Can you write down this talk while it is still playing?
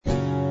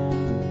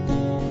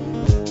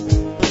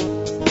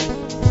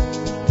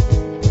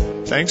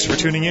Thanks for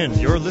tuning in.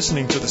 You're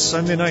listening to the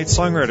Sunday Night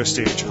Songwriter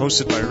Stage,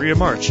 hosted by Rhea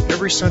March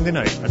every Sunday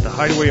night at the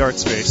Hideaway Art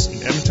Space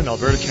in Edmonton,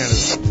 Alberta,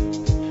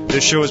 Canada.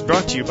 This show is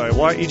brought to you by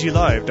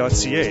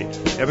YEGLive.ca,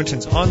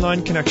 Edmonton's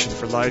online connection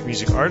for live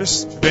music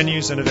artists,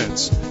 venues, and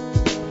events.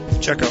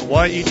 Check out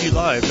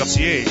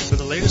YEGLive.ca for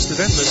the latest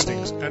event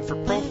listings and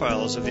for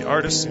profiles of the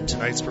artists in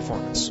tonight's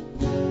performance.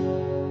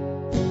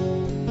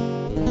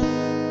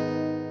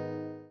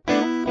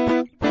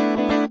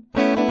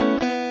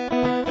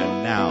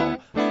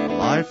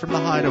 From the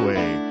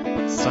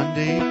Hideaway,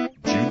 Sunday,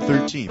 June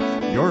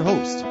 13th. Your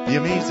host, the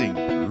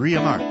amazing Rhea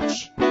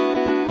March.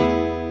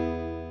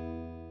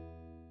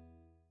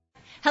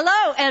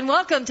 Hello and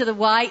welcome to the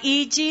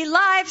YEG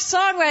Live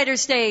Songwriter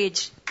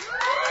Stage.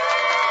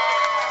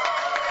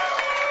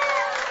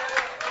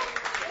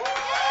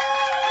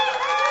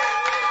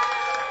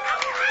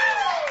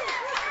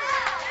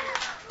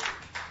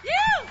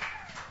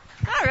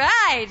 All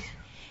right.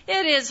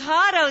 It is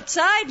hot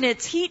outside and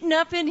it's heating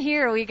up in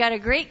here. We got a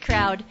great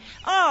crowd.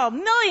 Oh,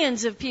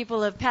 millions of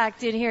people have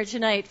packed in here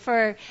tonight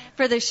for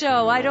the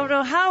show. I don't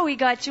know how we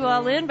got you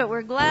all in, but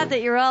we're glad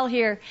that you're all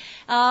here.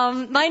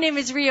 My name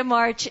is Rhea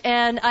March,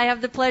 and I have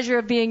the pleasure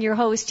of being your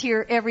host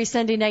here every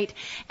Sunday night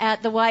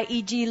at the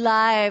YEG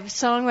Live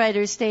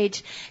Songwriter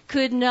Stage.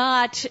 Could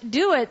not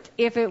do it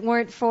if it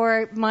weren't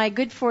for my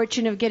good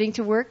fortune of getting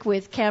to work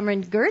with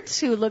Cameron Gertz,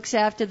 who looks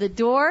after the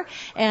door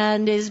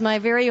and is my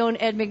very own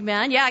Ed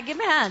McMahon. Yeah, give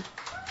him a hand.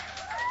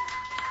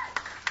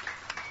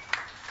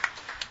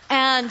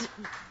 And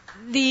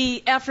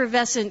the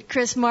effervescent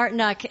Chris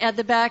Martinuk at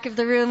the back of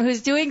the room,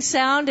 who's doing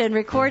sound and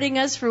recording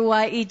us for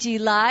YEG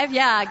Live.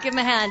 Yeah, give him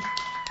a hand.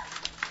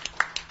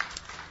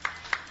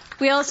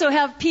 We also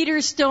have Peter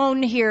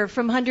Stone here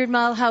from 100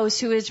 Mile House,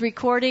 who is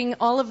recording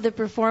all of the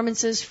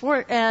performances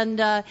and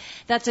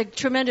that's a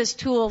tremendous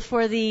tool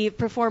for the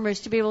performers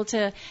to be able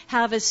to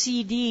have a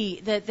CD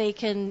that they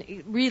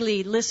can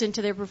really listen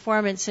to their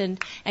performance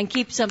and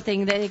keep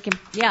something that they can.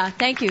 Yeah,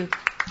 thank you.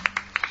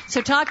 So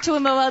talk to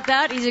him about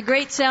that. He's a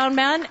great sound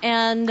man,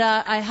 and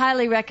I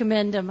highly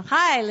recommend him.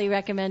 Highly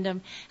recommend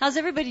him. How's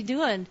everybody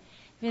doing?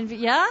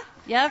 Yeah?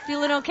 Yeah,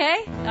 feeling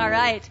okay? All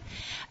right.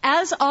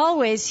 As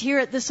always, here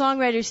at the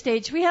Songwriter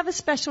Stage, we have a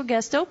special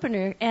guest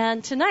opener,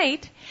 and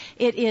tonight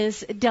it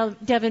is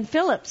Devin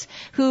Phillips,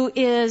 who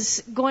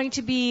is going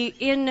to be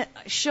in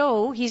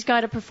show. He's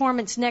got a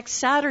performance next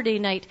Saturday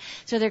night,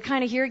 so they're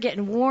kind of here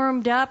getting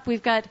warmed up.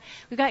 We've got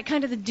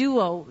kind of the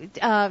duo,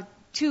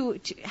 two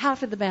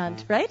half of the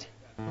band, right?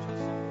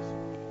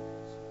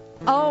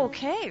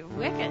 Okay,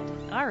 wicked.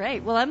 All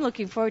right. Well, I'm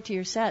looking forward to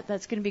your set.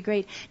 That's going to be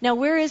great. Now,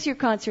 where is your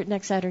concert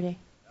next Saturday?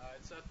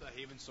 It's at the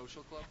Haven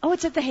Social Club. Oh,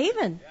 it's at the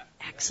Haven. Yeah.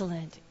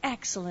 Excellent,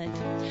 excellent.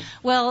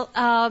 Well,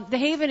 the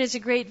Haven is a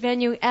great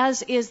venue,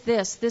 as is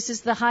this. This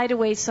is the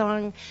Hideaway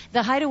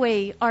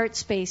Art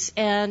Space,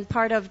 and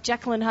part of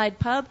Jekyll and Hyde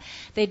Pub.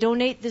 They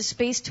donate this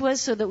space to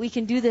us so that we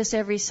can do this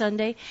every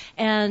Sunday,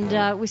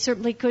 and we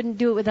certainly couldn't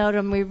do it without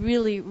them. We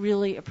really,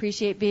 really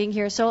appreciate being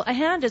here. So a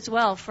hand as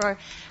well for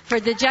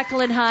the Jekyll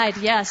and Hyde,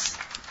 yes,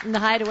 in the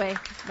Hideaway.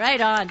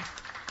 Right on.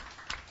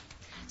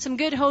 Some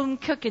good home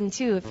cooking,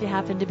 too, if you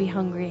happen to be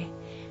hungry.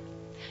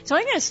 So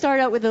I'm going to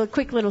start out with a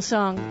quick little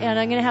song, and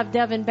I'm going to have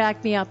Devin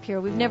back me up here.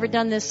 We've never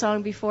done this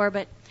song before,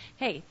 but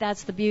hey,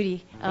 that's the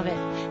beauty of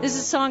it. This is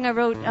a song I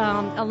wrote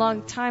a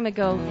long time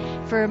ago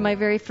for my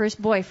very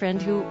first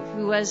boyfriend, who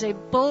was a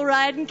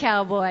bull-riding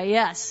cowboy,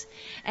 yes.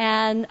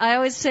 And I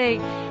always say,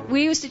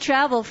 we used to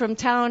travel from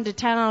town to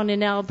town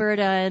in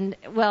Alberta, and,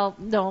 well,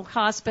 no,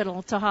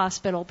 hospital to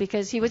hospital,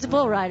 because he was a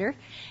bull rider.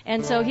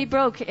 And so he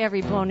broke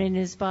every bone in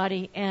his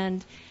body,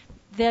 and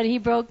then he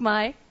broke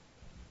my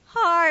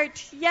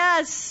heart.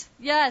 Yes,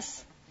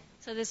 yes.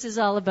 So this is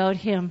all about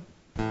him.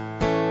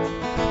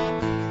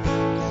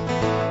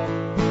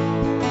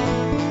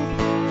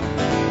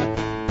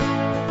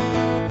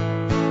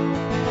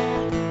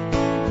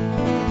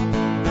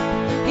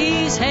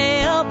 He's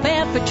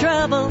hell-bent for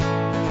trouble,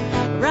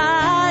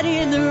 right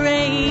in the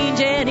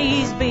range, and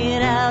he's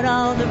been out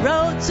on the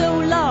road so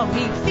long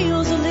he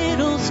feels a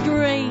little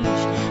strange.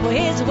 Well,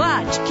 his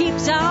watch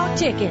keeps on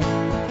ticking.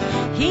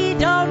 He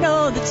don't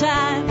know the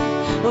time.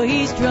 Well,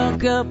 he's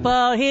drunk up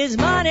all his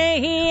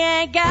money, he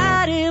ain't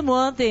got him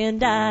one thin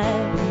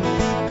dime.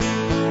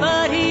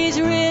 But he's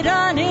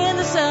ridden in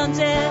the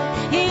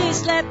sunset, he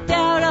slept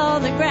out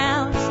on the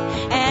grounds,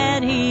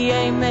 and he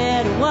ain't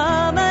met a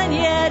woman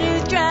yet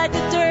who's tried to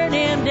turn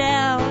him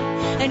down.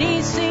 And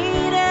he's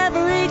seen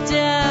every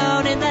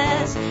town in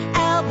this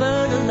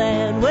Alberta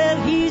land.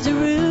 Well, he's a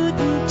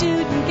rootin'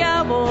 tootin'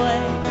 cowboy,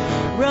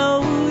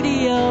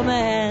 rodeo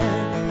man.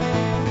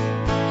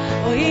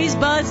 Well, he's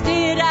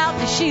busted out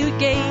the chute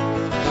gate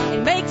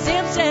and makes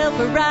himself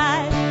a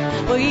ride.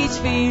 Well, he's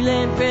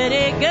feeling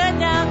pretty good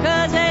now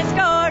 'cause they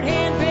scored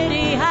him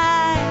pretty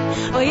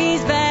high. Well,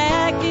 he's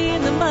back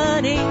in the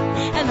money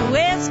and the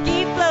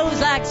whiskey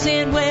flows like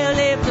sin. Well,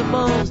 if the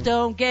bulls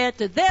don't get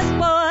to this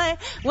boy,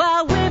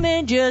 well,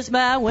 women just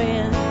might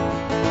win.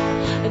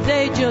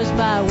 They just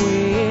might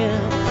win.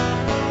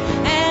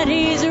 And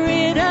he's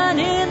ridden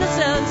in the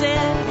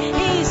sunset,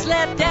 he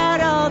slept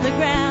out on the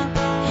ground.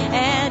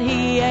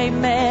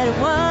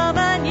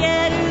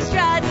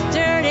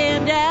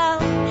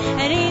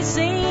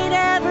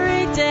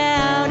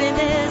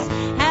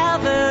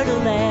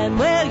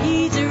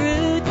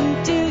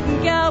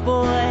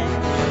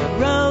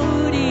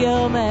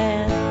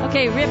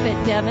 Okay, rip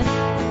it, Devin.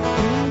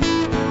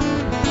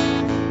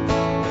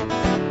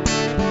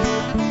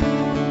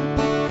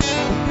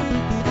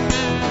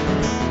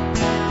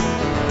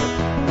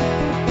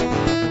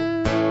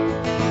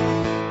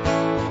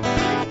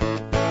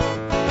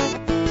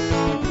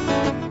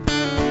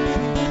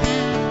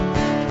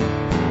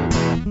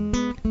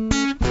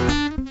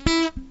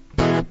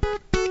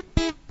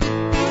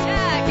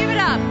 Yeah, give it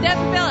up,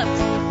 Devin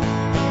Phillips.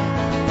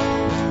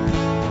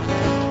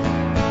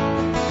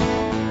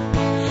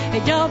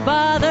 It don't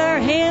bother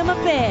him a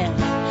bit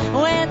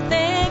when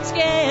things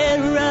get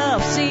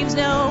rough. Seems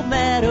no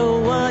matter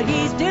what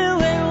he's doing,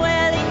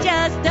 well, he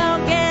just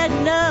don't get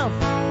enough.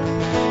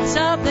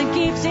 Something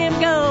keeps him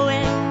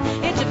going.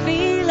 It's a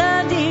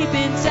feeling deep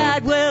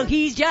inside. Well,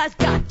 he's just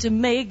got to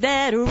make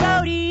that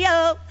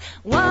rodeo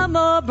one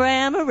more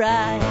Brahma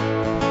ride.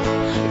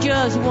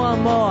 Just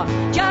one more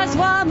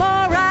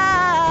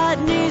ride.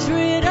 And he's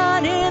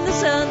ridden in the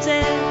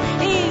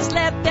sunset. He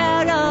slept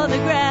out on the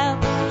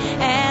ground.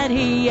 And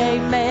he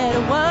ain't met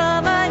a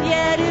woman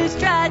yet who's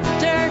tried to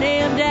turn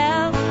him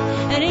down.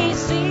 And he's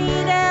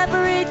seen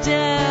every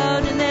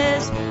town in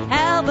this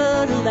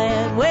Alberta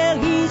land. Well,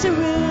 he's a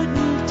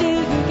rootin'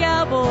 tootin'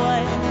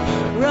 cowboy,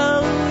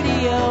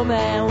 rodeo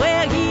man.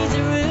 Well, he's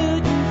a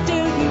rootin'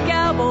 tootin'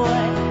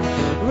 cowboy,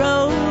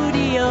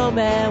 rodeo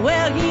man.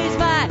 Well, he's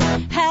my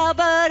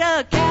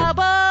Alberta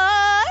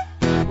cowboy.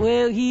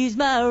 Well, he's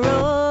my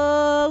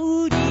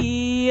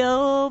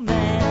rodeo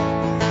man.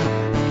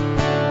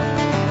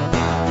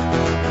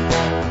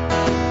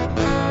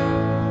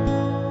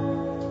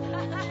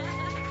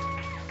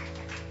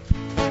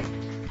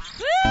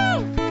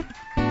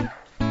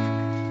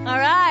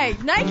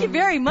 Thank you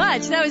very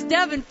much. That was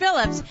Devin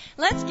Phillips.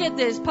 Let's get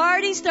this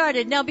party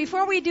started. Now,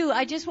 before we do,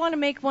 I just want to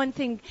make one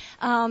thing.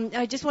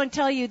 I just want to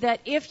tell you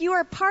that if you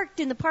are parked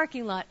in the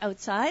parking lot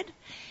outside,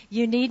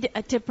 you need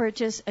to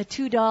purchase a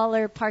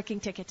 $2 parking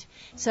ticket.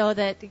 So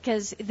that,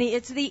 because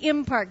it's the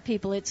in-park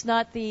people, it's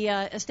not the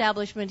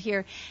establishment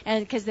here,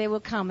 and because they will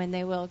come and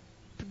they will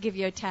give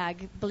you a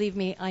tag. Believe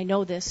me, I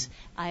know this.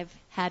 I've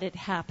had it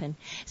happen.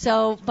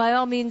 So, by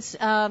all means,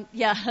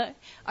 yeah.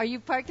 Are you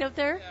parked out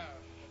there? Yeah.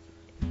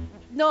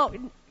 No,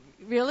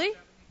 really? Oh, really?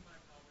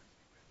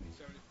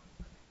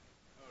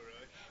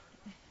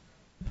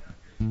 I have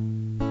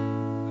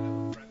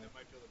a friend that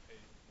might be able to pay.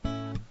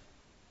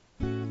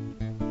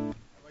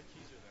 My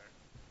keys are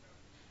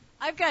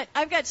there.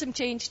 I've got some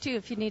change too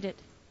if you need it.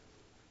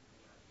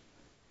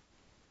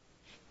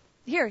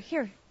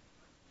 Here.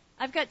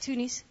 I've got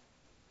toonies.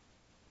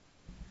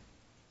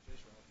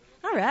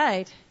 All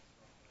right.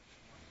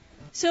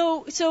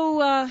 So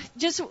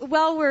just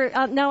while we're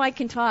now I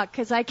can talk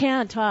because I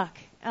can't talk.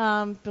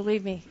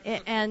 Believe me.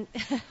 And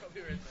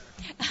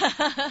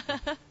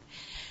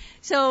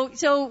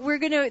so we're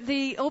gonna.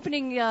 The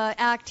opening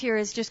act here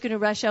is just gonna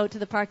rush out to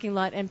the parking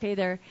lot and pay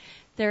their.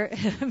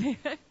 And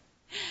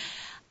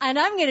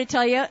I'm gonna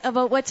tell you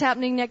about what's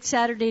happening next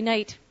Saturday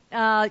night.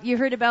 You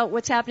heard about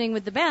what's happening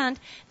with the band.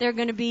 They're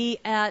going to be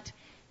at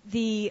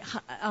the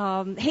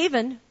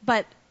Haven,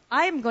 but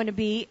I'm going to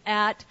be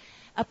at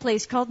a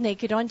place called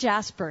Naked on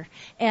Jasper.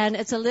 And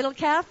it's a little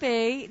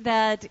cafe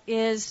that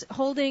is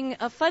holding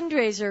a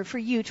fundraiser for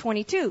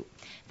U22,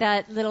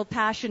 that little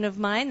passion of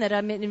mine that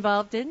I'm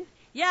involved in.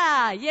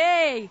 Yeah,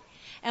 yay!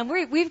 And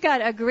we've got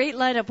a great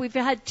lineup. We've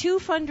had 2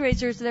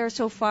 fundraisers there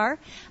so far.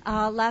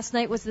 Last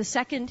night was the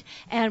second,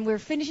 and we're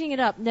finishing it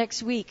up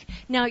next week.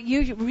 Now,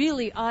 you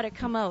really ought to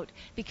come out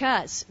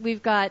because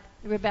we've got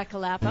Rebecca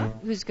Lappa,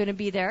 who's going to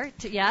be there.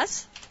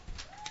 Yes?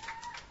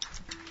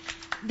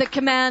 The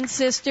Command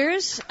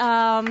Sisters,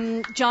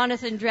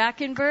 Jonathan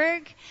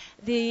Drachenberg,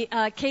 the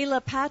Kayla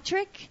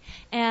Patrick,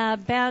 a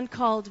band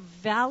called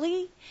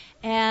Valley,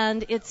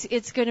 and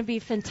it's going to be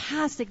a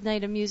fantastic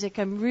night of music.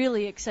 I'm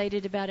really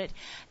excited about it.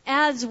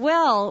 As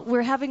well,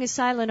 we're having a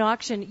silent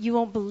auction. You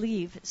won't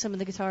believe some of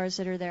the guitars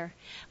that are there.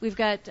 We've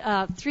got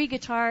 3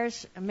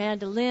 guitars, a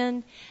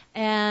mandolin,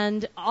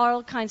 and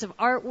all kinds of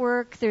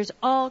artwork. There's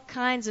all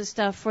kinds of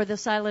stuff for the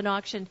silent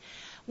auction.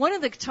 One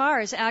of the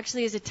guitars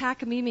actually is a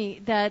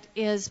Takamine that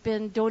has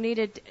been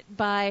donated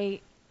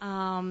by,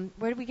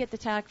 where did we get the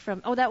tack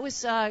from? Oh, that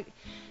was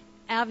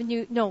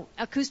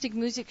Acoustic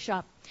Music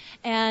Shop.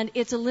 And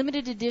it's a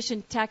limited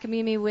edition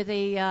Takamine with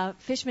a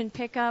Fishman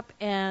pickup,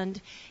 and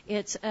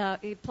it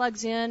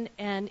plugs in,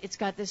 and it's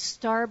got this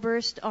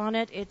starburst on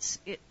it. It's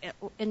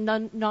a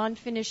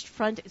non-finished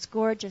front. It's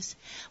gorgeous.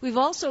 We've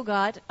also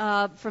got,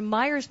 from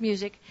Myers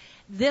Music,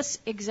 this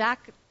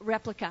exact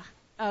replica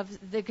of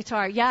the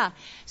guitar. Yeah.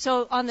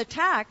 So on the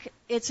tack,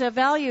 it's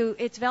valued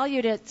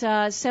at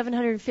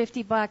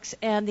 $750,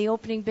 and the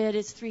opening bid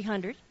is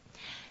 $300.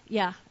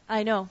 Yeah,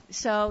 I know.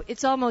 So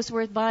it's almost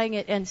worth buying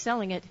it and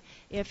selling it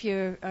if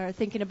you are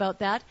thinking about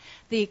that.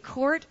 The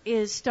court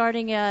is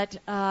starting at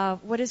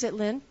what is it,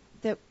 Lynn?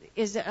 That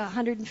is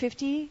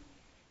 $150.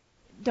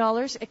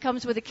 It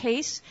comes with a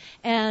case,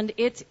 and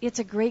it's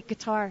a great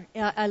guitar.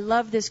 I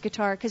love this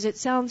guitar because it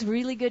sounds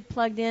really good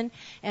plugged in,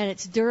 and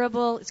it's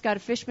durable. It's got a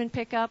Fishman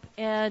pickup,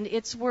 and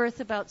it's worth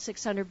about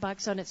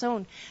 $600 on its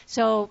own.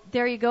 So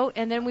there you go.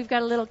 And then we've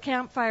got a little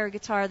campfire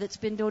guitar that's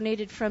been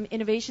donated from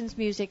Innovations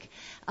Music,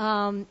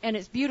 and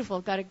it's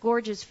beautiful. Got a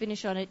gorgeous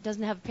finish on it.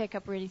 Doesn't have a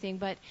pickup or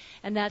anything,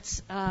 and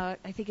that's I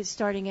think it's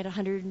starting at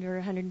 $100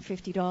 or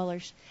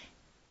 $150.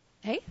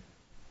 Hey,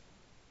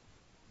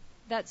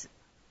 that's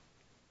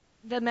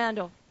the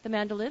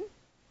mandolin.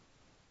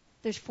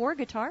 There's 4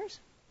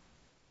 guitars.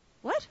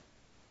 What?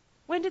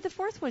 When did the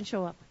 4th one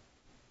show up?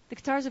 The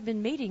guitars have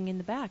been mating in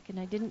the back, and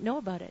I didn't know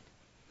about it.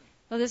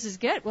 Well, this is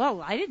good.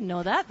 Well, I didn't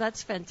know that.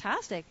 That's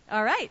fantastic.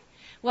 All right.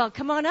 Well,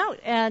 come on out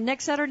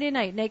next Saturday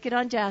night, Naked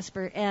on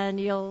Jasper, and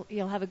you'll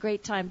have a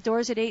great time.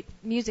 Doors at 8,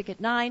 music at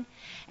 9,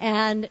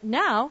 and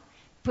now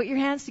put your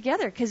hands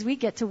together because we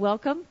get to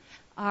welcome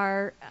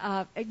our.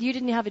 You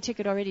didn't have a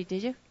ticket already,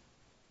 did you?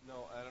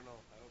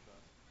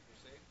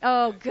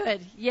 Oh,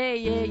 good. Yay,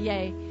 yay,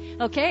 yay.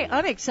 Okay,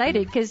 I'm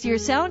excited because your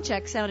sound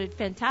check sounded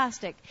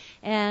fantastic.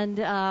 And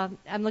I'm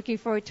looking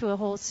forward to a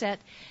whole set.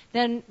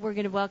 Then we're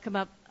going to welcome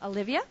up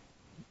Olivia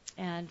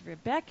and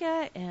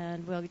Rebecca,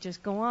 and we'll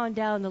just go on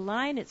down the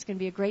line. It's going to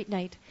be a great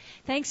night.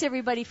 Thanks,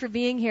 everybody, for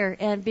being here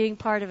and being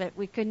part of it.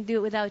 We couldn't do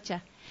it without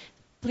you.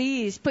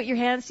 Please put your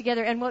hands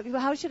together. And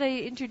how should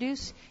I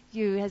introduce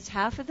you? As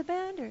half of the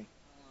band? Or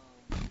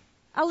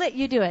I'll let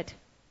you do it.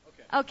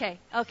 Okay.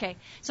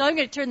 So I'm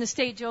going to turn the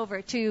stage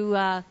over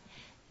to,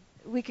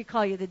 we could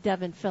call you the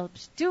Devin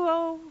Phillips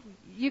duo.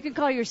 You can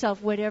call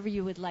yourself whatever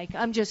you would like.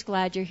 I'm just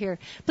glad you're here.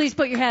 Please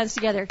put your hands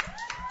together.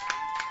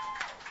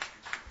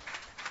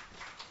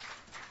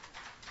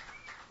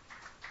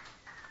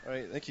 All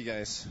right, thank you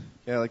guys.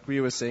 Yeah, like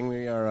Rhea was saying,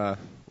 we are,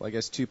 I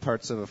guess, 2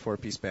 parts of a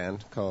 4-piece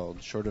band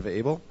called Short of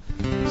Able.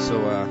 So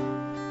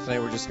tonight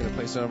we're just going to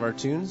play some of our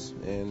tunes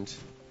and,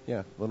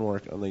 yeah, a little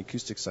more on the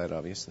acoustic side,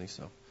 obviously.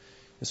 So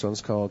this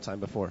one's called Time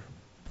Before.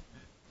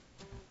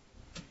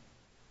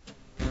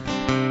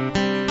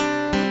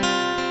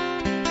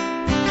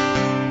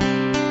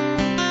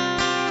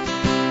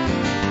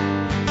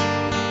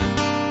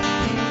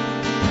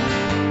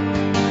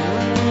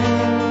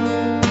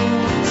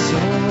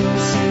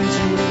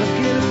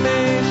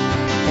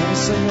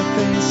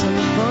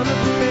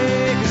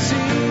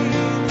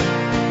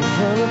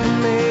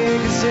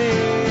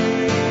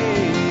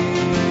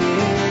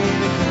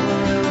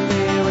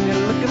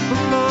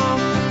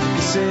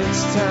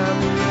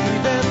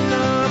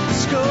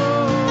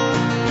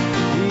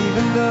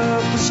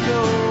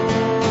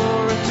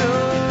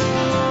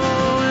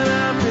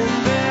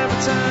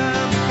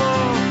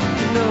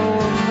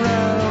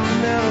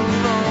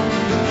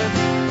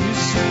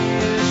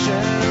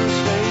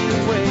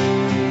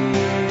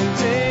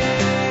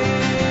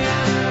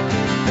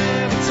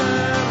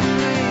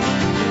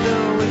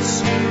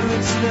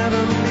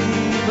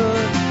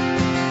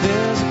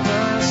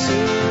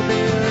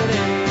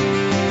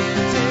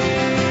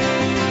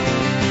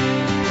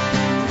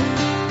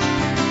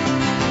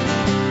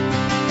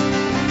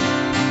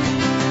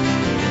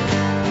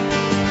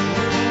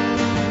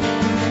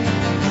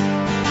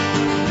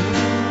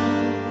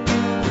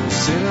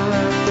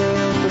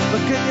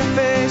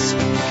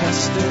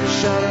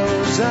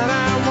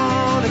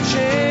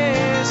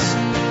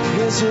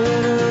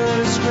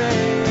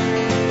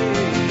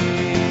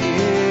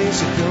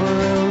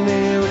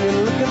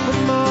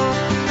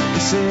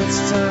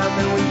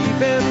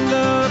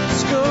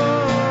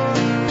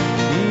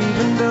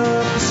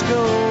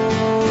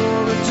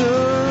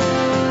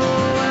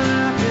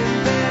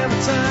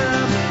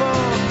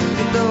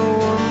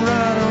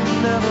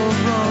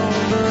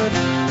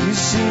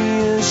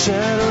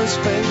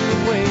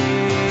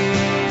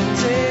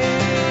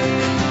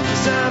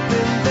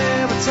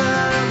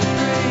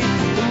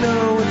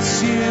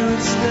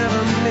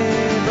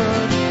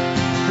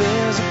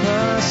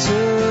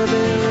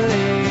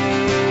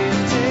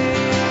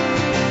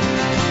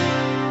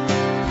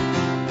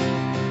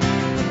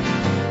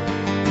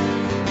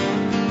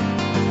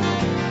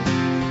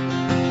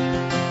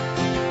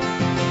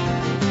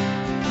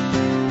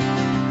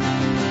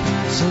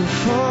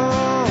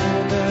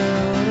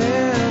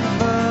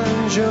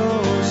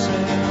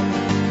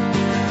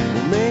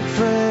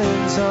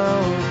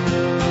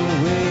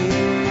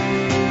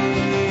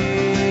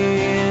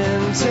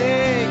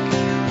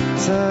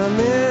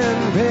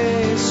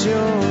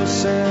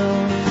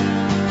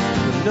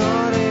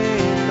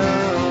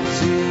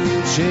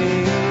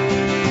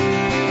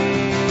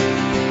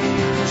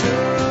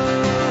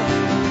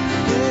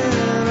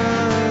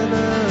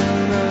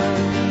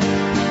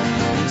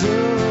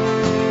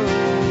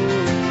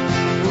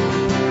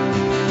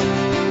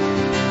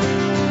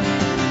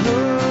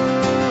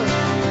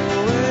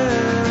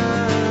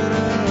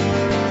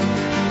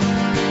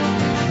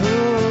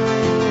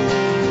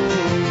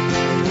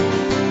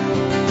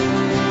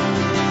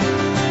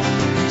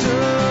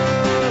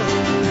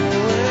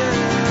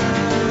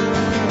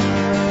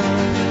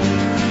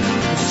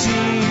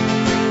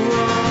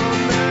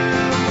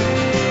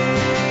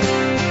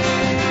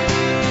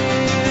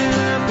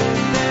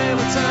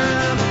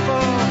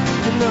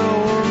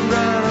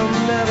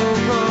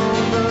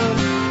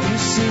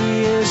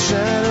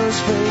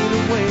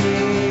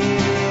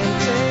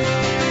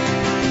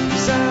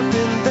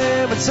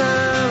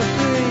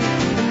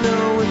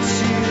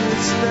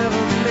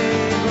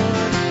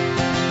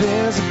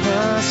 there's a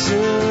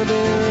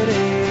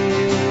possibility.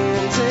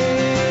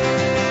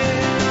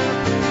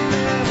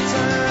 Never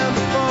time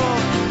before,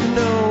 you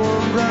know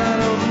I'm right,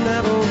 I'm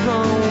never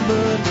wrong,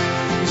 but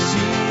you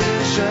see the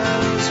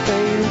shadows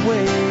fade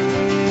away.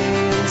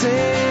 And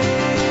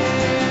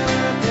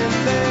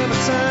never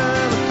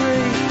time to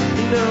pray,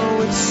 you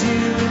know it's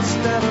you, it's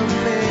never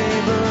me,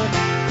 but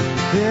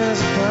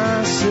there's a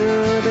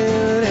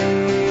possibility.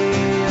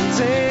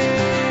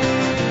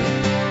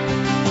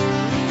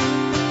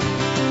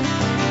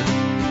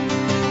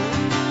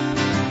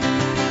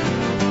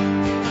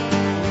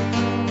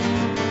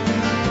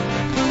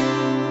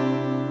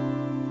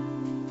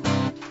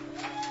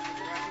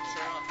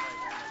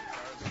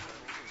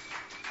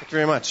 Thank you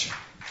very much.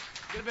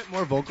 Get a bit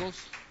more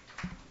vocals.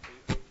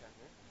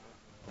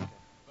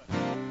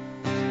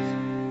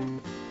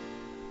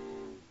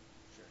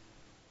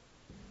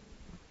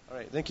 All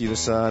right, thank you.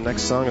 This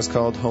next song is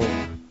called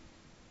Home.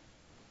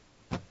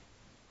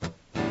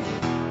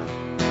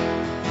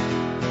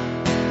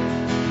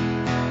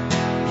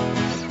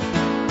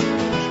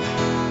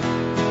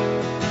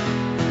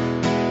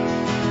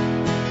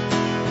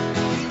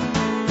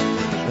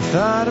 I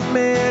thought I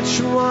met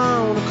you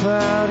on a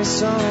cloudy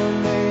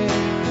Sunday,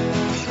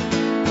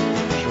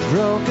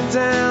 broken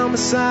down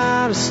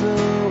beside a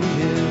snowy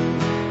hill.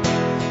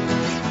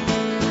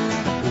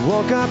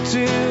 Woke up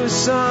to the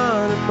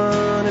sun on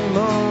Monday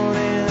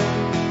morning,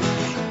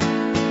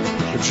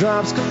 the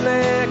drops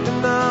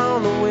collecting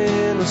on the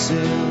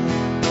windowsill,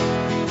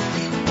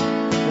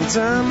 and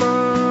time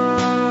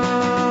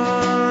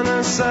on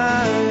a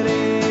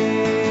Saturday.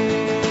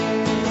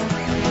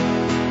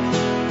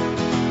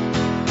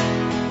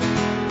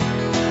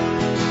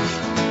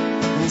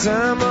 And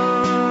time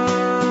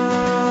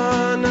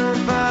on a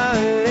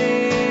Friday.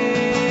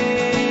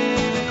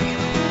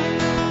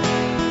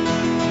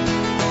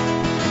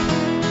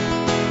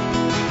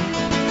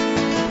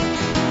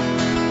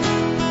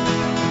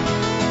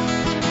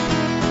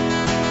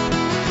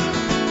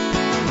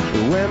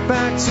 Went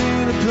back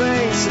to the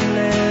place I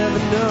never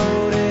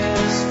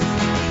noticed.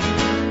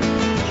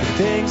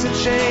 Things had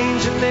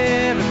changed and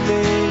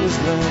everything was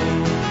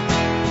right.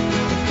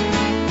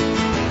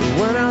 We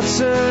went out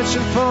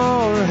searching for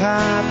a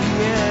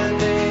happy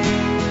ending.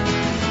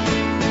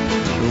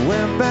 We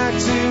went back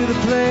to the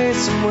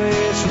place from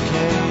which we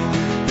came.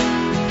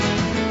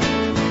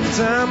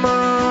 Time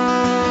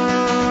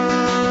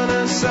on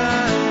a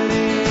Saturday.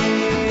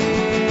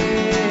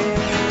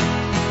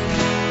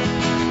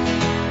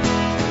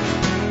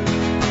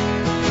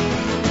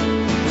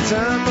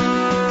 Time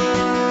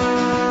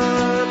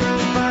on a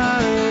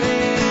Friday.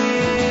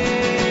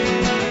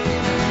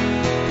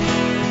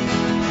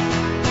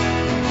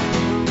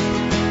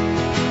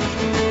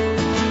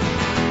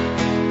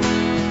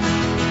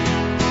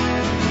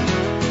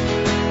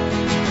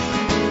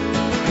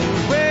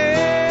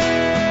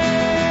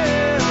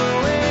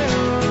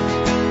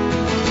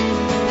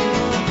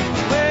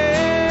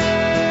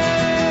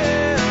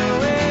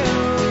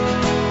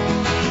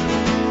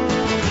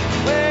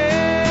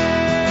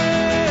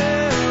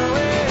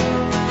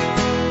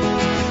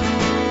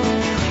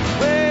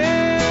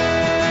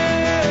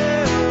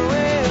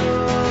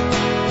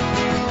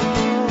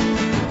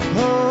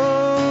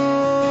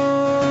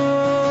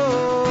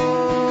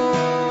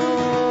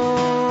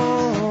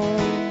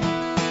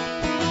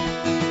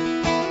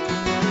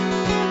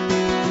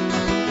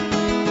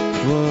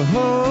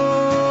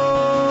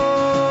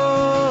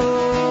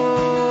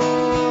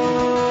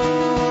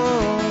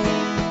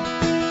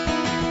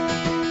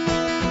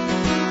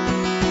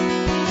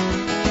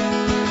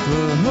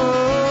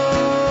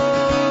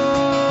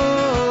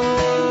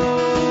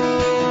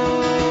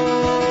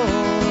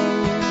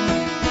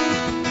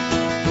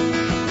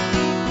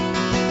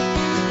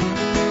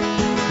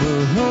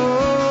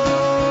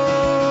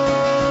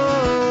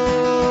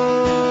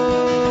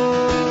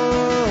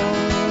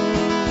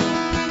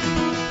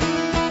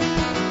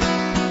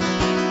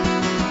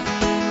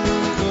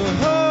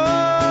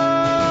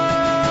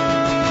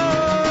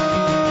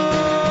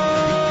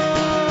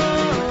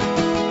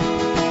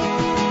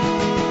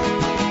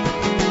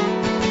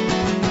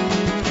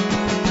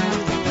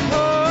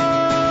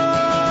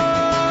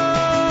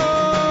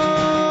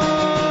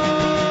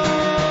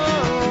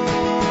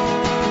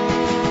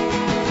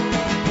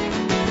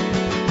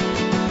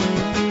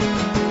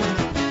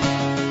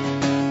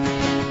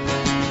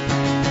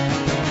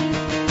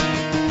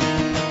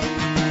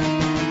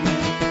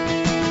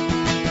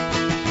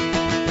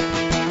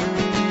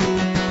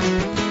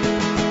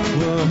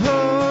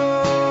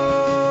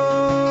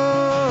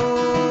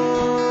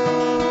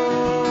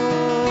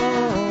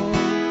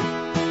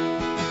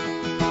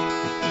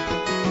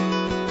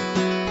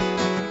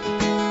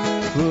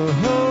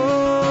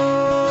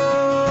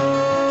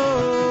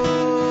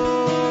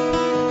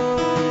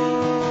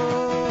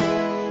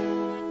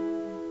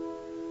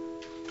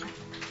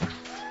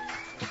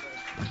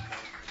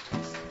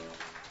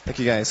 Thank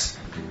you, guys.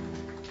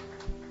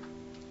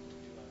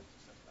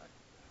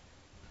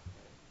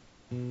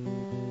 All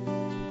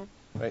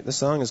right, this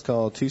song is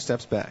called Two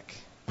Steps Back.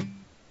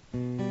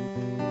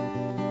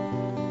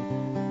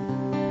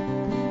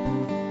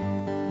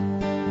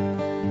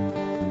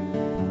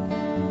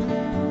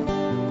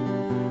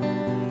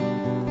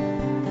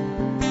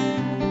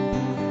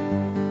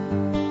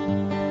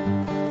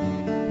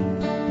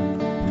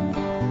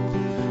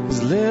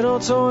 Little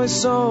toy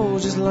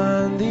soldiers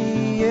line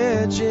the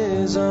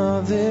edges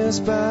of this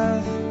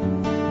path.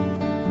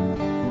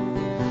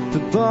 The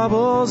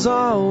bubbles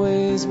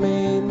always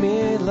made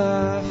me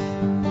laugh.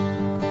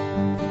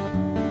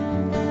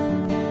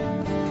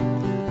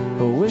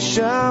 I wish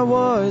I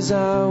was,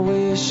 I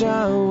wish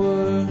I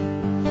were.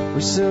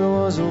 Wish there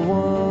was a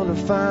one to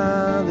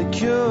find the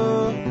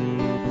cure.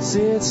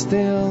 Sit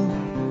still,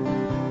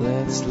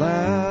 let's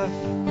laugh.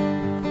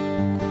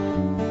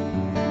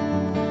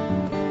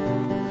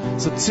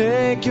 So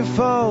take your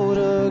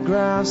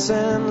photographs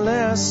and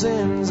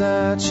lessons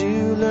that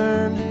you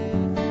learned,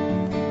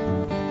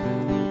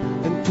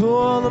 and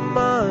pull the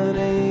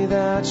money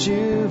that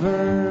you've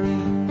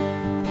earned.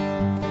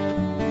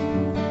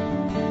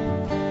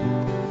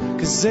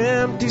 'Cause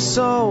empty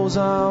souls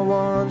are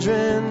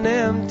wandering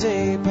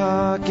empty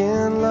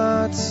parking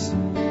lots.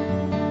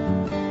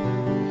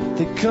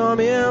 They come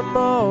here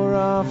more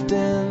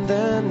often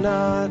than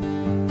not.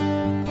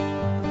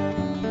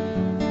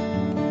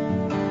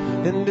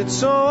 And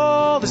it's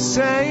all the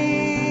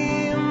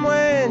same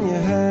when you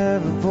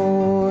have a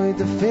void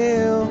to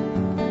fill.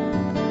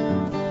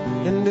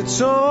 And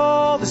it's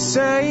all the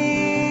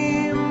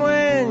same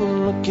when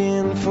you're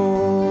looking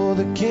for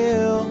the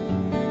kill.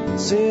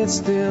 Sit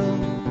still,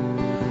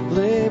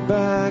 lay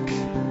back,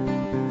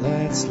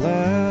 let's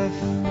laugh.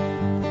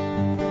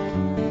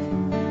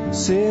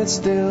 Sit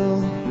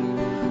still,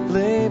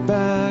 lay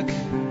back,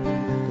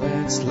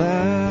 let's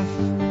laugh.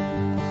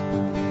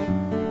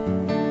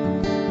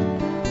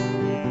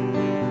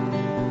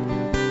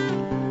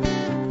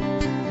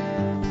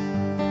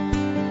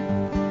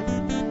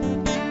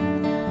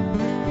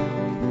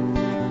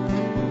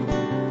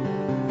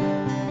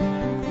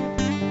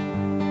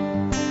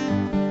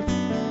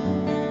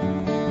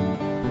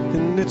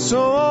 It's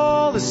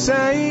all the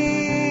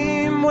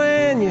same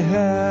when you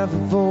have a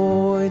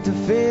void to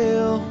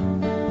fill.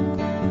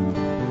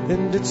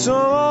 And it's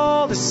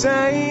all the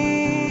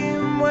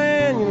same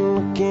when you're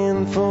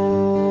looking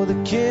for the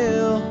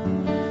kill.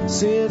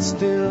 Sit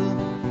still,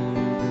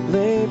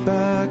 lay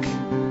back,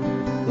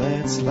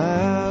 let's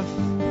laugh.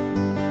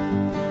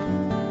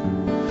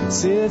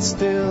 Sit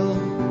still,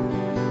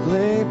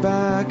 lay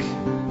back,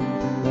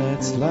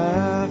 let's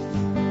laugh.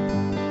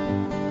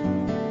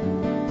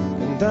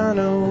 And I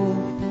know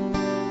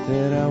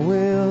that I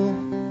will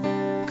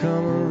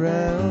come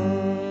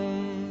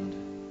around.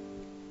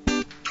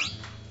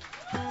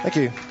 Thank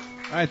you.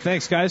 All right,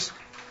 thanks, guys.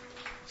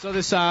 So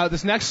this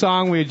next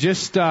song, we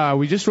just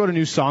wrote a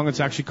new song. It's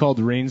actually called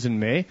Rains in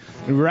May,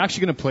 and we're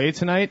actually going to play it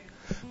tonight.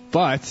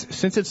 But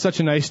since it's such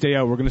a nice day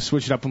out, we're going to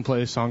switch it up and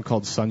play a song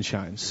called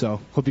Sunshine. So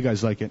hope you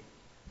guys like it.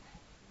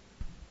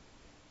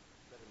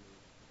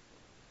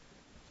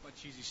 It's my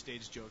cheesy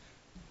stage joke.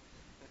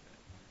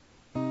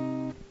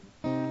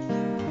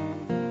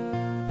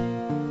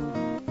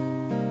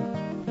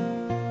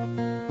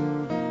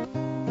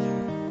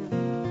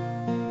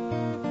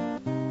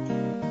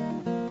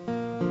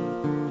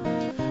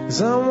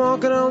 Cause I'm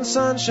walking on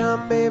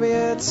sunshine, baby,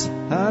 it's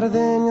hotter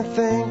than you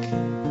think.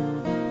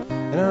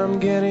 And I'm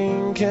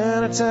getting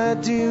kinda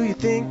tired, do you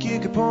think you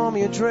could pour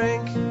me a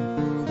drink?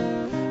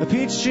 A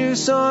peach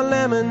juice or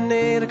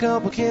lemonade, a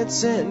couple kids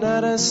sitting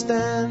at a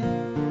stand.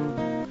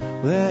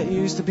 Well, that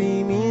used to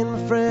be me and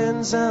my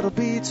friends, that'll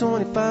be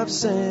 25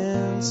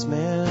 cents,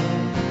 man.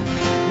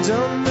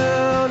 Don't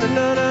know,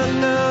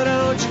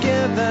 don't you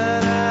give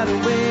that out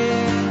away.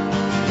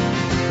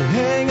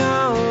 Hang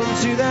on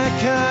to that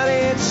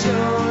cottage,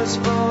 yours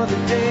for the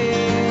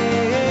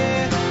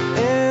day.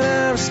 And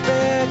I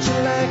respect you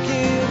like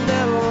you've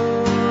never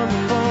won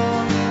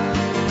before.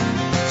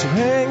 So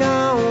hang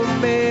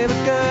on, baby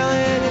girl,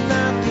 and you're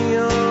not the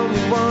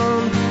only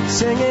one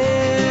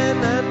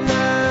singing. Na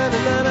na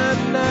na na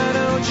na,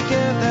 don't you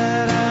give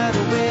that out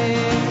away.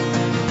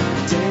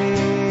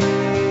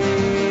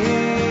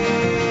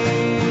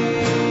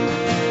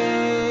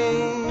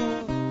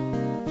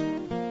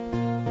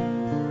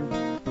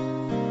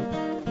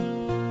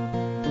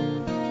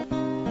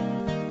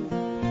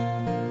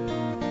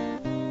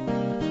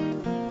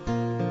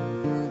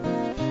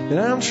 And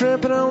I'm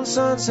tripping on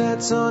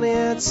sunsets, honey,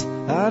 it's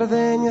hotter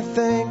than you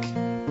think.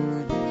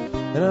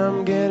 And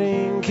I'm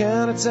getting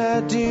kinda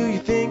tired, do you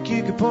think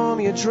you could pour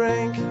me a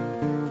drink?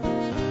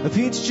 A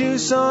peach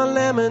juice or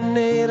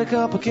lemonade, a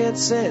couple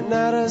kids sitting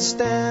at a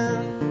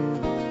stand.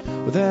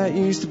 Well, that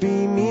used to be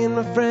me and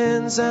my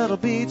friends, that'll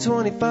be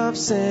 25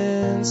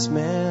 cents,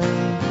 man.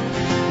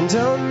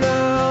 Don't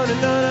know,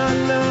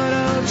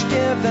 don't you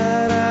give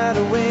that out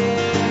away.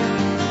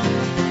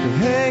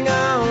 Hang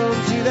on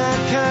to that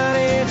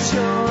cottage,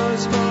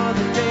 yours for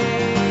the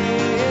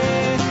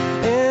day.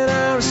 And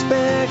I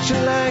respect you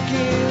like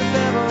you've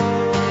never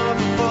won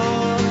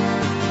before.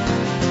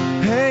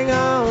 Hang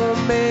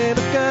on,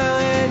 baby girl,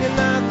 and you're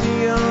not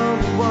the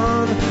only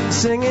one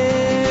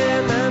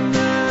singing. Na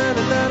na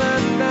na na na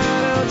na,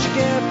 don't you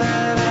give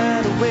that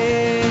out away.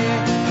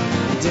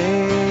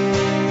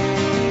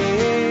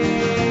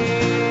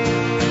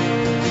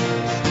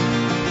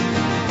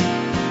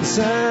 Cause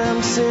I'm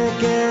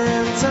sick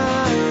and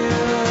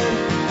tired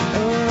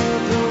of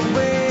the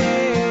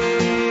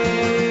way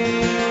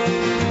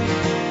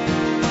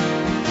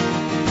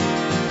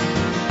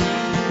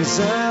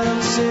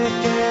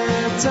sick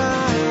and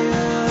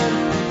tired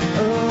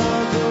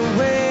of the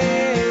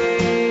way.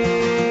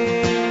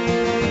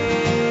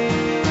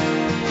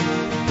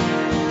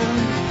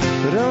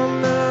 But oh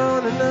no,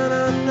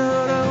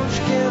 don't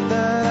you give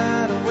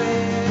that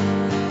away.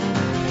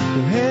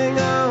 You hang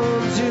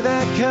on to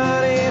that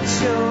cut, it's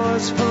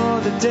yours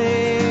for the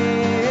day.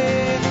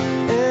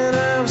 And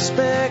I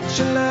respect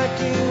you like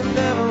you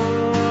never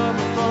were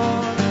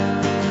before.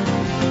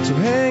 So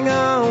hang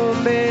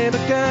on, baby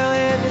girl,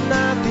 and you're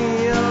not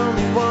the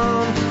only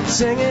one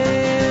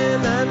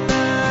singing. Na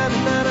na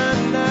na na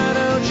na,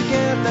 don't you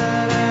get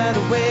that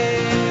away.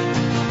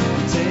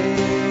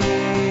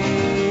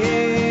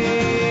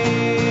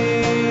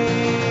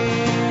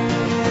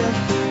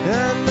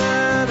 Na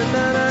na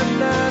na na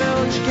na,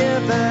 don't you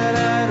get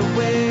that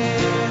away.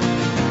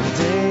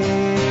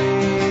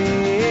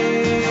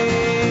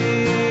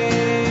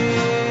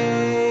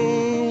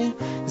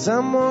 Cause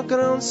I'm walking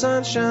on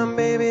sunshine,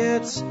 baby,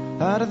 it's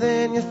hotter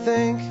than you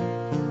think.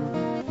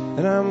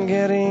 And I'm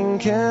getting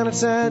kinda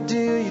tired, do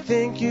you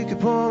think you could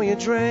pour me a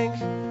drink?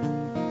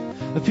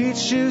 A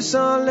peach juice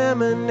or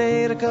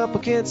lemonade, a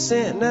couple kids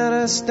sitting at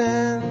a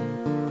stand.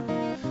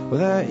 Well,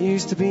 that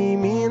used to be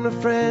me and my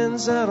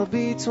friends, that'll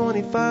be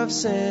 25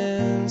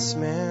 cents,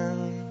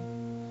 man.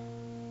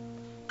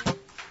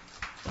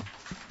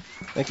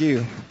 Thank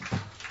you.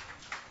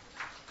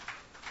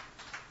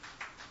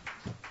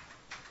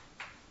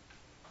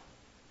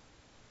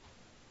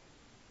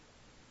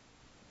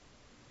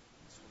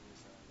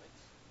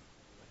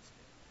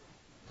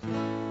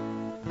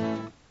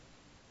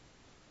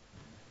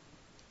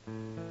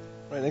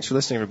 All right, thanks for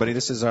listening, everybody.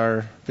 This is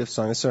our fifth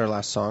song. This is our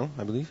last song,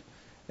 I believe.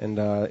 And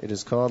it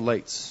is called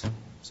Lights.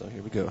 So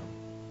here we go.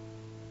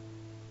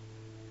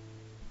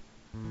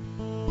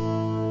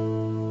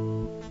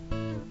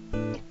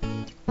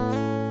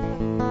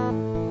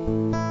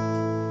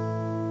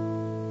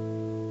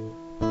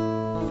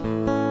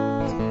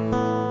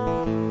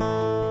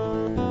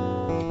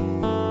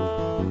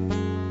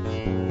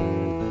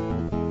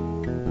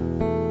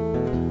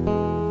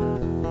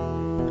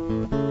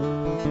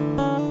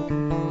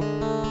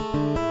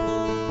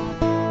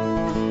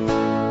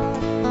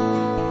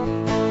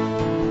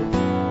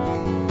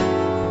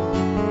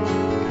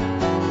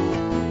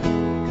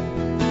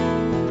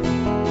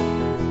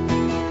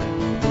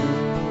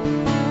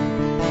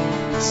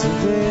 So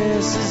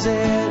this is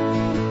it.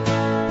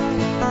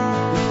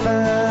 You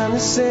finally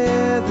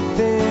said the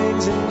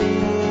things you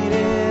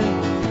needed.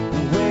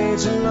 You wait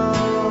too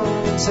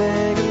long and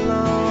take it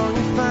long.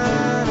 You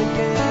find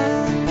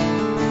again.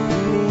 You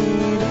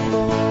need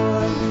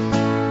more.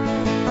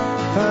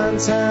 Find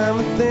time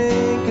to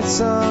think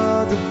it's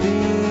all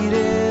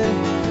defeated.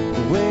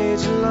 You wait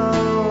too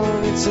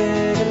long and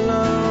take it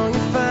long. You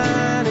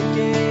find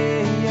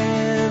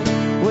again.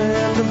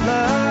 When the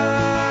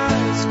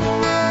lights go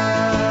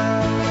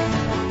out,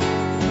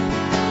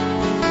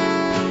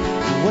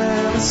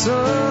 when the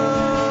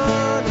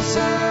sun is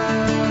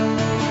out,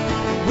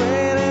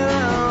 waiting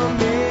on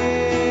me.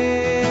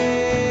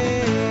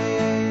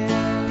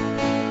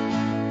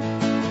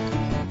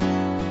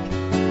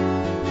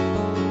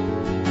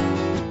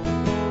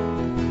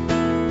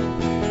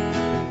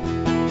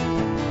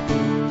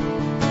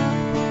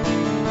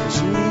 But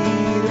you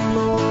need it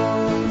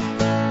more.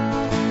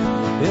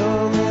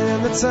 You're in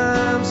the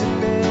times you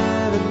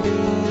never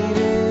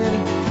needed.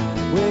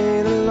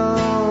 Wait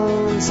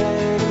alone,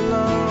 take it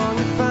long,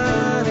 you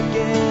find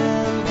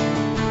again.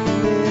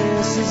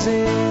 This is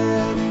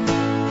it.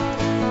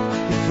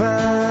 You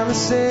finally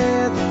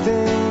said the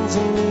things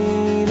you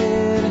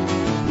needed.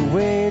 You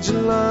wait too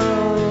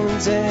long,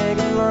 take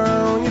it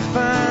long, you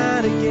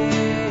find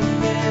again.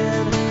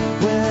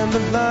 When the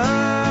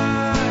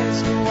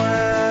lights go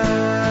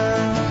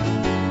out,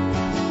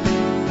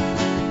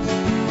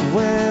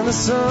 when the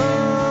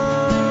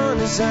sun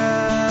is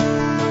out,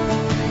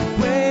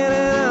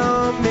 waiting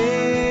on me.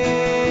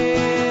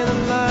 The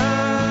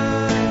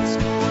lights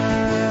go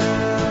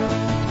out,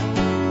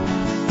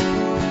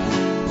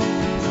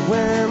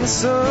 when the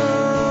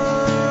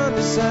sun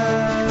is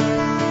out,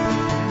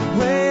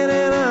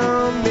 waiting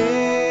on me.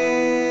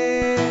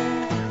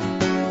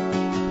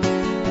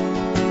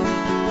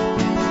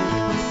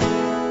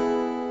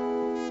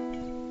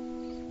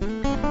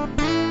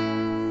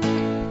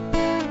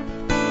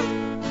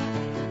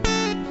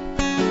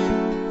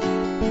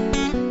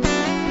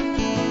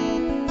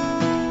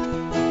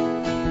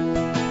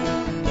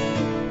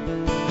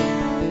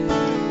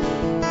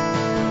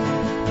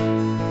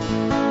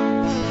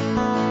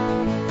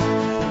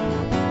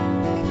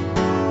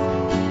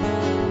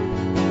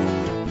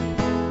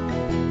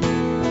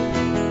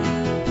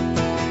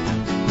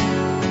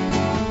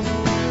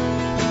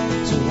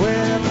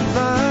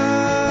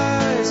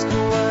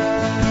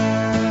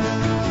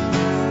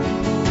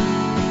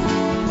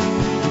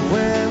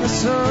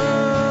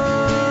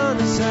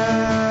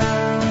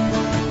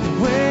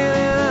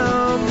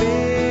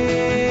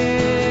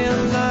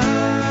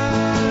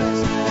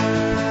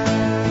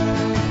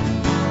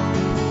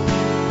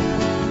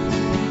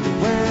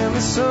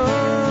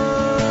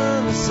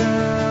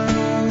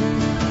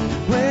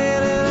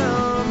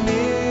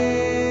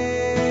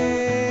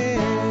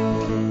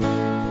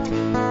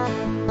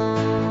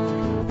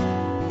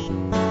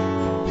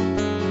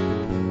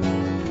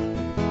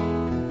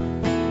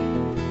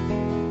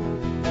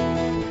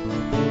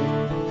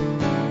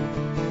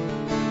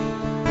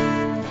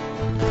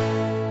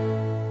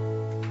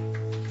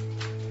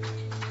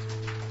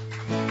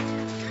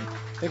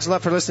 Thanks a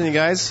lot for listening, you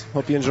guys.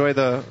 Hope you enjoy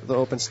the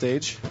open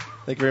stage.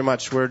 Thank you very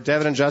much. We're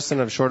Devin and Justin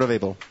of Short of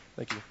Able.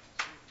 Thank you.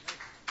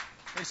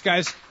 Thanks,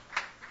 guys.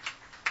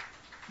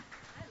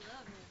 I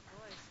love his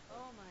voice.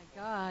 Oh, my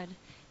God.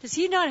 Does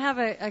he not have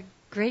a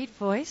great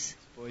voice?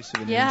 Voice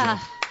of an Yeah.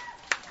 angel.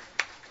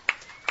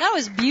 That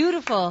was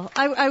beautiful.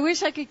 I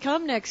wish I could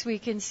come next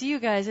week and see you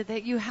guys.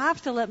 You have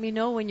to let me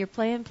know when you're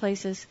playing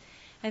places.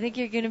 I think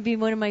you're going to be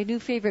one of my new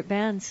favorite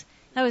bands.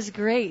 That was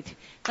great.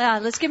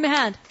 Let's give him a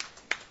hand.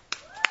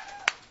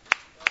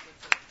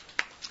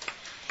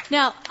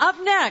 Now, up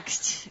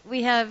next,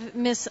 we have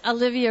Miss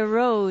Olivia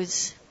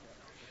Rose.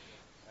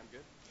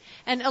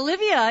 And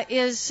Olivia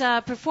is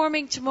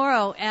performing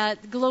tomorrow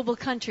at Global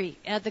Country,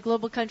 at the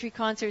Global Country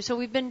concert. So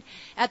we've been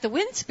at the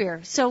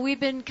Windspear. So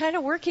we've been kind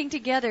of working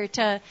together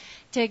to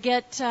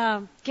get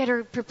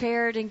her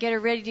prepared and get her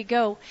ready to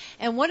go.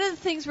 And one of the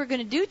things we're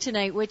going to do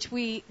tonight, which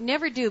we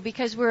never do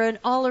because we're an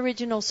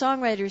all-original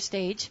songwriter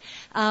stage,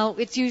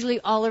 it's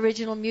usually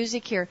all-original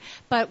music here.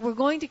 But we're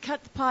going to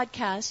cut the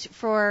podcast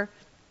for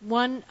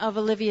one of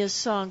Olivia's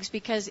songs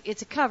because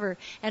it's a cover,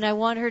 and I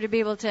want her to be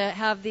able to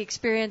have the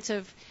experience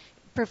of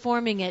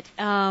performing it,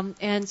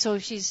 and so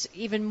she's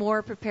even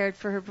more prepared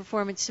for her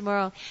performance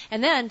tomorrow.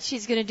 And then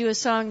she's going to do a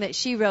song that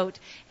she wrote,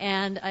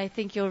 and I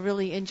think you'll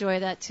really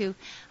enjoy that too.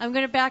 I'm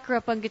going to back her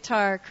up on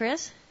guitar.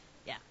 Chris?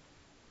 Yeah.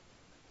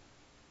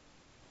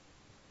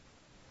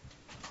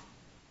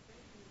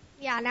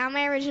 Yeah, now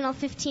my original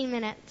 15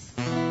 minutes.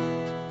 Not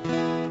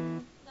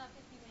 15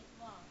 minutes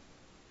long.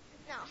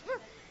 No.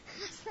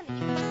 That's funny.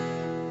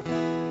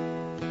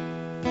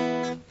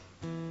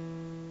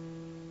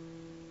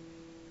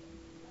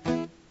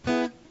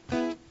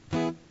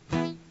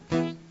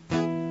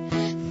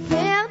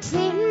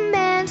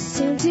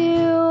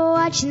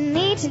 What you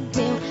need to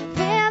do,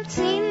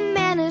 15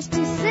 minutes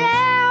to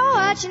say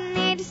what you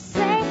need to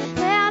say.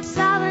 That's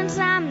all the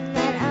time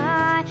that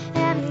I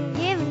am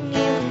giving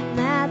you.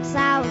 That's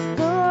how it's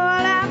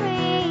gonna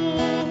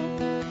be.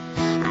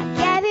 I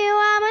gave you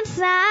all my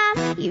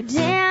time, you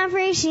didn't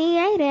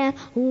appreciate it.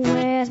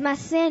 Where's my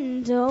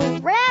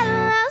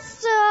Cinderella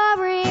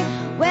story?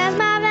 Where's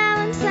my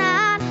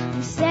Valentine?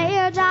 You say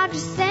your daughter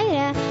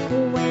stayed,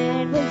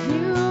 when will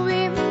you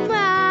be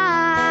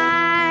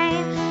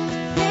mine?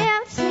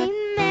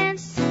 15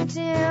 minutes to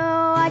do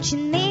what you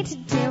need to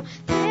do.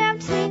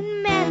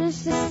 15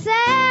 minutes to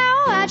say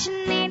what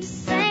you need to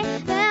say.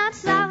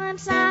 That's all the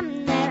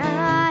time that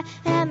I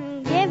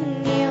am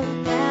giving you.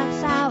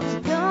 That's how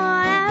it's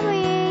gonna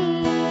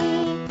be.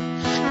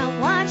 I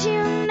want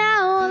you to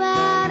know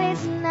that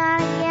it's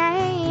not a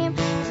game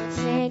to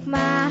take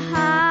my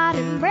heart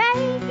and break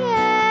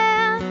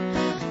it.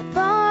 Boy,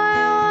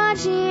 I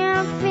want you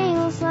to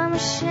feel some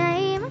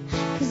shame,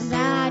 'cause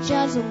I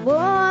just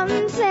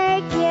won't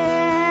take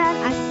it.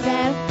 I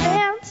said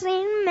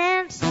 15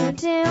 minutes to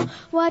do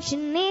what you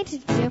need to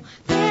do.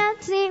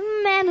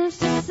 15 minutes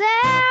to say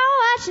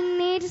what you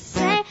need to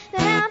say.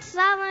 That's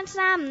all the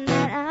time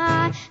that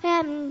I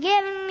am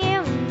giving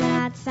you.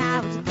 That's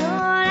how it's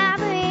gonna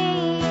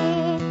be.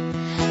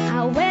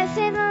 I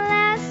wasted the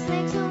last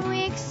 6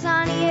 weeks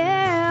on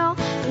you.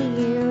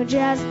 You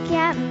just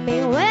can't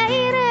be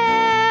waiting.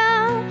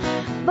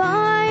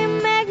 Boy,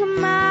 you're making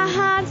my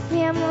heart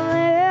feel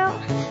blue.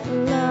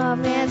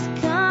 Love is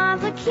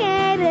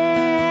complicated.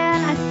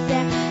 I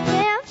said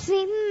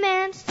 15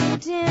 minutes to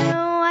do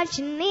what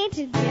you need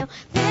to do.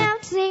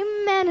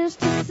 15 minutes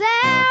to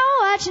say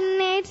what you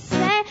need to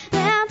say.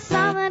 That's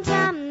all the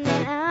time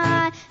that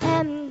I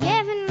am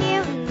giving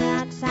you.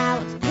 That's how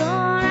it's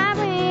gonna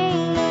be.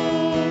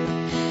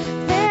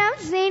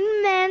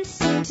 15 minutes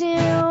to do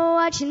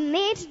what you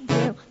need to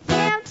do.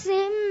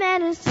 15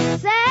 minutes to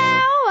say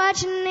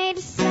what you need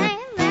to say.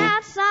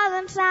 That's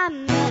all the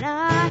time that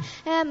I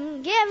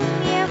am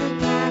giving you.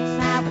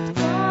 That's how it's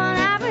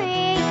gonna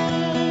be.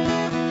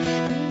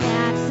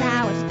 That's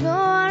how it's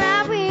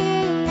gonna be.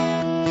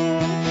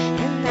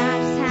 And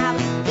that's how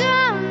it's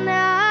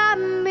gonna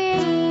be.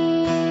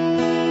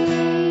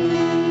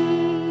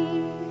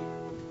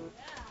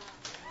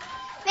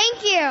 Thank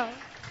you.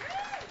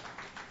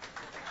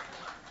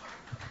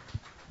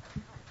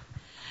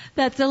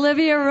 That's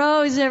Olivia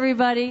Rose,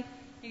 everybody.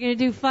 You're going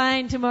to do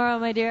fine tomorrow,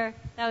 my dear.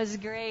 That was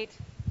great.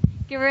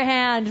 Give her a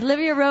hand.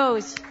 Olivia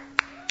Rose.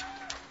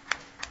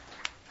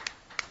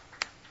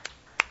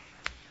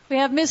 We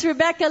have Miss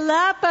Rebecca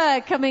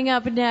Lappa coming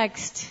up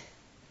next.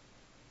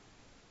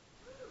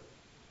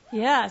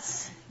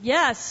 Yes.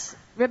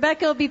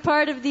 Rebecca will be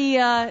part of the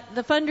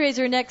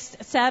fundraiser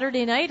next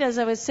Saturday night, as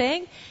I was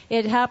saying.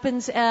 It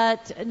happens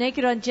at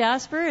Naked on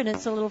Jasper, and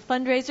it's a little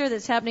fundraiser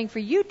that's happening for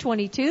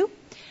U22.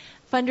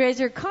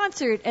 Fundraiser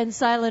concert and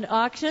silent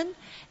auction.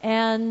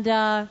 And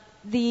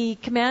the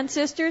Command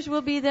Sisters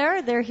will be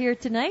there. They're here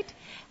tonight.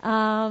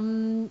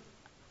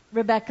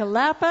 Rebecca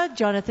Lappa,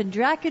 Jonathan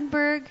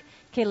Drakenberg,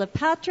 Caleb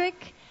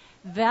Patrick,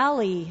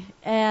 Valley.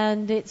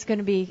 And it's going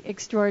to be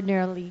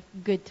extraordinarily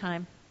good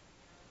time.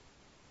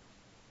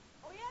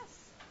 Oh,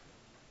 yes.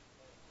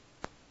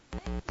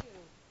 Thank you.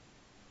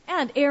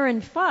 And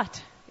Aaron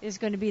Fott is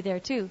going to be there,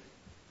 too.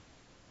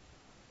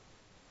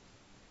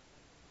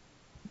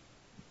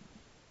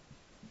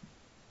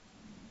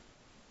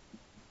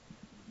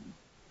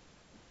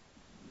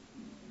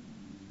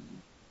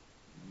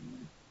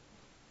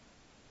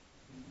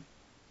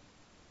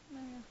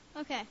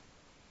 Okay.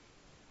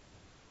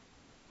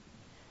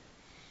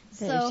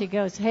 There she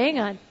goes. Hang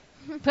on.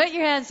 Put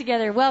your hands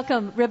together.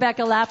 Welcome,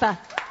 Rebecca Lappa.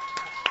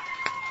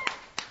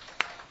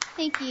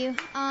 Thank you.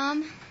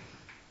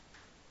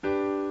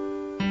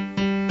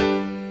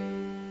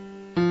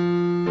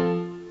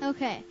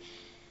 Okay.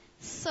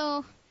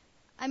 So,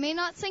 I may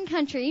not sing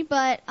country,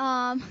 but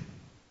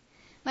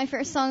my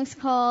first song's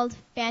called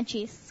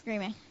Banshees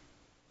Screaming.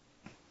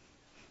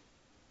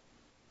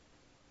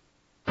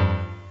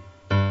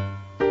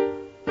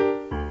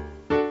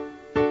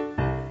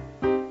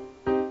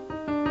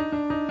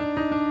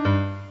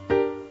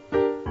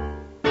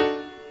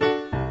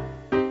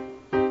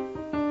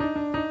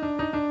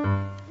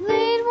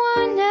 Late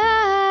one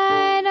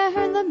night, I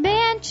heard the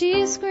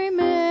banshees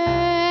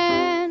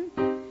screaming.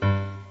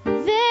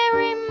 They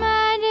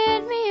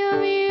reminded me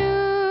of you,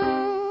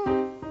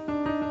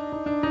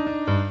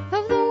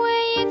 of the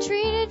way you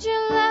treated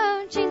your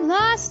love. She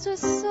lost her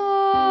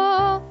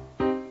soul.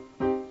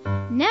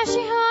 Now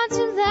she haunts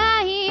your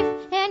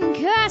life and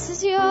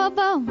curses your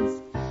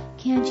bones.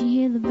 Can't you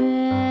hear the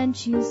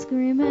banshees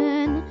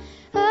screaming?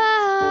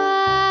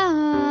 Ah,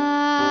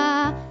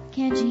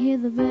 can't you hear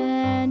the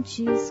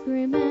banshees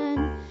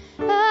screaming?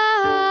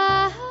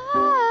 Ah,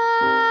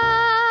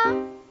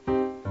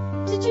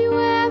 did you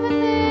ever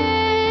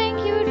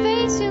think you would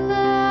face your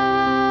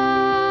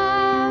love?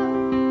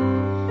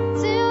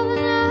 Till the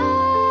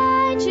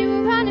night you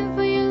were running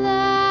for your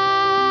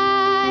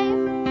life.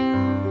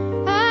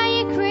 Are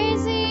you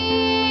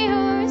crazy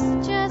or is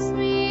it just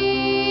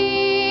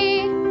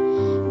me?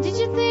 Did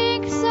you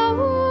think so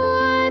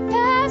I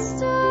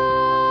passed on?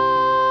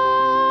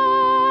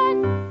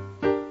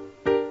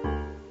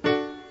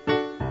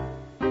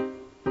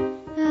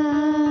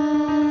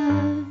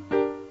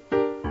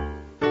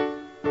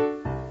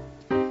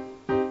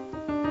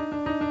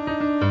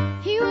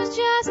 He was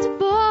just a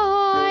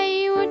boy,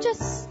 you were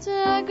just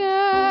a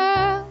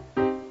girl,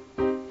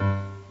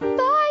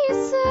 by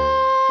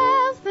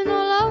yourself in a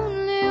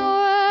lonely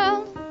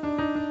world.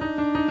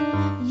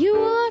 You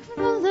were looking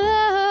for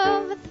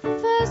love at the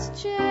first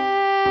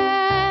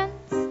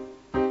chance.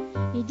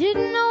 You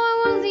didn't know it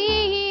would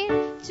lead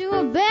to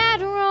a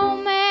bad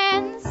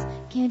romance.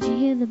 Can't you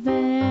hear the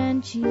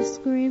banshees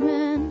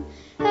screaming?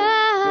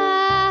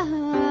 Ah,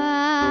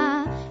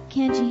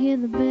 can't you hear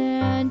the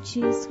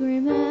banshees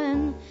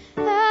screaming?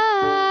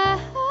 Ah,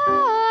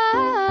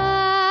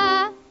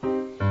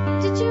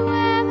 did you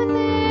ever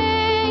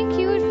think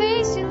you would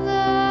face your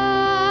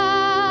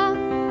love?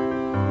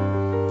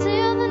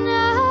 Till the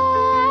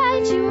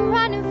night you were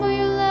running for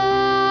your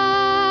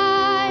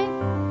life.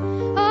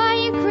 Are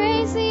you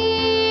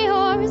crazy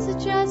or is it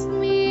just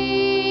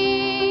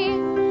me?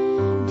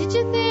 Did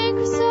you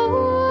think so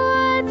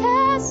I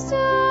passed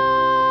on?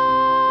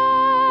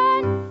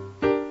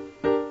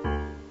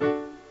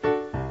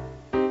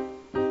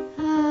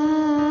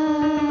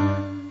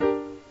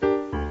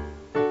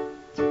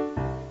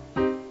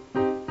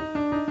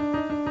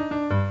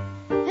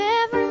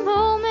 Every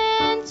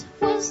moment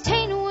was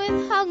tainted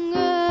with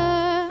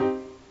hunger.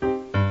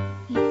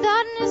 He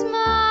thought in his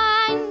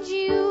mind,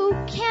 you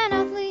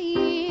cannot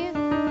leave.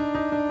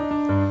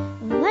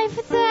 Life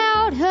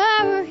without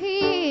her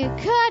he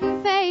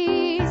couldn't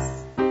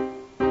face.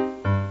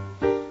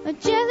 A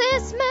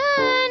jealous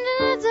man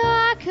in a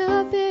dark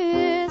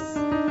abyss.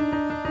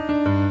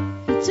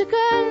 He took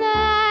her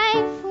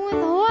life with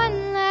one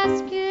last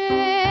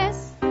kiss.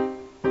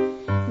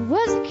 It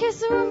was a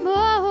kiss of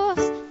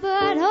remorse,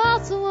 but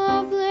also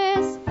of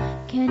bliss.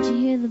 Can't you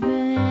hear the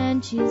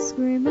banshees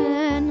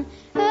screaming?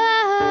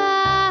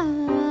 Ah,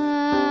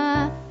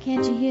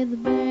 can't you hear the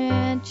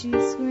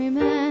banshees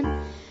screaming?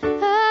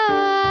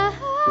 Ah,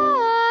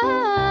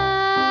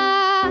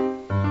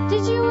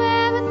 did you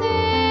ever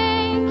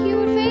think you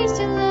would face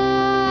your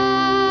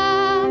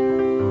love?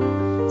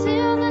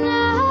 Till the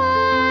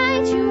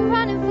night you were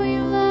running for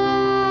your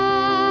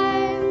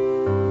life.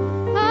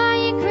 Are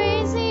you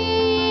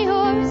crazy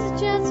or is it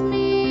just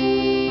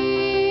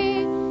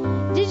me?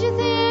 Did you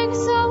think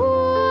so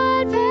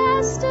I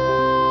passed on?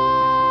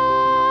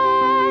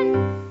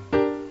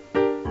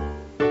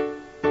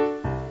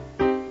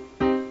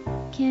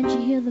 Can't you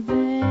hear the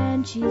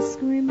banshees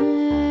screaming?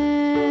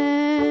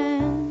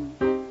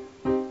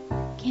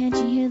 Can't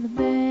you hear the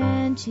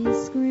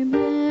banshees screaming?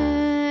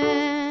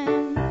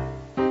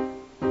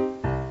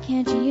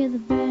 Can't you hear the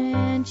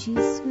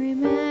banshees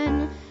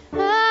screaming?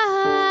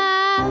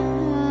 Ah,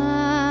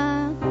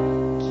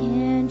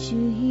 can't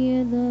you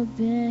hear the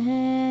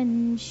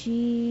banshees?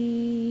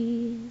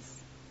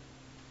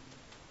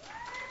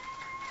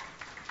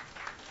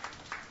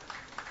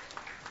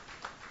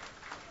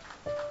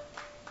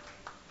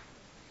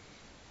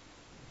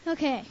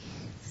 Okay,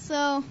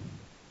 so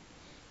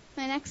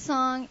my next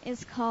song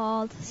is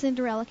called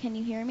Cinderella, Can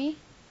You Hear Me?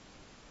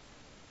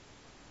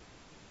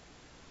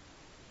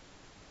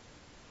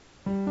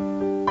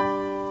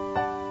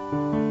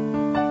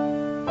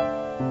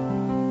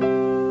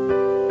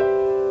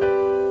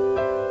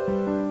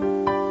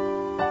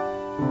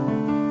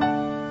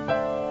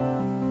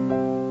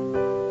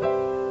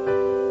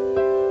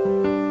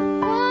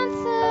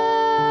 Once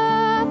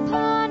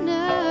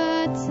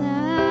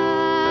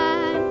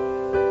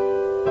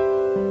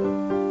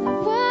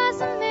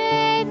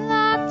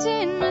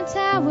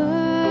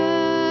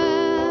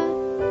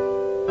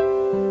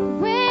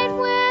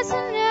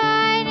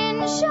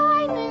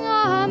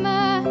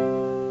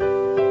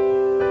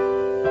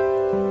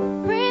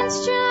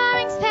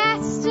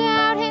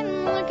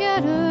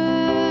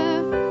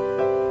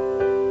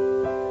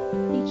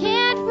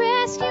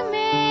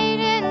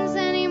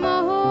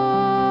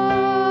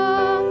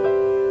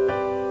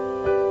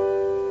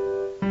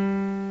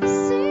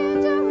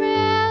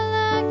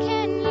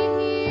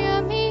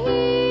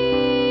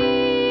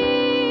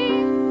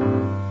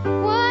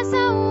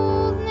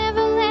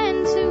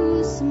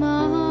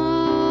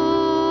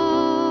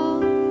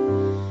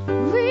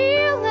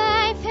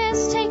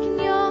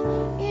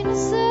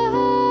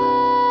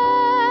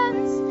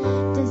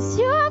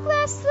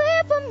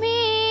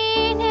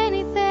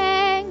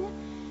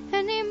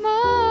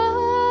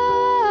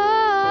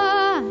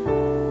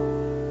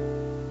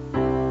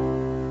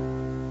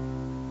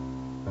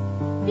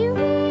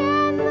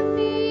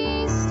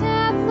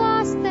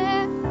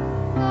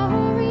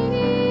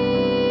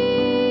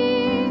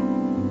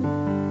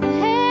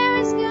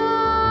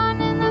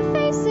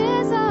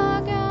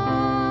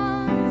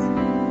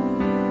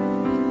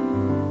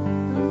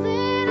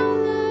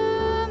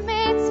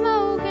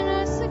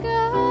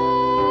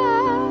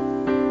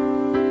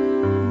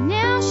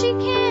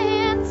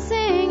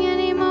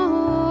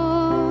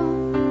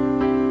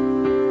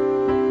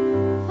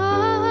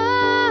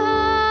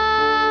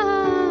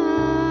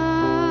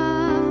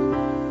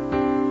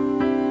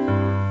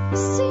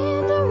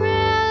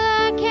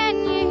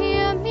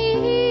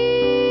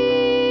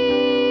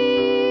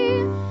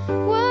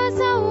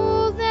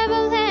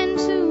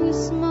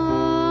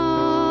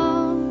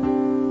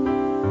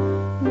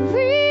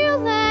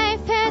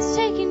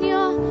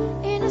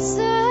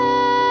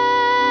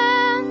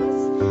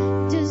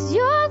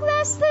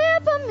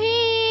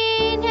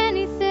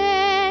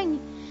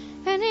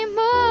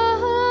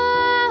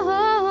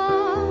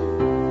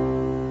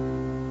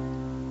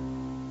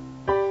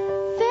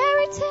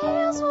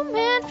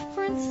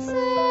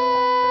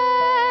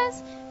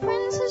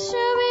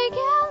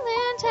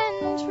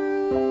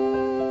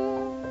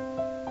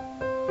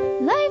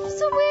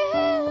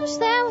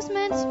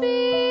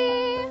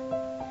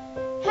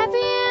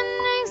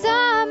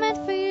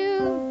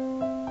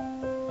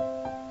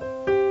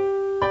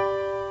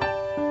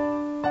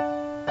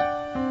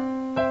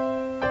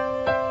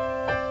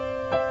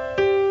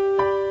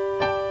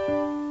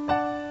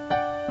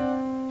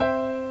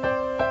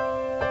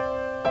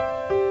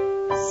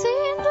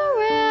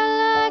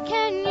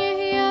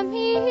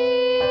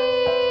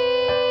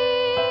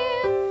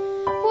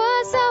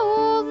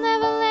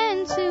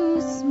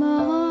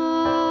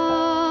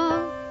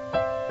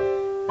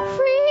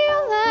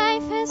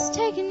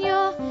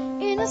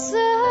the suns.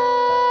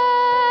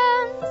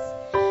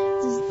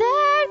 Does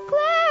that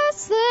glass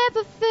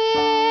slipper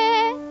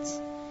fit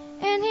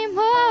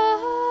anymore?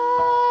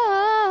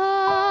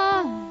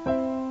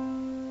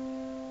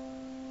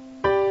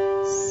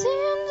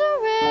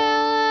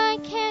 Cinderella,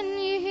 can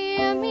you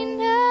hear me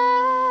now?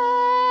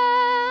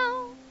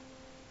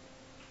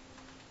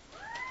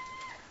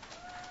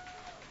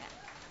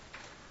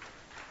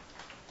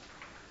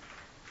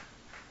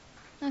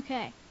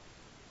 Okay.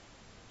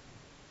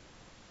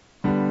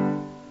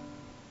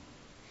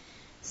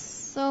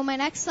 So my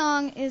next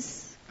song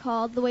is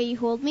called The Way You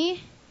Hold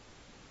Me,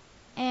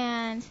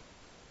 and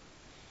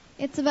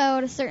it's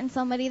about a certain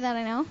somebody that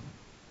I know.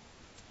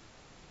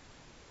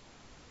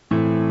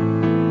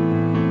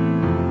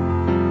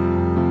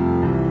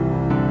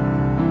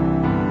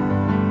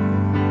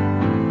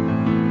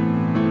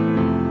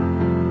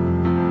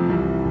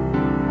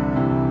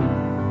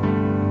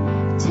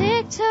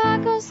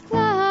 Tick-tock goes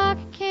clock,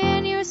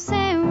 can you hear a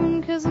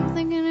sound? 'Cause I'm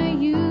thinking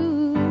of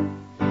you.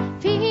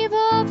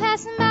 People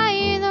passing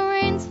by, the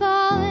rain's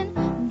falling,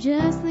 I'm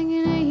just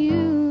thinking of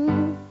you.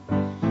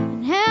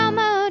 And how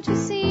much we've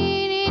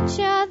seen each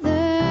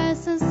other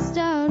since the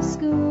start of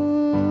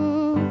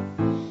school.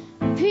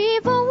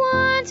 People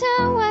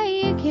wonder why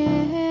you care.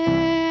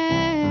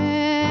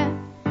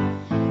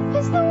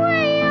 It's the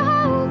way you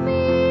hold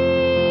me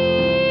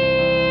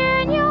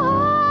in your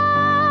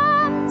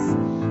arms.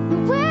 The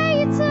way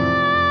you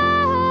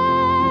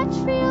touch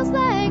feels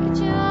like a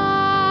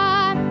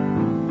jar.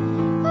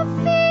 I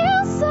feel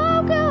so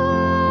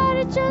good,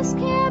 it just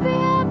can't be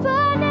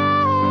happening.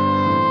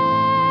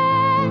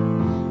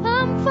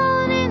 I'm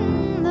falling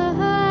in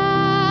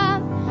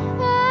love.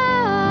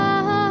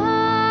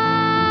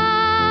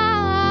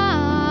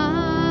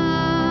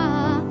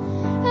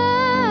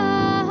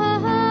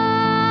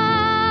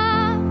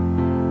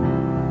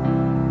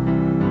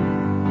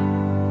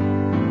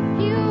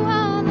 You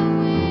are the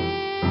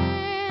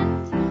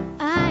wind,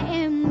 I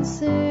am the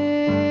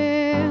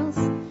sails,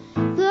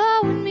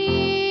 blowing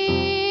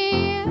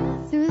me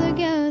through the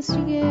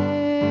gusty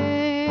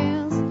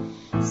gales.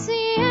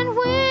 Sea and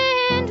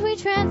wind, we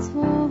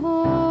transform.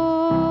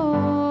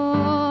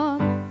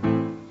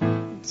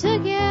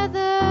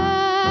 Together,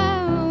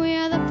 we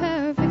are the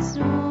perfect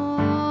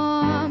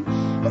storm.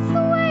 It's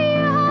the way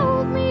you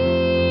hold me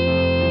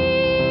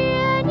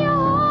in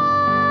your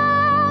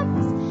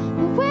arms.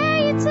 The way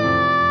you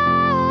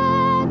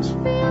touch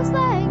feels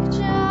like a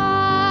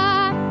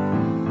jar.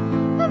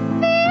 I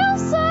feel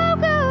so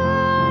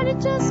good, it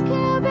just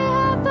can't be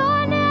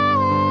happening.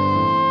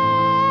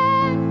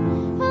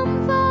 I'm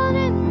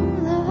falling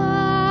in love.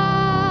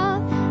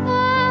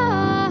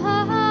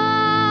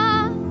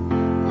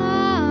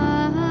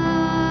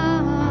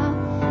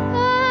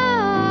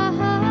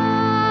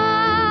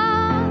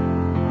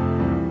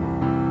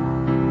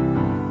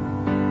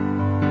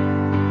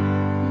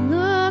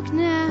 Look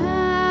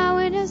now,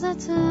 it is our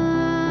time.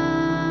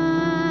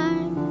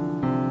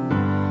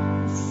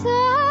 The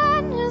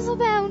sun is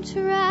about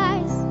to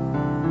rise.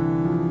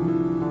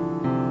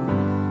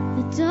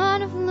 The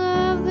dawn of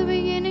love, the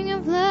beginning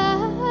of life.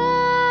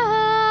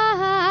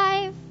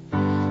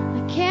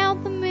 I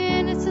count the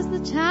minutes as the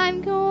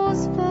time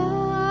goes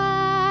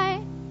by.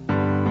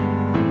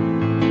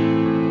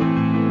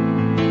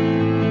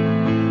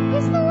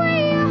 It's the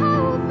way you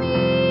hold me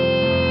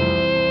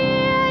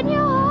in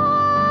your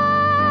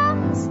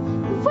arms.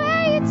 The way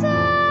you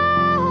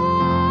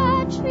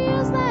touch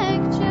feels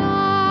like a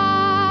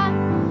jar.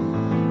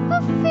 I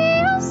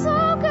feel so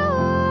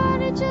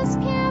good, it just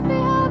can't be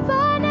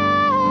happening.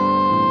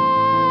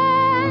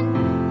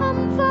 I'm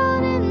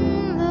falling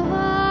in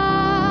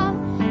love.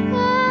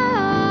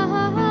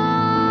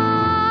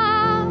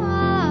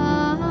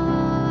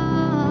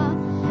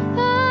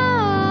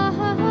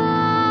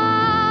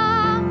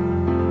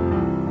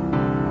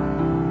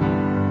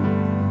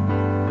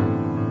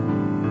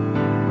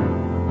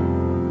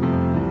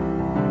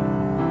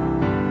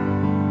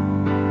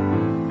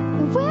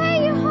 The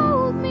way you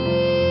hold me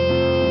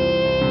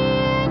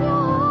in your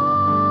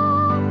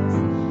arms,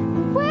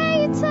 the way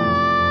you touch,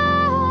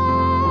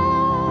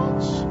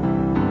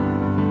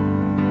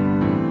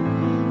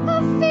 I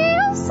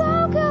feel so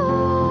good.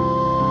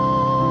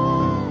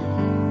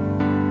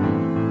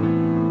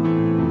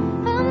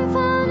 I'm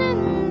falling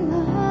in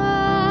love.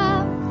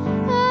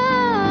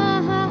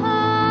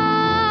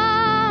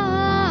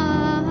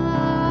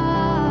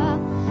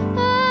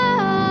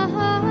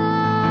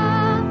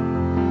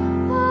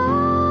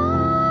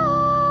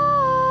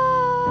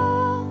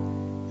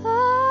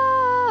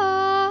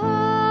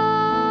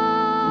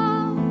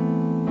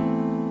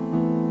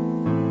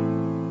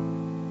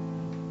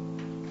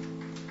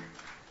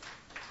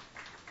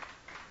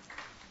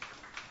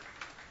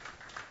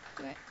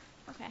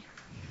 Okay.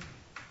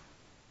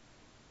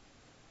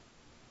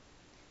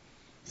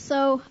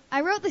 So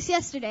I wrote this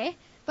yesterday,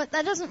 but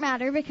that doesn't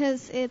matter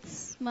because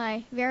it's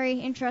my very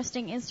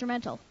interesting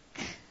instrumental.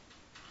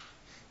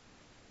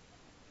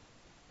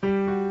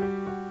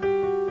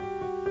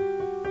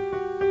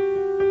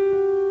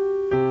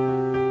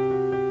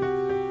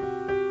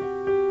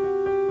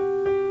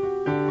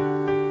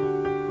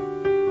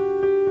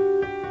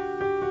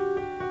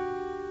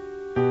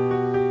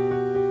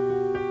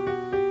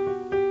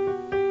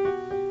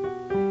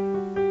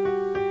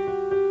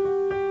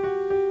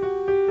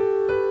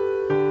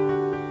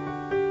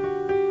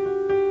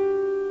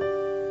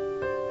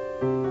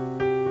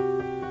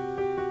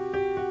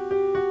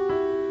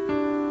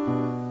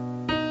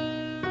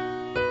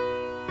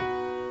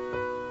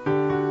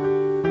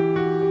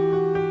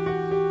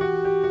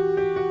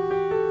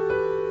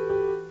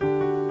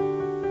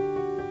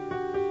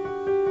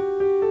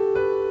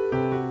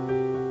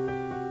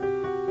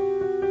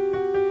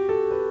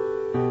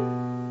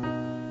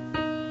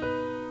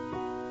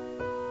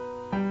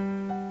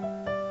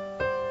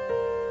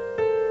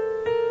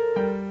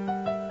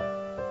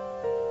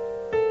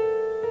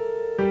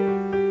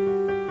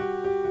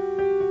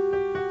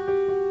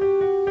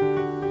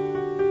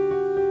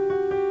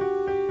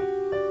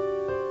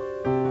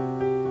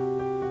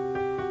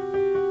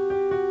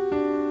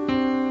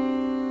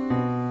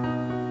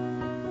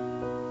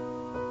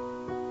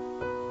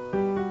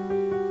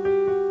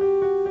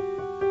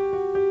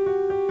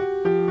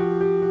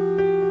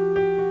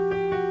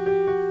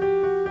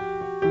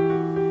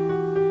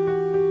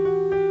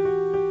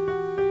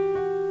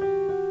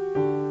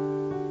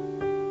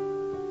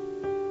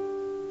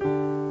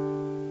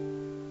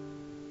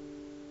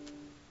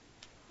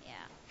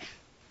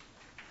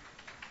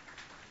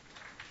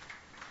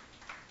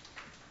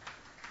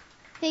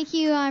 Thank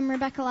you. I'm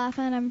Rebecca Lappa,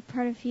 and I'm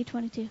part of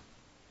U22.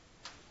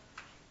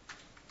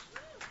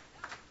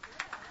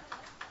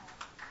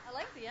 I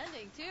like the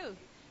ending, too.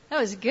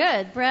 That was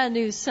good. Brand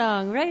new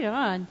song. Right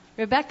on.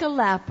 Rebecca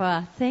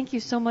Lappa, thank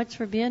you so much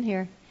for being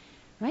here.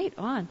 Right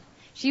on.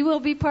 She will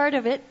be part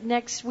of it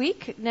next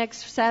week,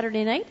 next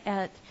Saturday night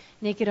at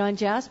Naked on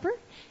Jasper.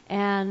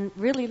 And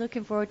really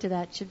looking forward to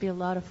that. Should be a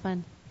lot of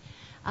fun.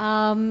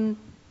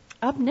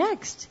 Up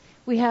next,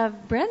 we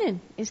have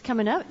Brennan is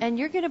coming up. And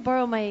you're going to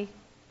borrow my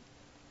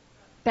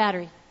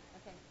battery.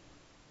 Okay.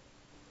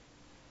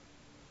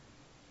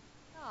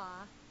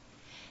 Aw.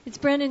 It's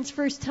Brennan's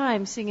first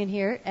time singing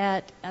here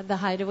at the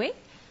Hideaway.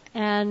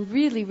 And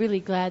really, really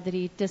glad that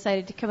he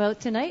decided to come out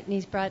tonight. And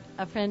he's brought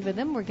a friend with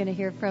him we're going to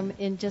hear from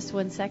in just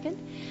 1 second.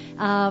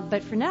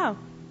 But for now,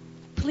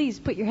 please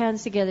put your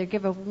hands together.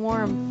 Give a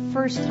warm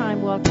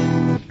first-time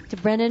welcome to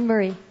Brennan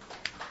Murray.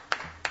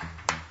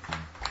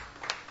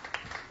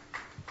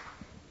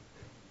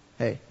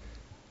 Hey.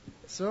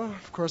 So,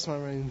 of course, my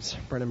name's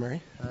Brennan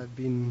Murray. I've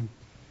been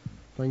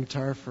playing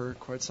guitar for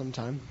quite some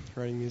time,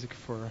 writing music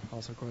for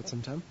also quite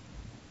some time.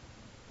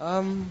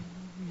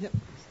 Yep.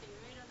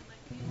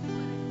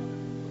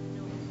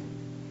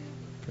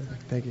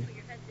 Perfect. Thank you. Put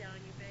your head down,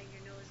 you bang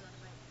your nose on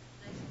the mic,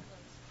 nice and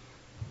close.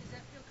 Does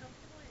that feel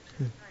comfortable? Or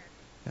is it tired?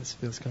 Yes,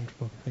 feels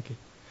comfortable. Thank you.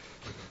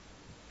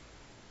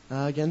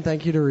 Again,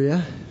 thank you to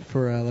Rhea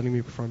for letting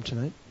me perform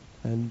tonight,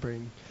 and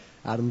bring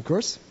Adam, of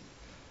course.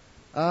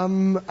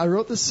 I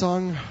wrote this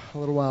song a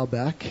little while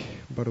back,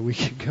 about a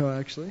week ago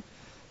actually.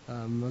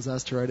 I was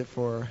asked to write it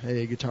for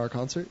a guitar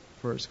concert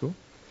for our school.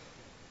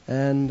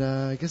 And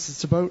I guess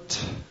it's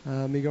about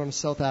me going to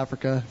South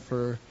Africa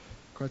for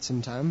quite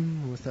some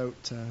time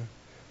without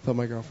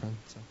my girlfriend.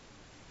 So.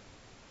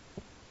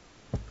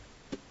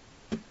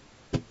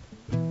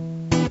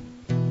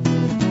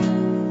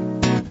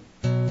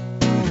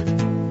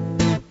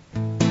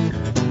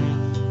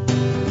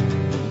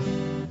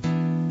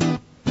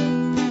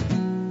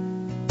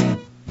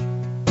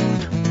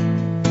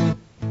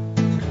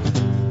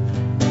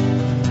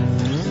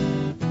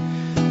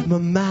 My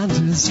mind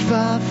is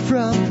far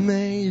from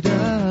made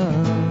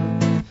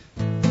up.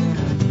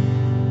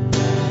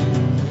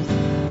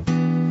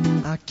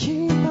 I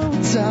keep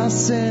on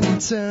tossing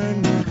and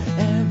turning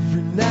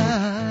every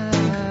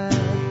night.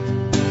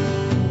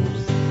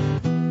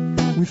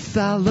 With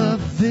all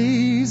of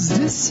these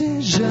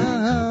decisions,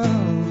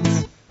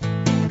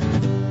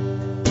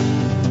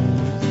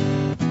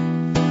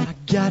 I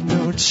got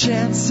no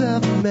chance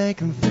of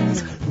making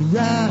things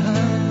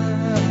right.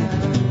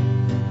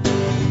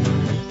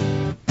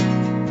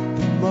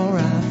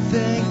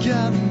 Think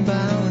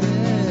about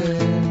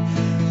it,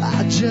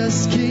 I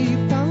just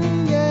keep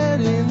on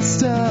getting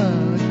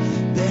stuck.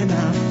 Then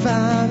I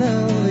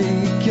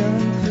finally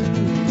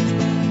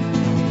conclude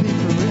I'll be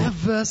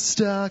forever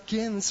stuck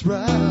in this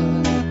rut.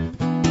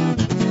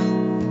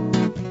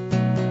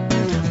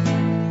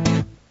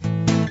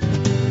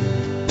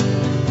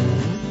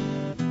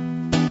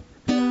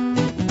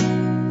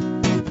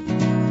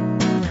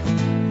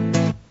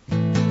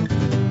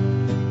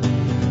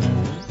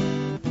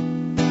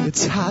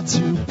 It's hard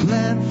to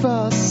plan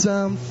for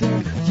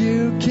something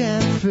you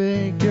can't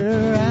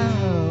figure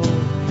out.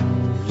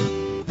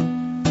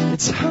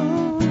 It's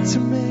hard to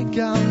make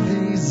all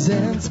these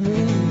ends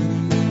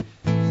meet.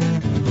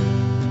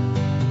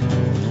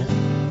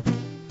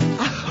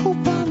 I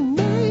hope I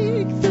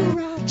make the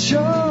right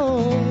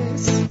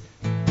choice.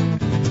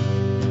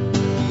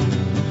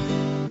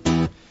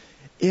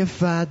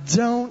 If I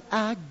don't,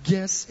 I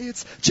guess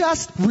it's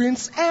just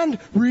rinse and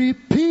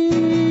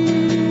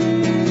repeat.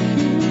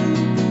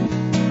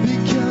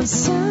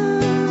 Because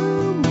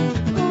I'm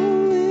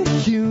only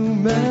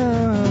human.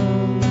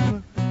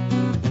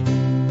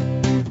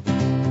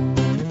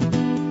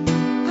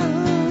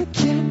 I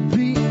can't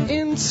be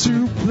in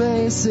two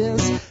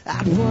places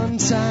at one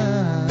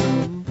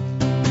time.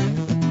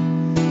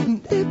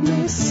 And it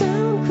may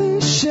sound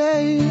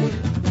cliche,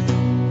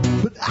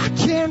 but I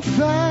can't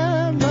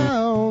find my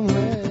own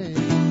way.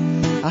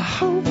 I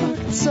hope I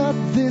can sort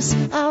this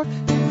out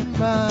in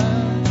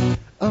my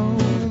own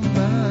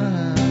mind.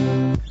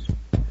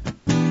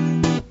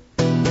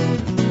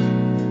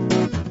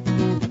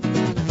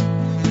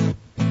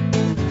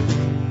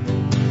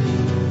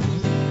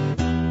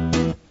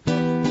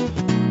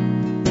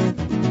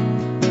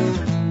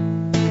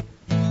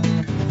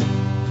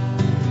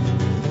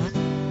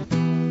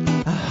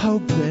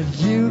 Hope that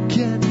you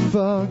can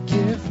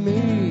forgive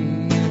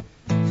me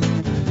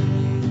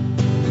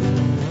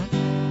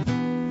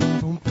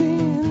for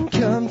being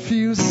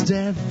confused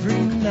every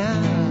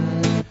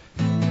night.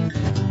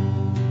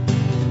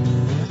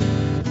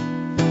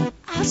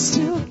 I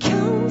still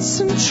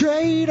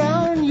concentrate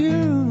on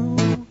you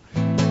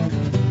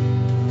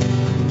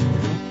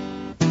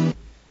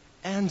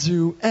and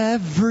do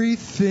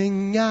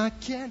everything I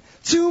can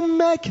to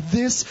make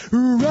this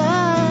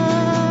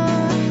right.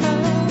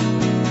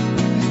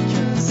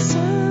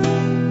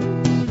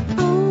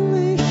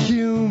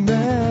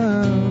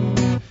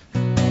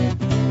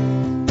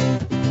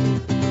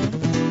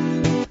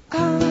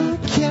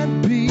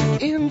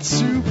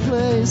 Two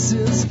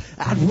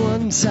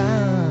one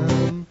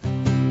time.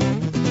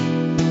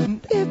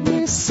 It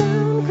may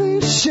sound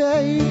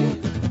cliche,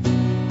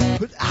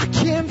 but I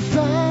can't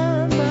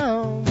find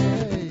my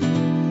way.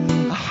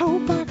 I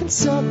hope I can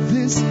sort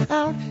this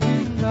out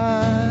in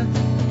my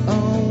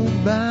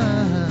own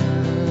mind.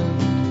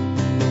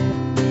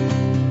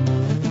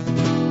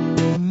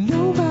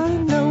 Nobody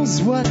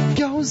knows what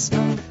goes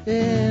on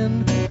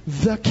in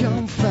the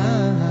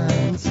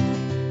confines.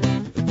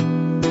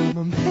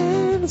 My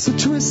mind's a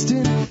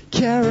twisting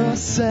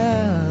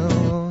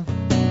carousel.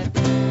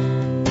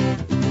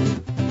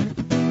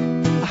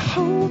 I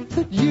hope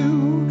that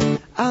you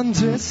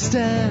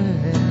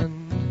understand.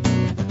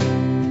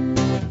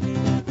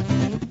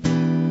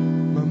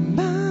 My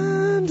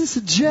mind is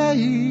a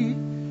J-U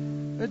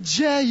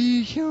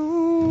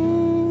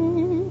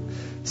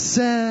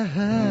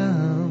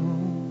sound.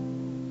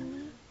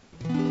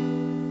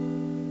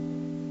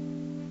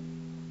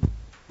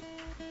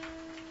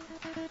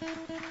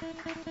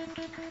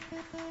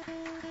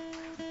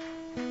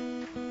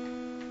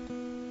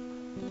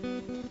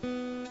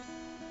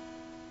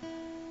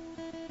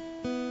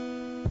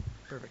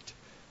 Perfect.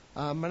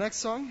 My next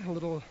song, a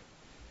little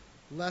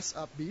less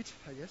upbeat,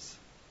 I guess.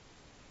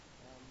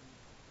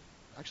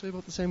 Actually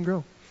about the same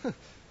girl.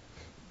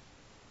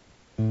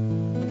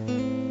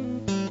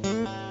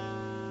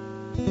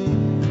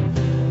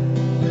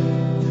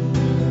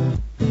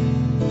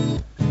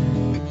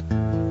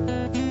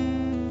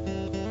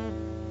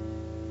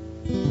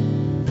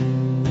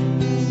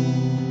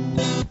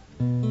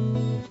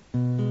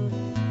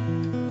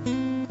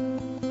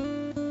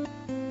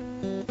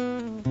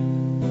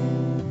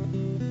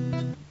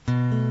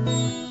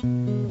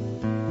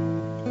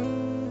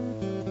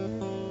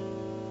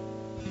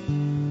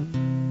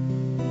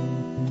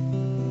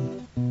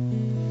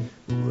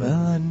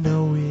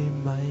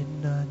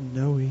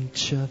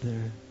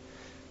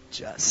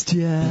 Just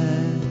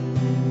yet,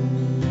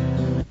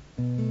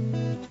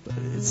 but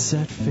it's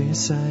that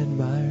face I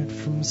admired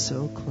from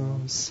so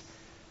close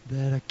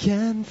that I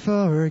can't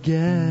forget.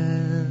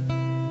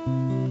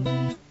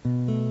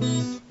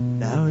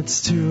 Now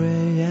it's 2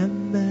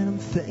 a.m. and I'm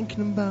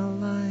thinking about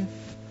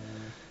life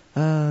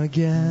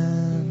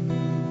again,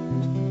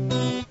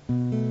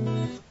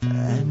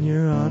 and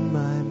you're on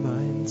my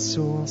mind,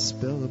 so I'll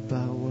spill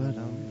about what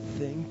I'm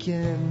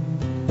thinking.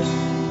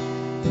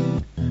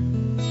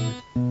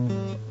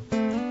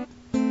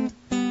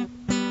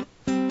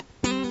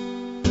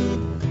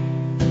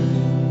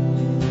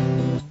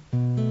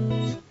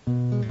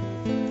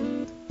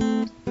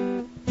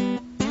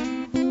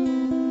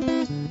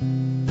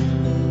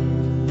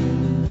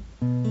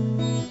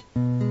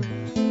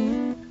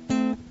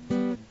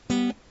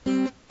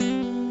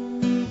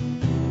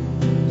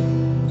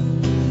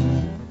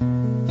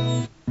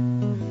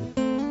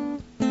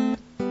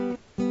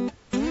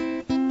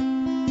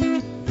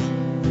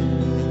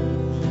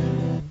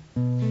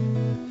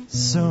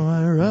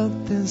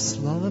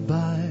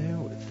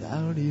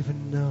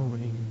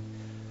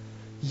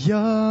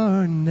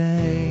 Your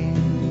name,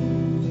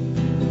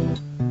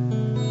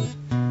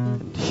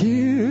 and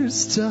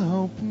here's to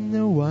hoping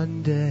that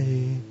one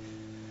day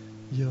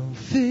you'll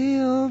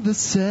feel the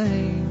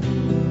same.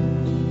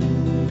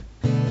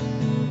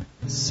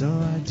 So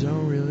I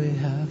don't really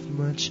have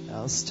much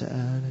else to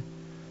add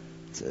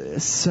to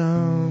this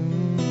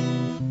song,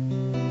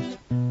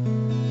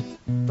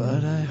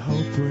 but I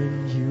hope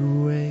when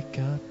you wake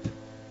up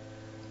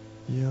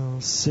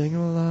you'll sing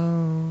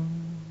along.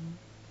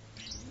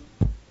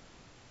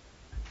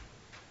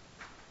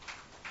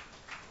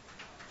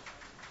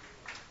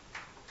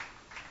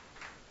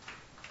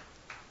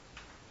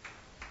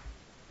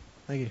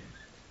 Thank you.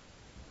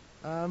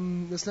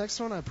 This next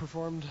one I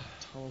performed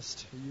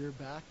almost a year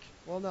back.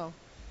 Well, no,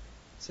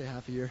 say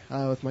half a year.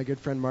 With my good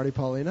friend Marty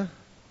Paulina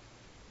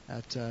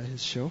at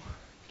his show.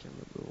 Can't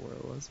remember where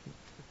it was.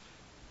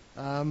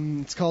 But,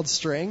 it's called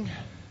Straying,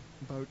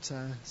 about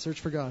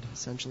search for God,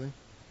 essentially.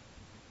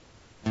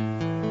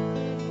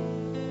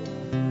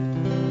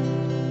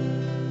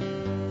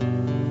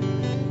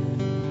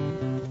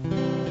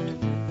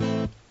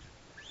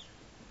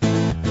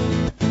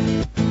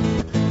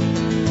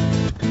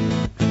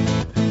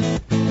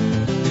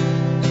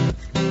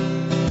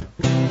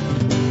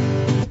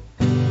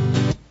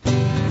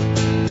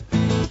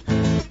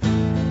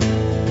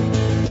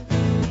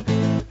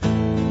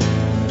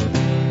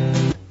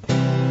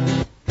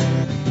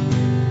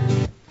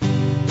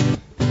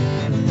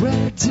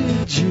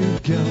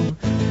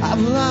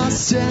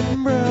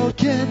 And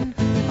broken,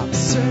 I'm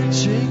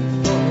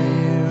searching for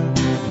you,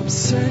 I'm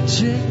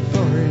searching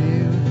for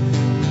you.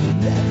 You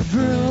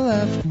never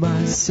left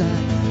my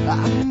side,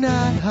 I'm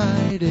not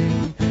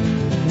hiding.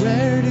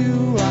 Where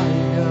do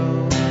I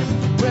go?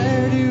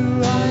 Where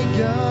do I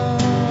go?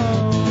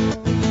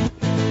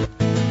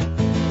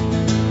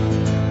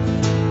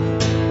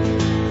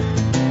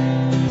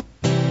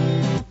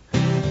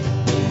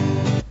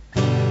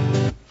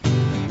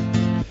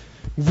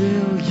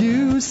 Will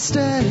you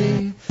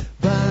stay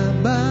by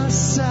my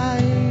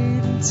side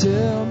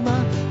until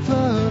my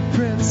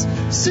footprints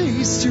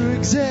cease to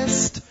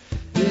exist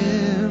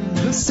in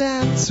the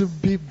sand, to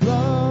be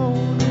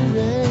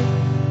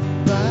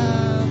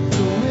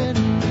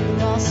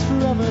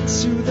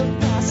into the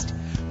past.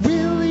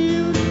 Will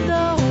you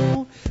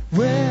know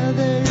where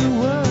they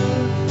were?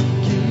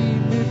 Keep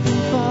me from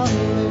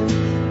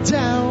falling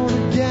down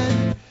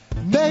again.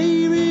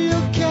 Maybe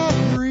you'll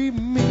carry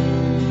me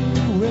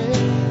away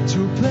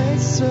to a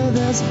place where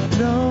there's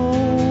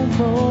no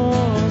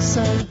more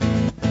sun.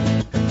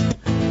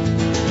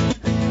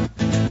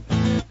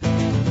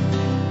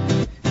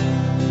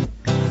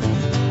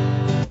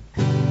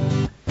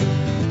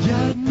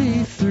 Guide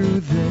me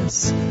through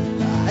this.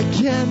 I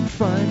can't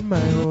find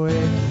my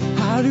way.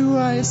 How do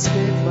I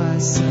escape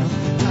myself?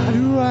 How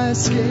do I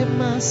escape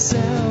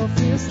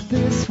myself? Is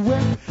this where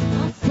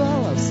I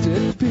fall? I'll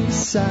still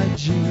beside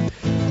you.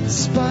 In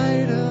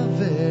spite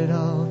of it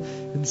all.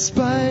 In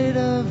spite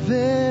of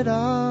it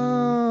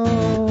all.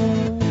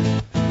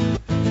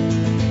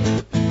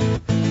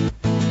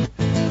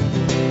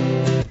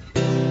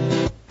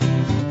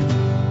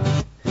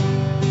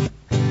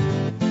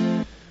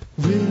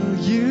 Will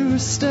you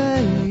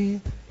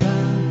stay by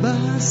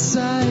my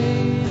side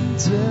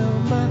until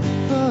my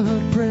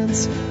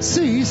footprints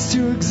cease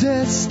to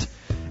exist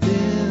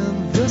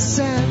in the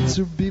sand,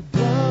 to be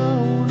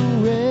blown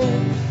away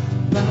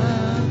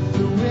by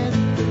the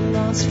wind and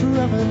lost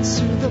forever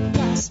to the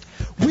past?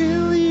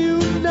 Will you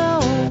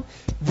know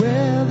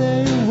where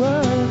they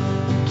were?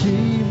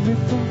 Keep me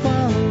from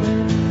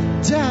falling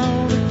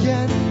down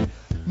again.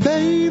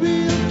 Maybe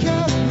you'll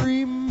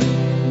carry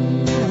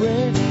me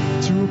away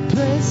to a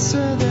place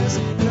where there's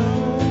no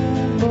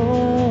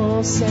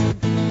more sun.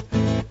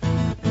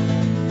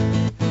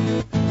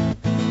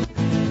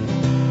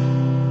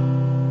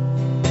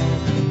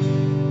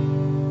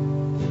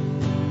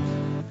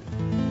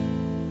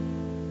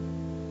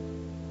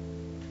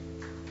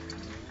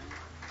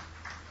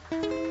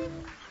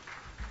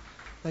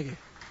 Thank you.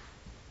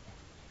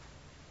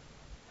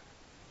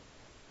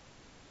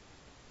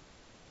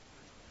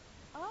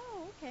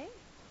 Oh, okay.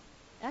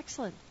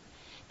 Excellent.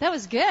 That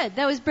was good.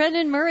 That was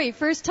Brennan Murray.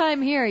 First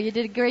time here. You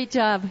did a great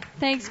job.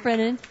 Thanks,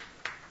 Brennan.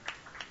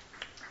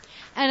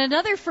 And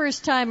another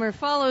first-timer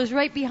follows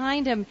right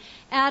behind him,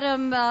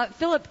 Adam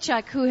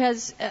Filipchuk, who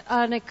has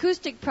an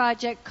acoustic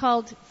project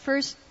called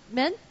First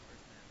Men?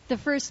 The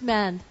First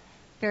Man.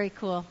 Very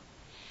cool.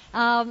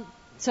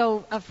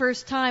 So a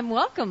first-time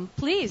welcome,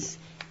 please.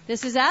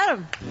 This is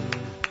Adam.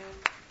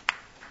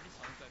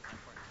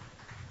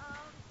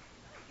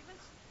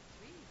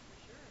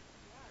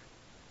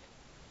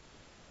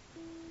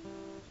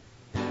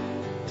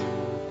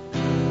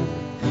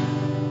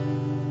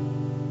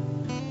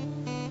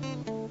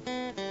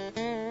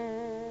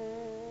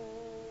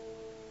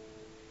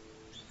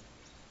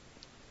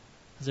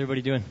 How's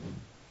everybody doing?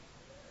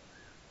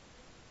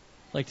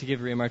 I'd like to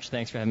give Ria March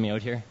thanks for having me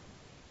out here.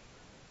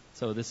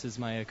 So this is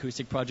my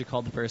acoustic project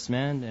called The First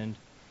Man, and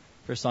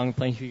first song I'm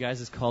playing for you guys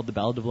is called The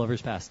Ballad of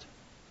Lovers Past.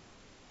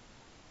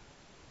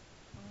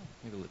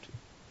 Maybe a little too.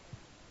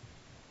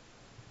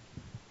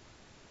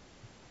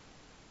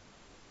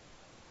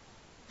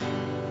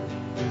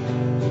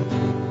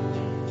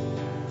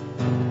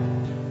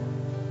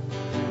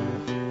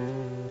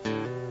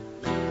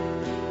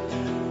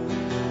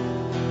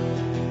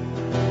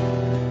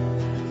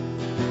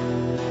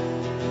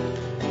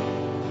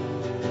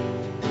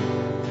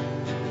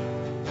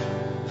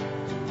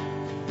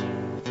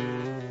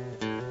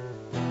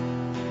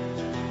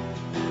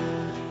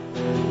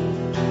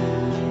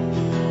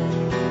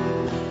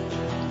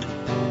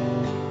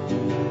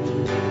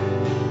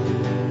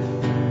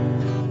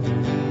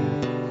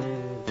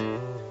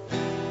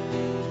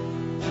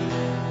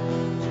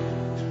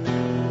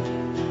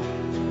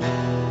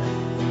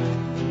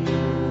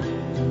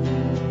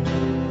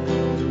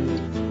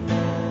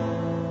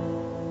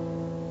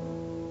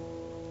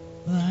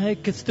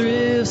 Like a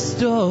thrift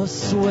store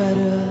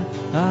sweater,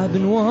 I've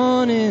been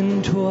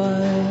wanting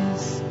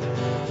twice.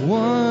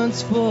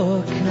 Once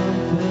for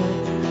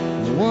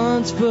comfort,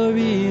 once for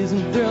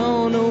reason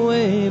thrown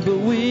away. But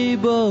we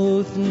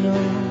both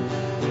know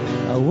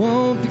I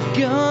won't be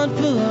gone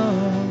for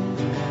long.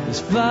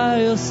 This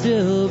fire'll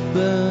still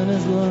burn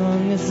as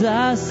long as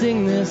I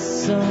sing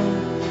this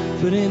song.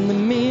 But in the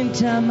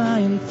meantime I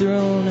am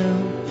thrown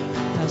out,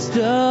 passed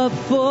up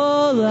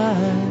for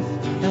life.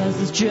 As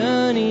this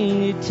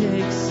journey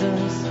takes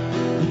us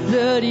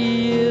 30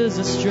 years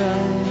of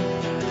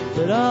strife,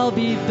 but I'll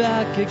be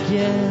back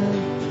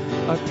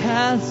again. Our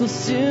paths will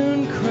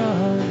soon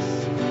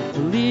cross.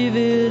 I'll leave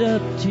it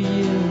up to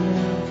you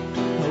now.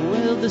 How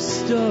will the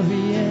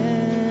story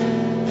end?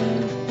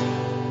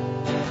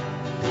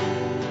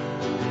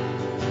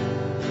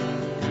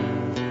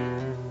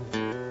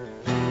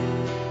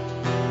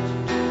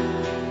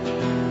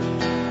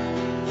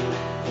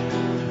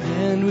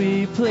 And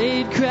we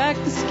played Crack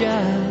the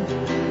Sky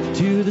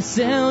to the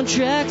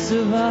soundtracks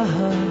of our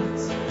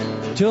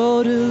hearts,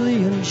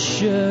 totally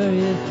unsure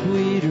if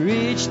we'd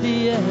reach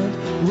the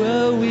end.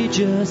 Were we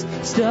just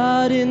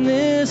starting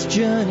this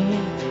journey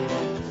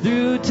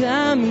through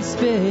time and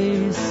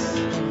space,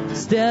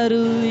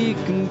 steadily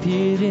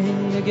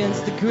competing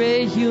against the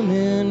great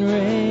human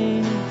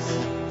race?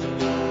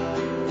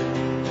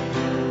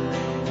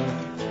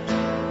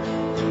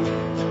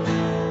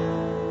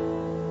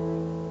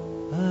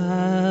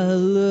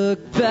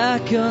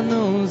 back on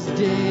those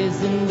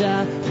days and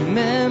I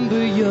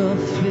remember your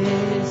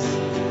face.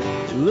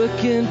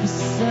 Looking for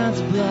signs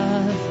of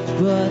life,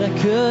 but I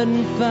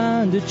couldn't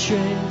find a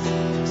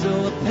trace. So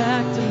I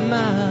packed up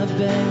my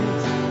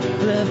bags,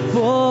 left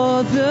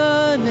for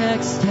the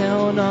next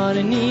town on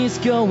an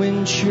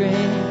east-going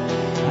train.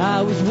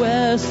 I was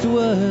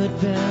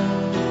westward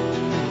bound,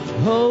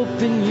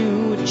 hoping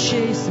you would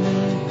chase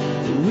me.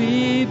 But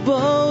we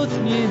both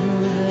knew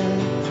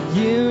that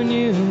you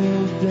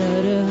knew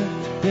better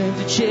than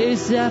to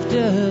chase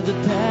after the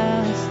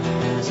past.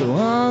 So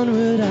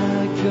onward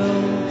I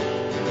go,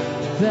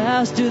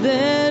 faster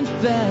than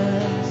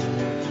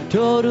fast,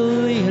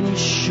 totally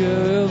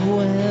unsure of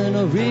when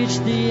I'll reach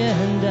the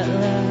end at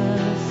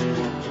last.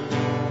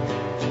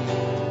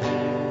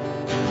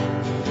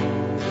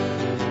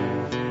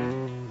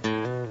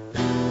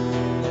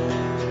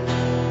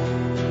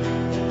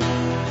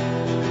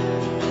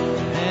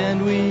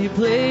 And we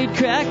played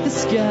Crack the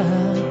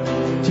Sky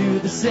to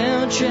the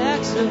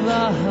soundtracks of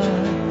our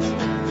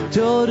hearts,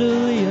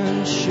 totally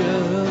unsure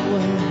of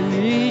when we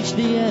reach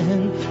the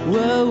end.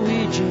 Well,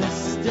 we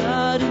just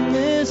started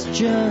this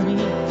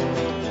journey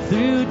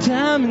through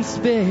time and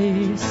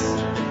space,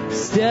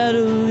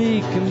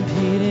 steadily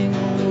competing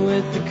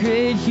with the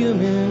great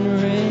human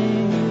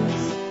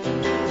race.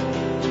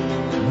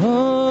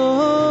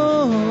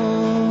 Oh,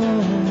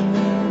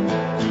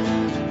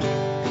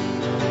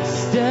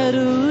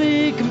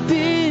 steadily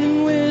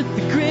competing with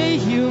the great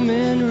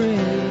human race.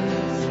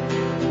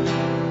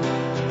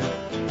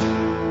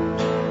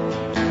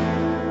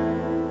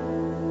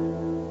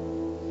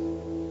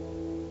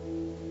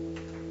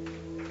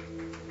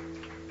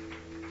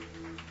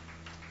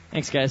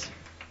 Thanks, guys.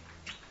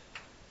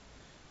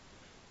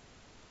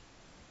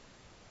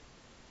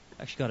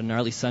 I actually got a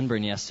gnarly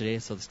sunburn yesterday,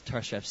 so this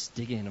guitar strap's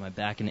digging into my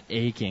back and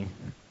aching.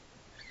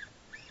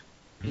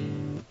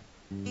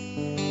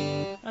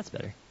 That's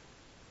better.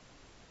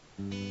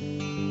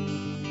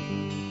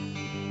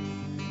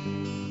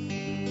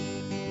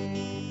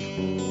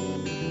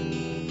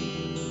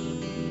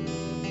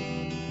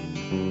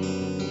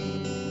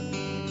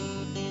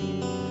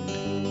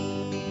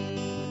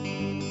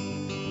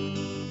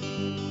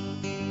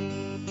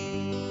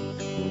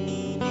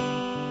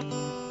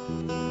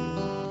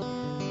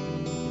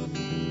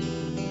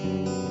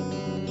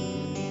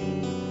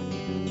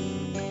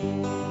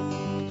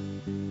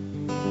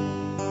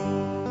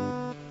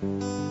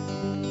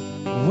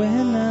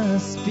 When I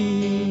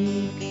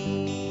speak,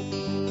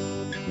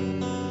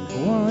 I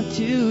want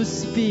to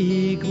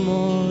speak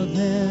more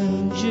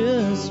than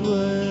just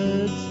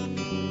words.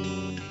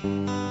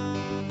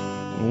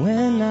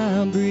 When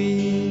I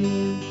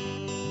breathe,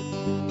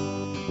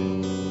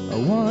 I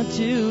want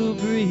to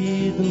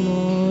breathe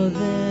more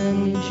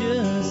than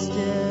just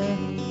air.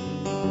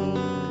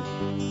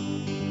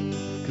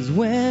 'Cause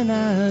when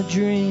I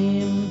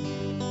dream,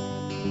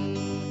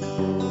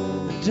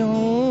 I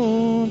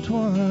don't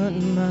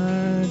want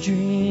my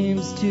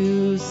dreams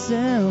to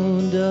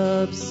sound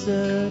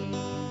absurd.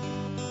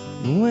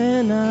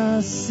 When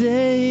I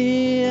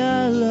say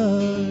I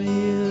love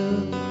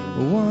you,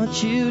 I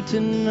want you to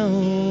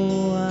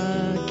know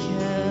I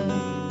care.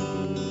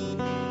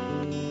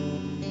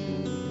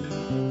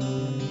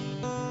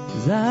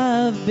 'Cause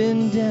I've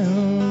been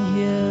down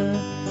here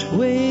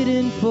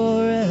waiting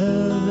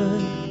forever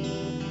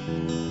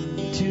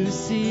to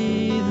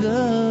see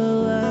the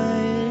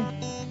light.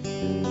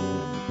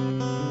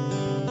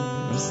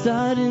 I'm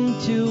starting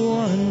to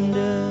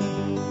wonder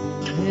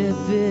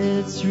if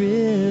it's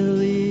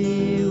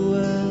really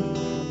worth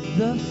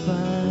the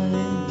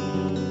fight.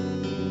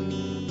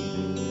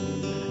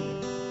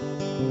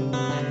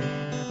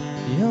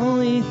 The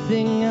only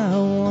thing I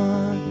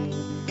want,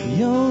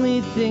 the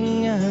only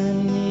thing I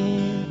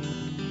need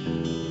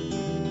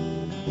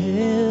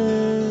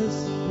is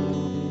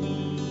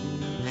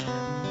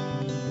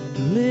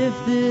to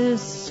lift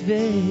this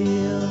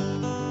veil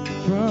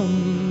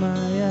from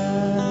my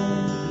eyes.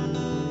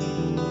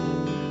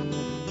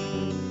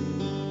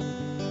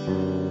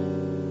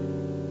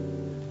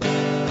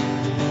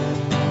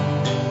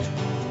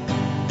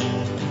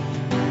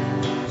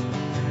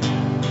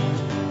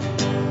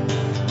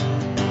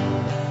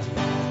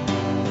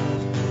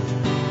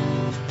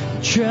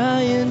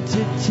 Trying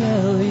to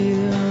tell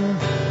you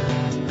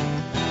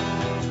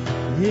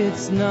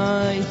it's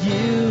not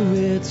you,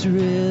 it's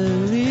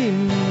really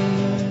me.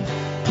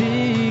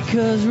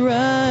 Because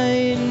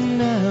right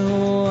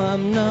now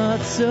I'm not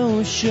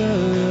so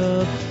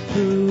sure of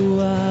who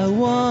I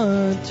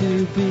want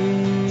to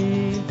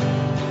be.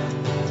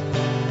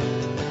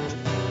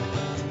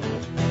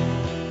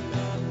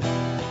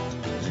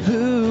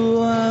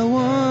 Who I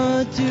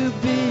want to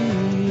be.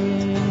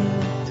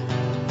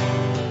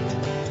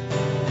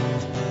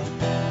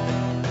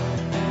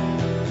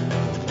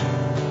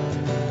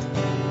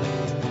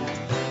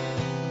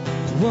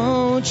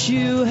 Won't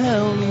you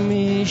help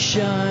me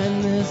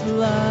shine this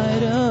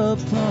light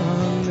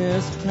upon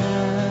this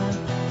path?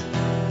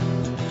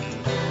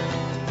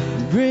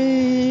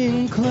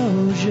 Bring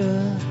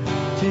closure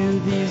to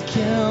these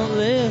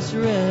countless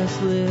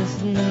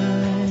restless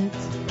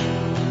nights.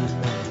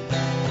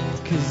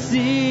 'cause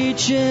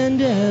each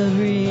and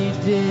every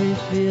day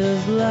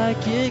feels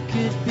like it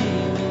could be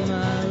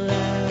my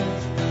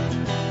last.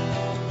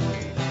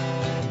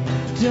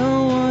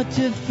 Don't want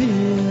to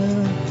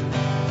feel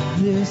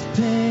this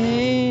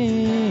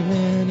pain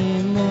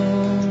anymore.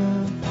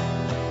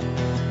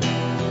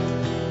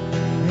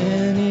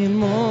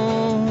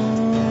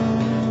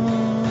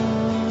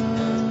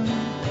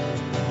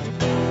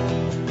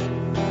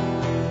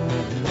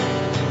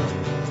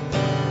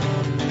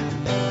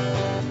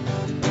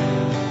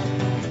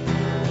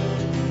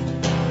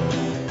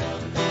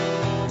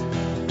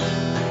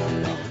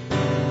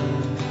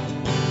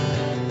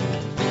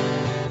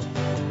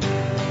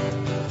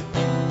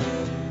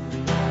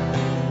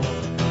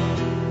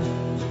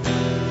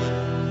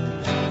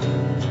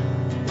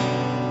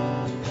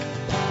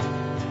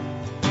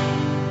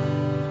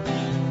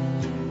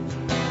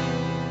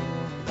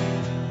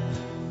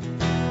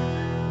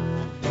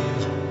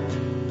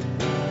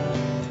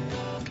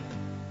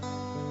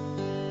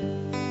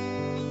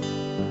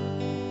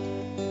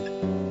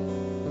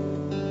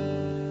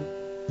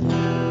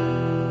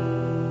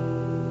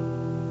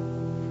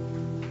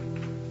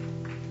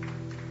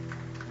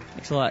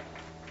 A lot.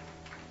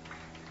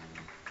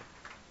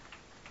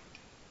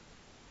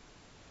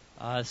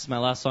 This is my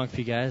last song for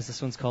you guys.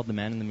 This one's called The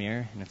Man in the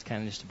Mirror, and it's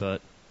kind of just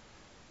about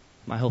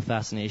my whole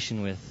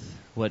fascination with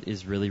what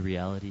is really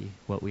reality,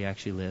 what we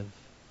actually live.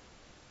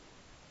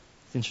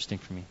 It's interesting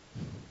for me.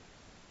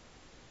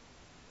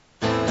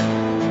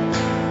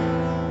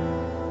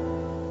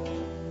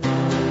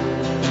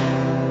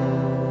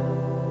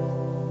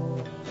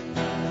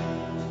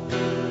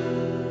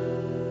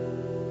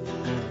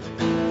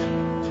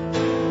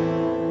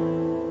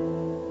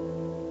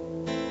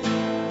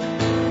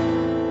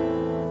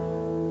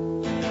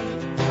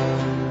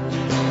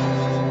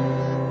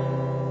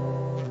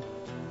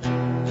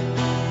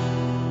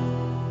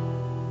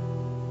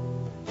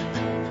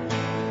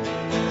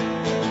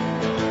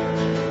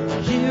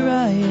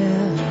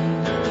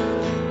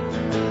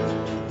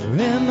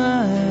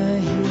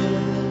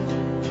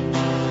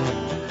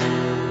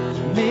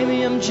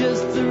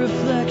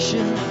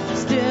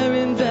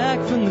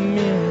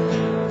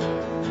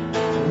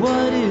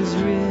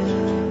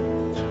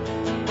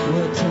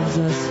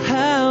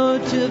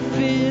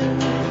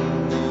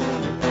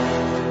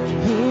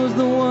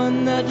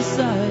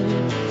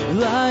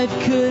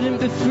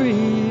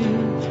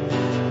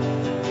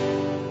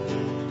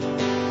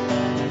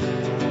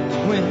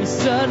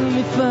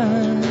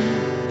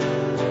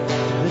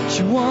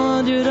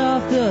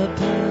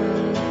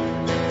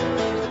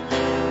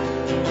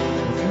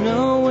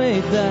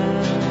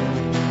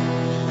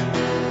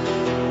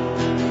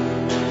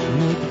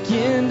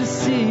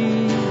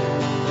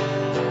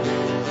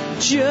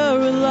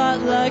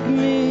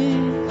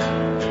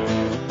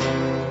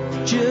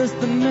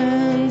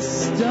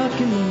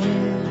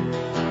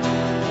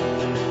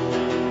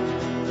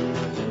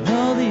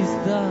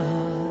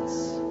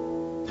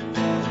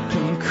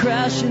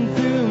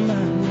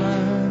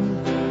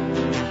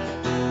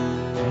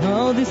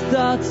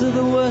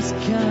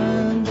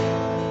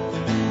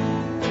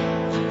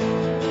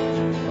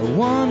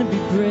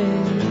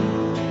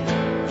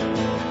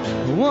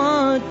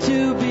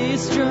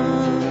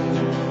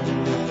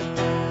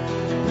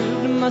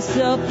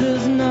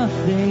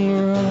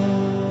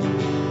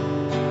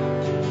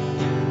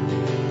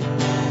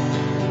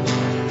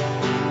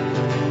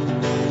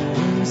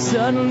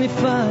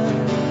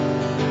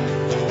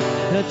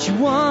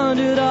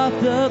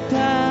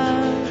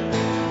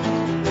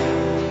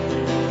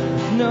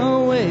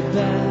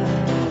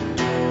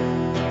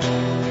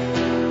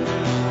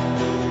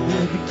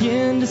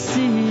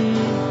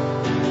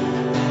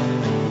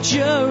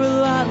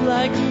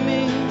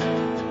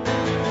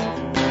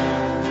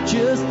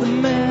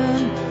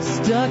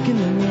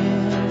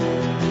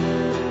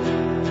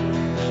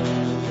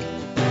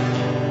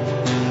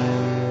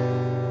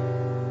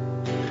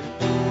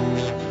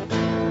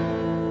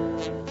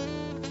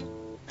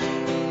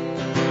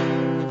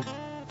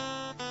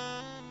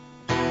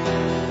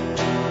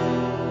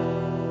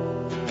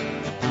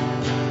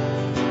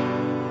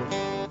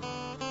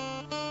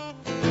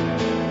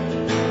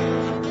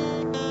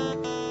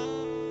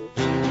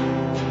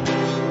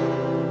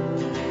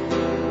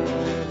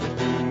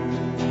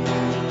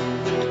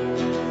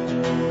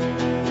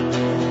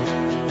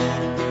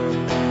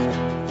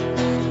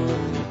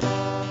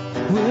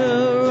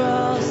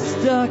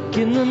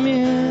 In the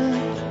mirror,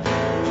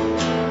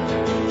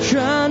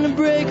 trying to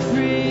break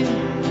free.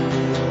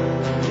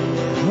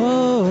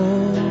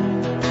 Oh,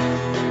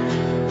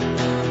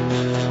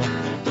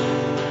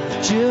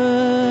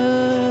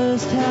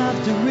 just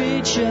have to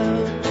reach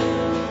out,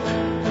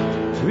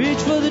 reach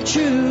for the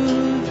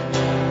truth.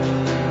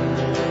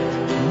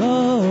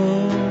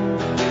 Oh,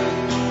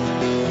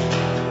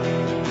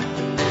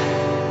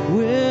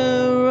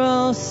 we're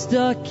all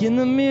stuck in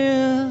the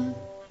mirror,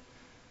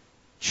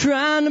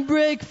 trying to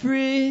break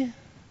free.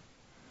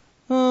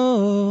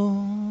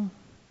 Oh,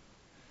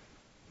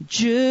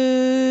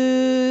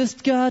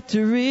 just got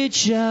to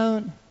reach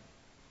out,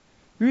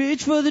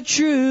 reach for the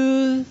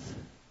truth.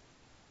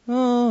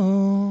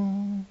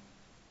 Oh.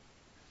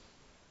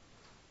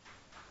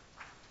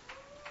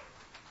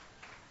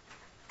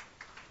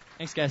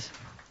 Thanks, guys.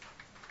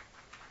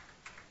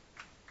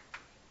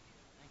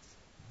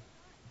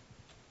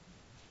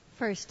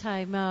 First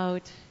time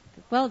out.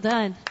 Well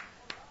done.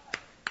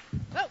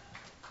 Whoa.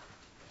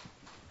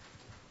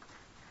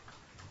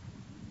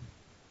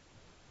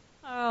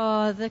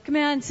 Oh, the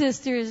Command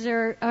Sisters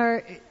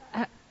are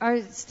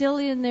still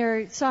in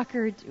their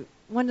soccer.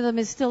 One of them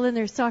is still in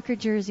their soccer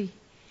jersey.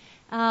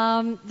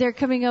 They're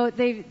coming out.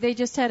 They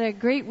just had a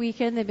great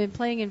weekend. They've been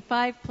playing in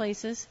 5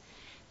 places.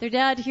 Their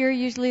dad here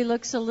usually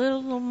looks a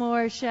little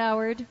more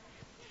showered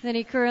than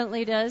he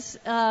currently does.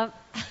 But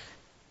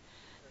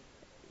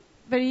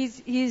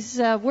he's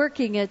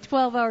working a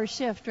 12-hour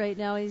shift right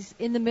now. He's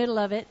in the middle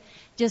of it.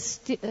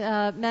 Just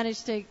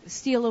managed to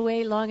steal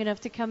away long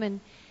enough to come and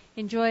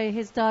enjoy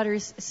his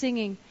daughter's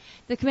singing.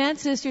 The Command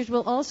Sisters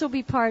will also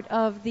be part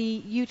of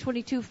the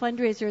U22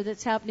 fundraiser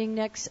that's happening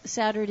next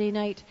Saturday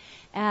night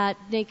at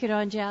Naked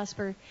on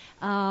Jasper.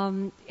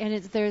 And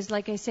there's,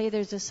 like I say,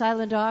 there's a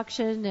silent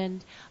auction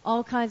and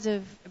all kinds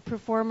of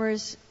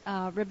performers.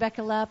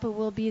 Rebecca Lappa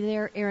will be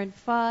there, Aaron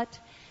Fott,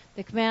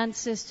 the Command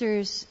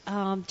Sisters,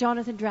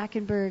 Jonathan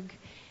Drachenberg,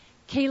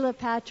 Kayla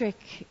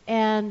Patrick,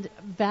 and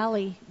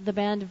Valley, the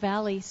band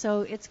Valley.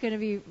 So it's going to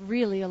be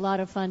really a lot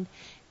of fun.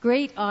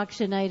 Great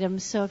auction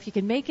items. So if you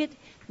can make it,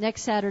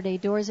 next Saturday,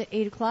 doors at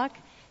 8 o'clock.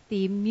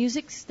 The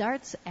music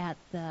starts at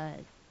the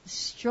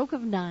stroke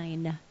of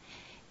 9.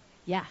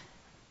 Yeah.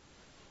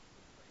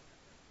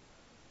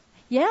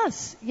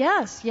 Yes.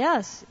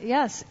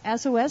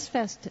 SOS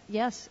Fest.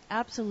 Yes,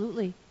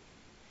 absolutely.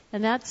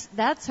 And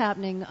that's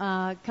happening,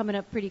 coming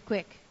up pretty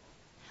quick.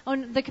 Oh,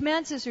 the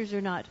Command Sisters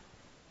are not.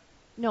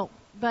 No,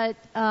 but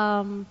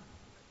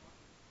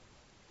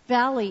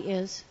Valley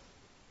is,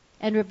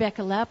 and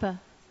Rebecca Lappa.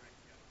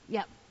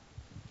 Yep.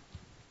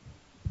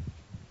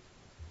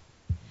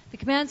 The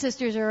Command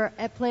Sisters are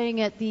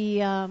playing at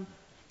the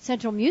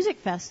Central Music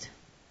Fest.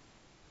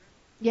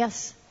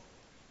 Yes.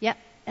 Yep.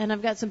 And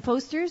I've got some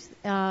posters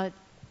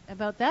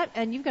about that,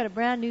 and you've got a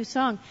brand new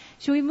song.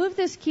 Should we move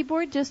this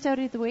keyboard just out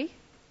of the way?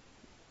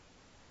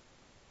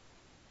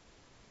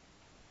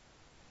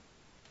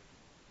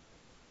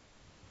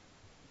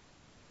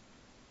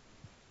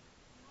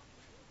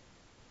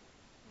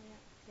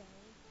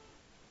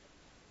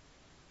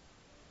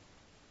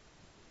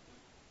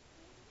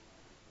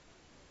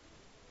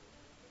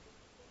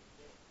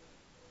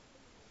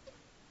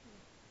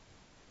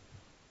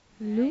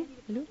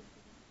 Hello?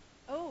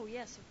 Oh,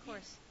 yes, of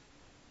course.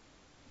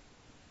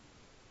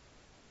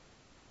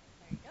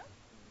 There you go.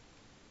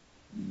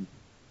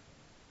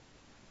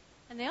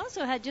 And they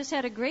also just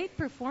had a great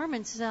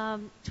performance,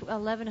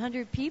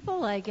 1,100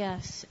 people, I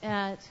guess,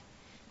 at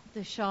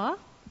the Shaw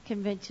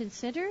Convention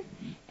Center.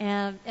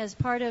 And as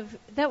part of,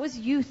 that was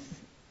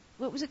youth.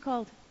 What was it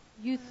called?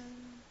 Youth.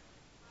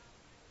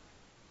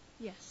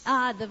 Yes.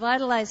 The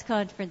Vitalize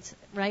Conference,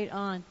 right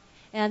on.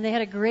 And they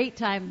had a great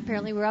time.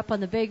 Apparently we're up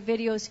on the big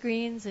video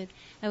screens, and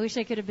I wish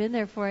I could have been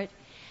there for it.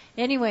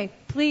 Anyway,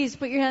 please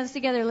put your hands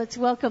together. Let's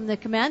welcome the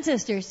Command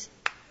Sisters.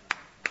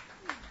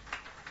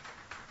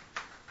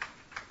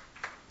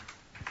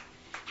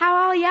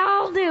 How are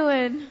y'all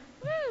doing?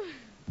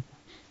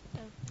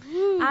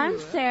 I'm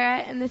Sarah,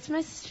 and this is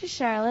my sister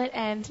Charlotte,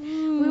 and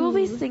we will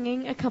be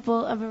singing a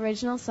couple of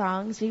original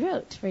songs we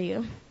wrote for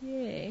you.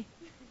 Yay.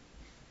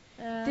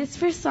 This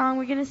first song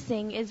we're going to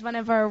sing is one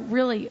of our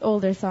really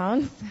older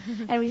songs,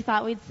 and we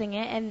thought we'd sing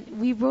it,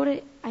 and we wrote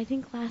it, I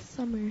think, last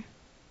summer.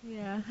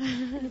 Yeah.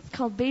 And it's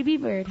called Baby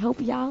Bird.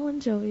 Hope y'all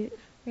enjoy it.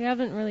 We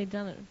haven't really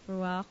done it for a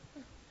while.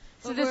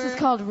 So this is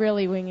called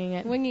really winging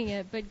it. Winging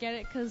it, but get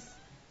it? Because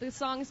the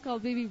song is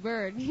called Baby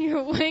Bird.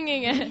 You're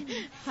winging it.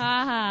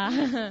 Ha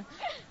ha.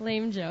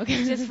 Lame joke.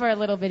 Just for a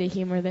little bit of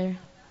humor there.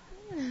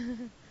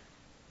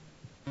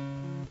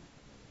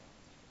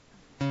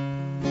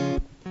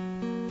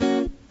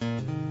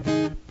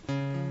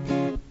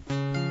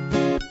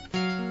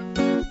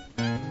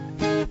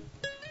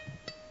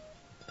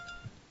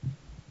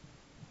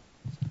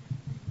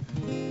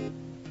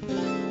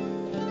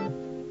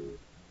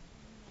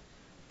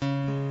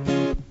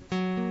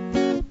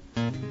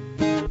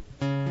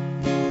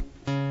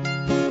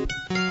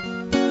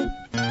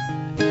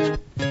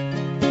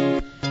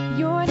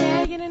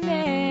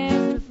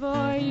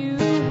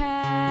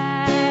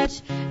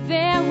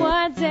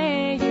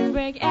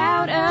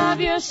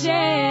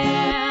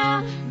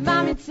 Shell.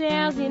 Mommy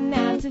tells you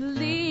not to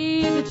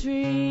leave the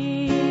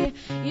tree.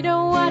 You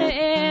don't want to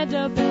end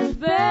up as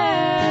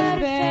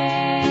bird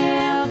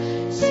fell.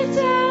 She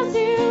tells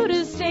you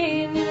to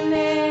stay in your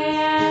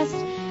nest,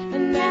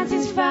 and that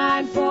is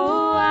fine for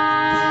a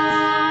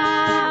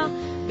while.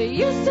 But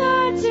you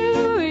start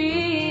to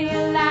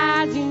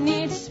realize you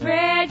need to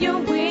spread your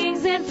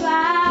wings and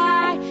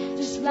fly.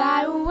 Just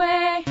fly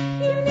away.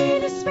 You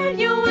need to spread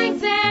your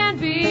wings and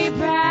be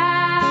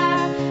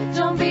proud.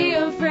 Don't be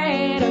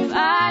afraid of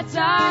a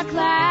dark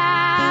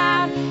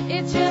cloud.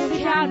 It's just a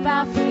cloud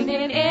by floating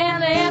in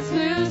endless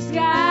blue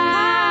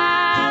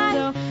sky.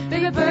 So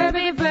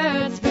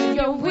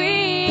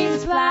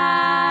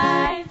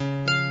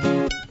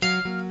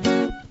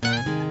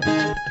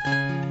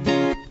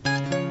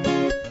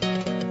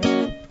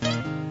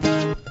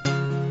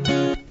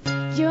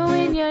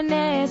in your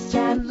nest,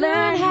 trying to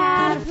learn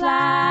how to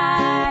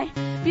fly.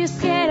 You're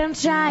scared I'm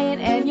trying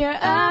and you're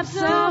up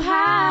so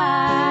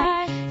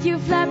high. You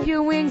flap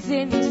your wings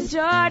and you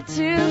start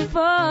to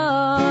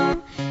fall.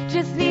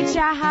 Just need to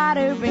try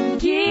harder and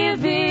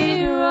give it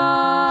your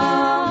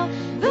all.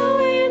 The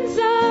winds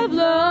are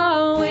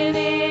blowing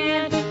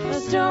in, a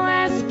storm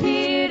has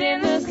appeared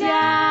in the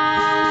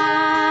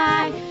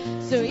sky.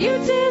 So you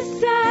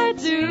decide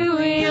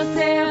to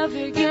yourself,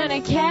 you're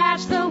gonna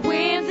catch the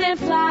winds and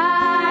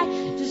fly.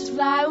 Just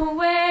fly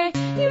away,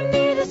 you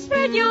need to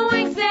spread your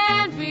wings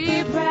and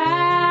be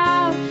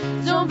proud.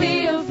 Don't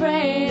be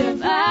afraid of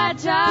a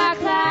dark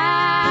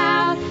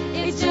cloud.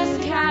 It's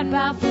just a kind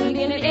about floating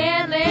in an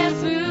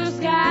endless blue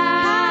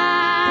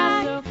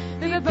sky. So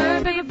bigger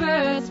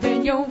bird,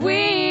 spread your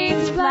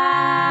wings,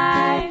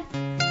 fly.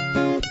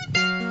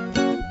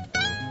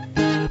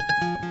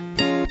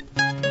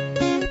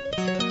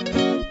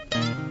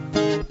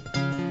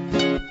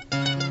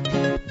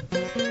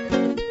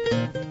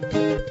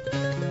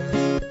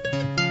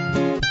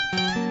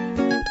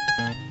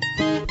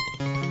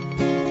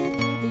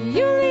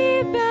 You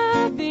leap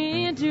up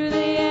into the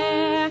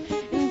air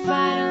and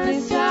finally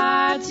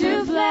start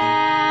to fly.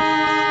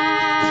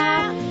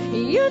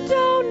 You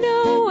don't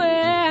know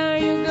where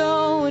you're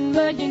going,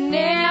 but you're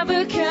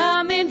never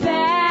coming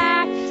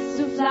back.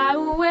 So fly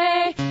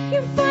away.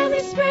 You finally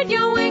spread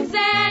your wings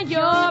and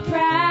you're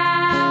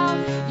proud.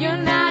 You're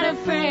not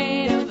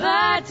afraid of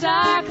a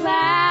dark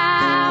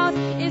cloud.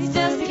 It's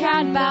just a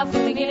kind about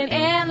floating in an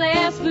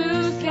endless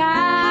blue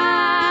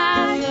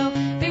sky. So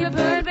bigger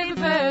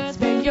bird,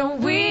 spread your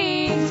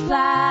wings,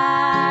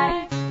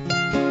 fly.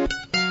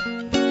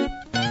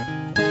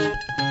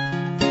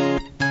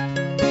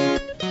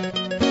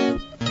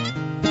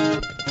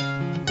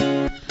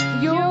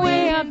 You're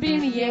way up in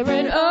the air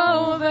and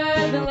over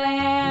the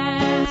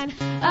land.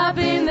 Up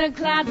in the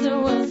clouds the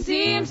world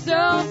seems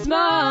so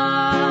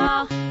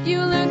small.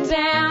 You look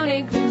down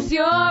and glimpse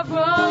your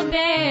own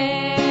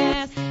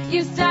nest.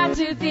 You start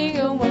to think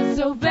it was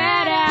so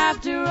bad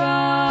after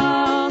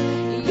all.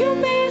 You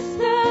miss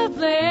the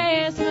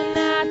place where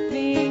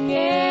nothing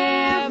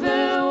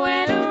ever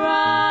went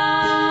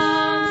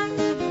wrong.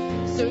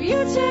 So you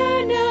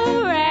turn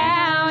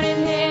around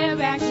and head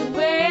back to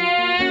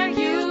where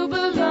you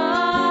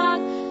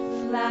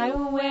belong. Fly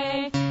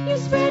away, you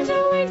spread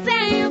your wings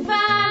and you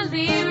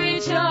finally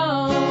reach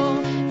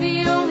home.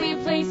 The only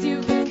place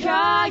you can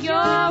call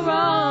your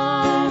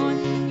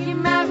own. You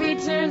might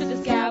return to the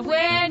sky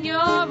when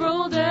you're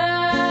older.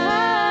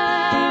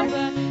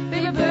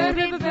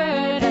 Bigger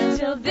bird,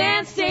 until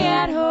then stay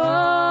at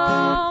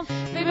home.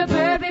 Bigger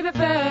bird,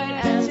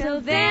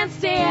 until then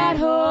stay at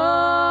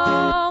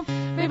home.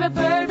 Bigger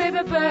bird,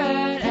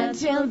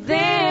 until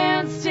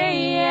then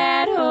stay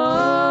at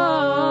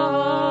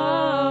home.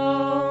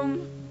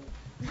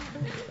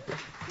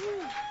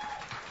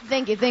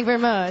 Thank you very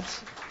much.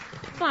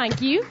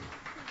 Thank you.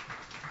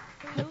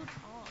 Hold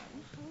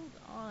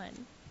on.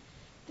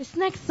 This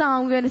next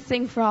song I'm going to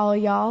sing for all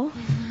y'all.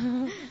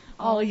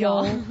 all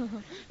y'all.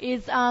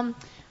 Is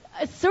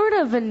it's sort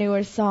of a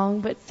newer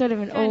song, but sort of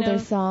an Kind older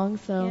of. song.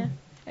 So Yeah.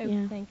 Oh,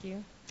 yeah. Thank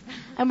you.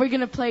 And we're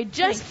going to play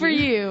just Thank for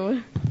you.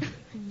 you.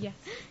 Yes.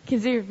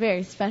 Because you're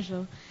very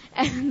special.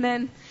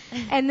 And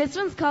this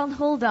one's called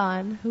Hold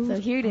On. So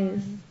here it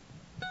is.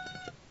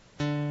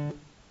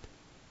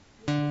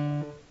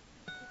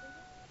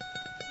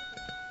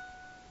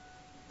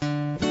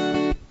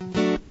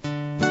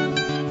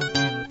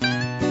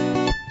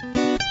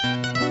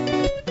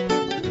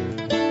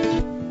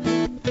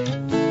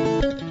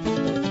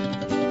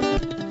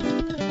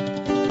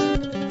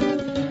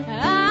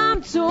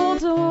 I'm told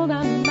to hold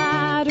on to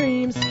my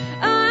dreams,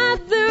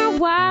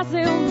 otherwise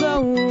they'll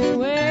go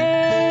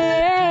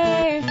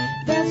away.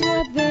 That's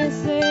what they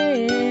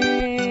say.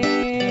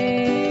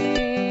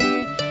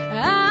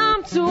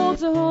 I'm told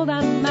to hold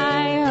on to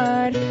my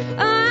heart,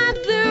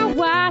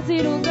 otherwise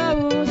it'll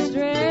go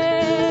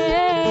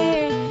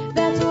astray.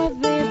 That's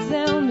what they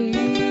tell me.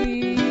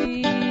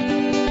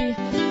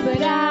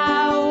 But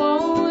I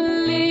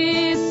won't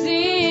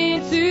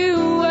listen to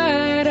a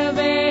word of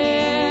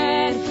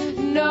it.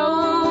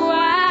 No,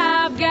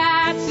 I've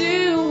got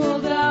to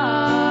hold on.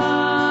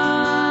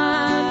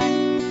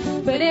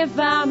 But if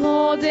I'm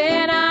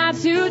holding on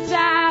too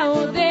tight,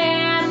 well,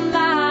 then I'm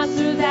lost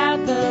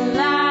without the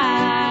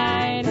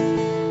light.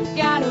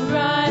 Gotta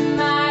run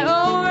my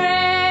own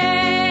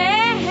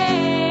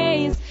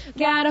race.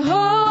 Gotta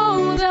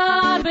hold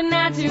on, but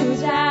not too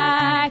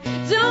tight.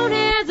 Don't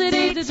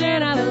hesitate to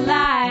turn on the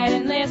light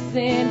and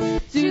listen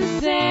to the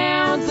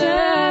sounds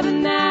of the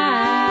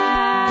night.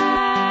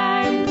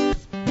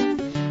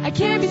 I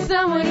can't be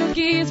someone who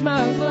keeps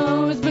my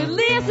clothes, but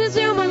listens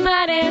to my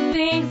mind and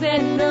thinks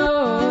and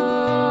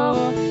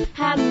know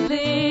how to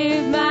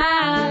live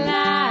my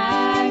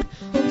life.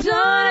 Hold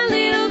on a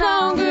little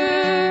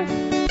longer.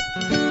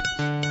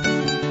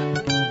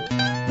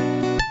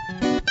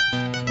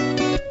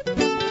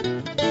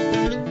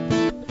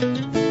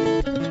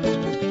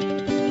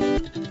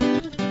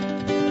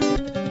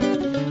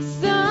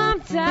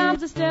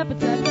 Sometimes I step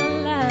outside the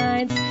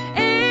lines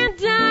and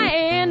I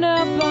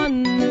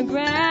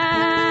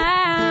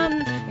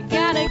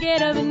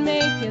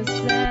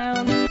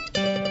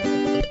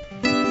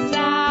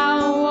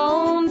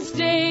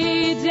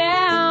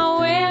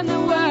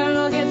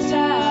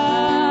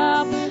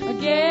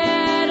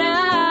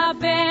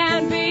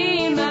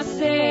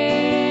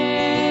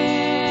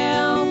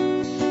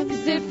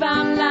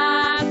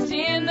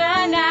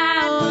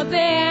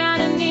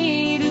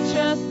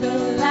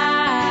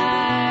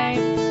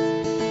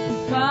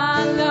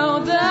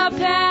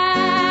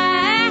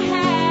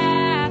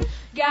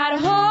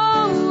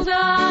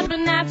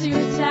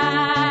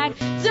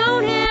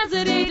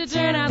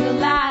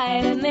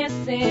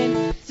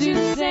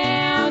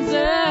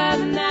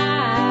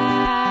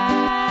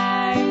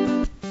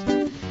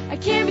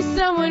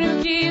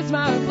gives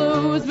my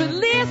clothes, but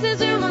listens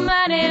to my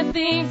mind and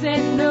thinks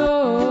and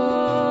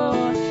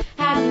knows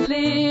how to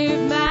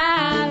live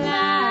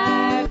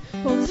my life.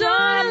 Holds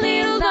on a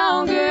little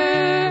longer.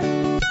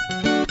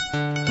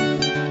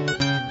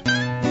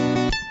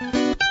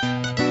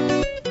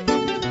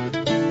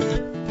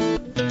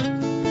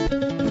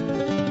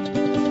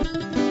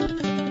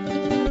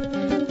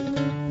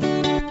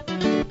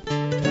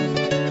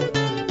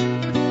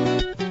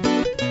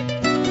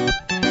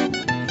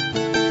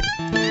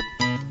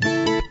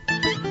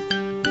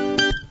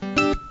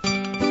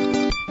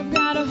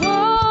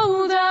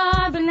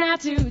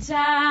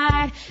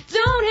 Tight.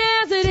 Don't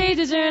hesitate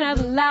to turn out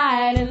the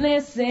light and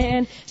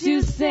listen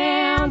to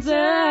sounds of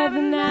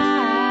the night.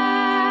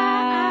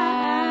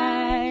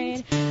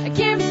 I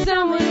can't be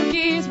someone who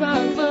keeps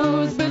my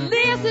clothes, but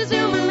listens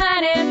to my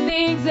mind and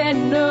thinks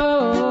and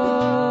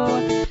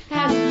knows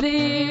how to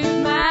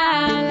live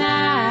my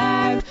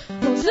life.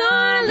 Hold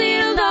on a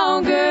little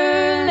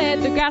longer.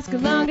 Let the grass go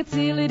longer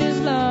till it is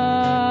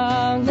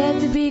long.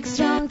 Let the beak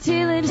strong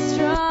till it is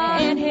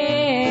strong. And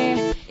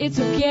hey, it's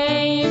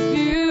okay if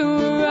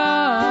you're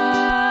wrong.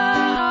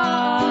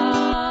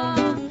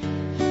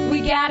 We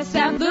gotta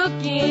stop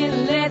looking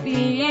and let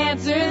the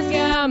answers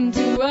come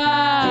to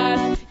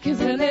us. 'Cause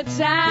when the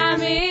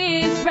time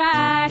is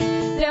right,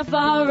 they'll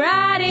fall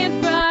right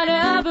in front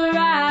of our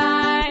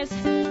eyes.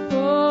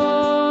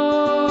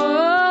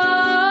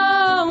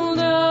 Hold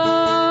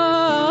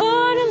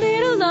on a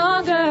little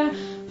longer.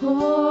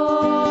 Hold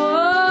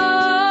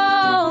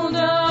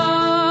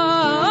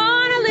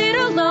on a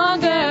little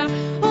longer.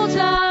 Hold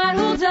on,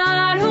 hold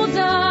on, hold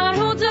on,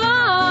 hold on.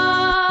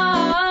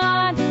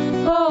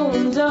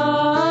 Hold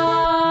on,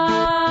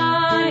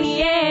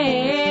 yeah.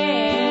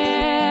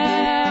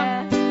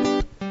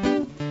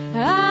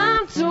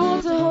 I'm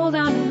told to hold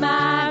on to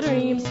my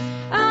dreams,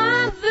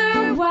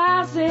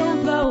 otherwise they'll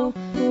blow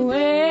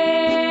away.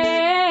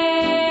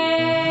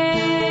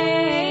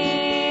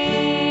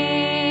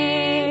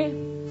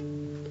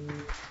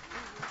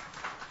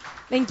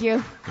 Thank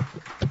you.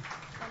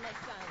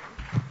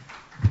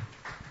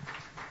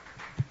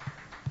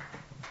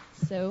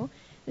 So,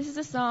 this is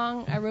a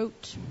song I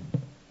wrote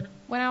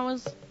when I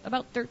was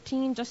about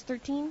 13, just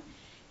 13.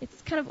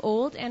 It's kind of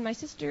old, and my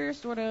sister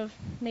sort of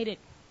made it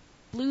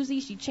bluesy.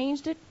 She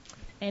changed it,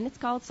 and it's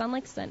called Sun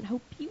Like Sun.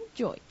 Hope you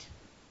enjoy it.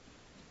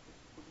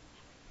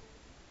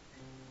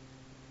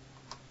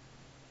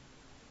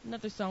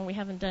 Another song we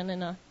haven't done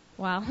in a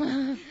while.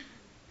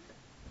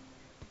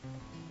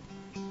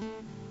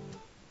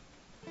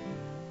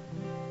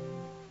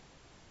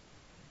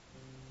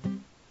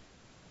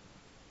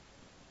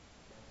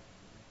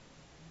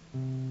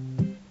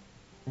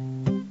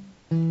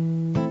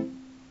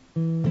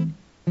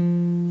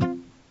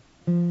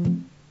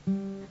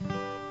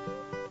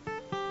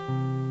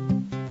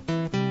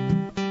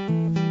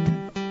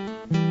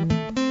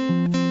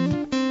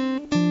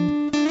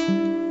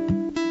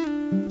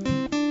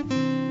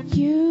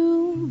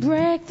 You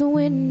break the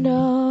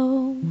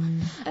window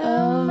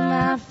of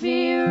my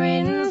fear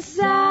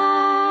inside.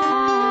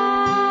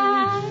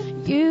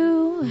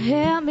 You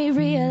help me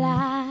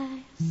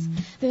realize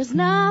there's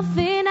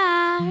nothing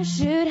I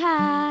should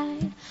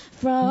hide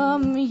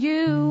from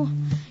you.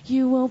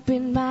 You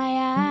open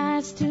my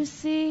eyes to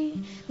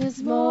see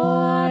there's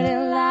more to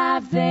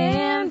life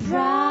than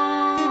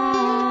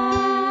pride.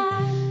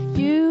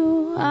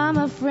 You are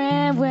my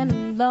friend when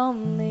I'm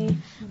lonely,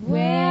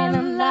 when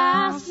I'm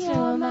lost,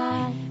 you're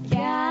my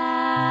guide.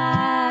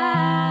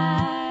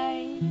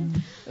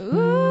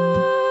 Ooh,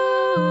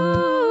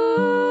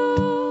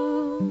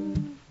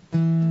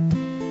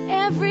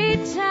 every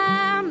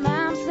time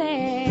I'm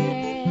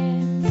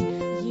sad,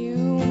 you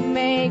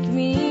make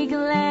me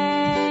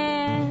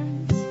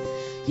glad.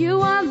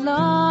 You are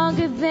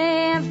longer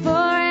than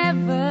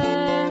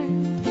forever,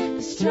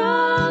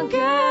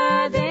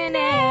 stronger than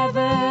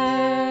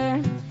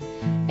ever,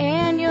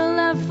 and your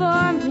love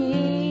for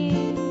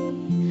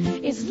me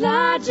is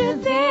larger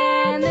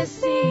than the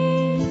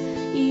sea.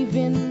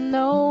 Even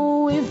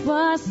though we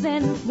fuss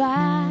and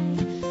fight,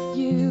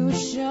 you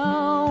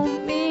show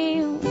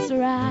me what's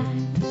right.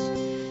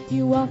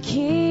 You are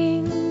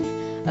King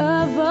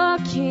of all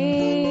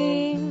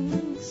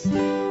kings.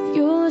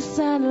 You're the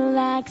sun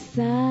like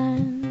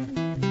sun.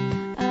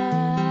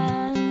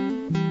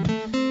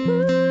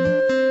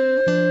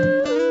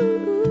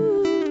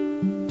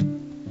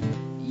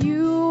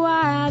 You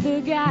are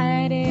the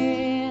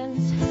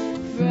guidance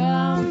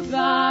from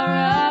far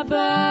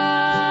above,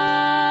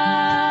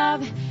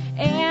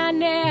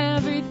 and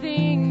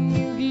everything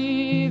you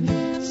give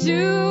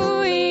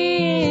to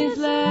is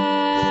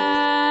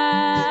love.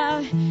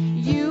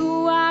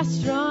 You are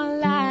strong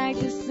like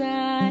the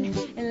sun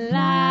and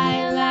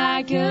light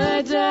like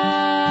a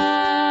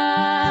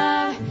dove.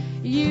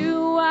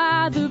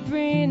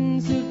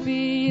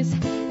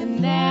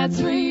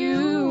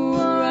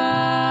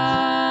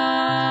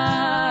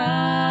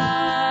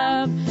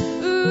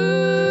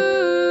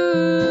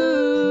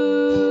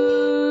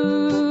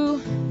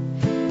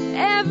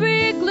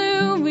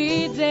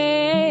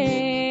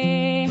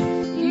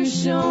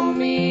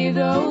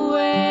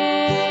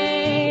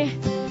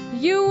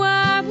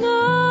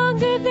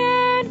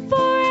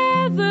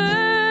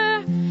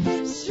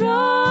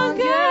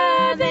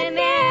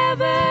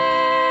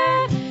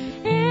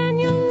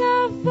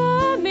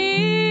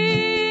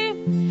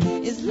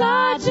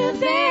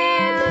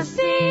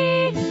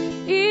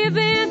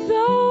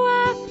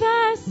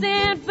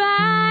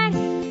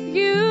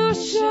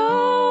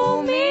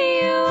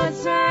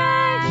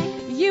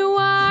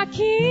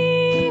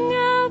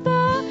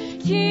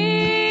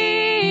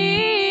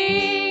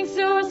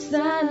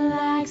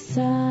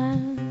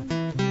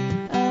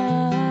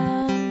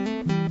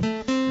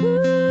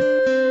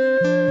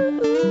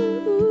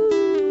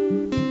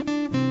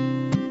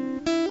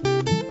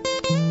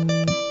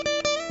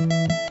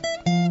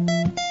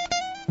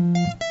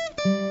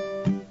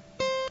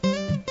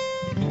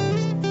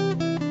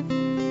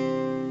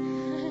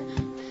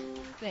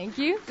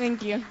 Thank you.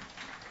 Thank you.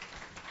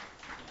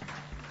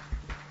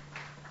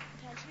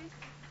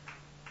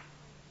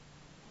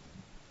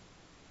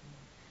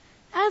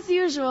 As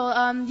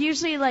usual,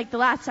 usually like the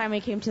last time we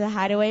came to the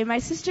Hideaway, my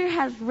sister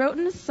has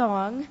written a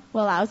song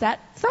while I was at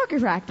soccer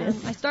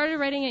practice. I started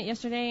writing it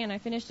yesterday and I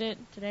finished it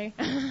today.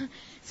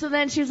 So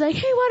then she was like,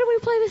 hey, why don't we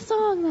play this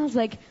song? And I was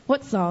like,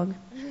 what song?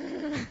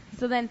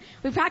 So then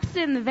we practiced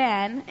it in the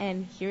van,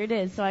 and here it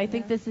is. So I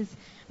think this is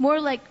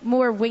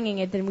more winging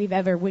it than we've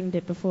ever winged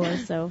it before.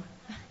 So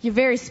you're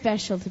very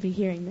special to be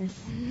hearing this.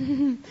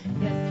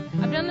 Yes.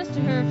 I've done this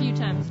to her a few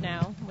times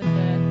now with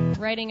the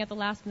writing at the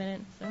last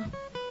minute. So.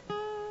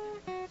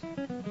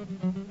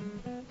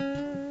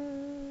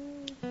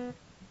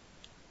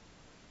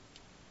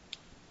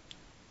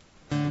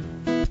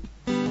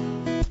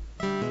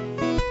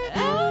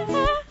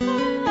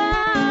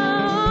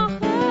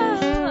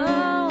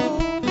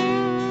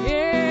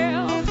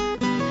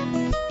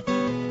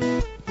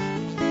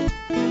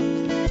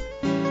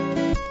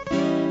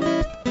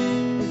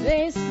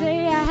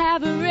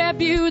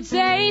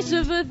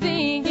 Reputation for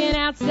thinking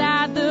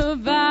outside the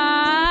box.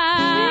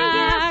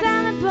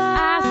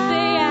 I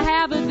say I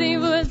have a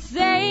thing for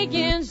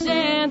taking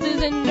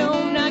chances, and no,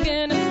 I'm not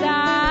gonna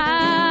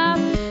stop.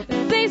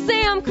 They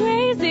say I'm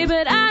crazy,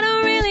 but I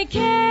don't really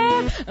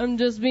care. I'm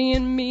just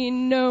being me,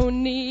 no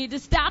need to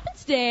stop and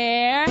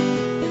stare.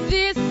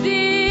 This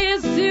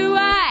is who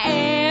I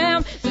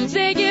am, so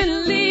take it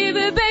or leave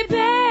it, baby.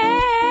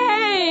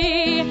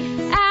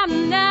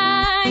 I'm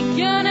not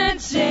gonna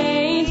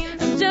change.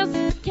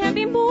 Can't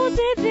be more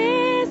than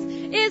this.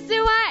 It's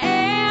who I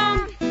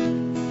am.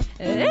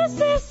 This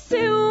is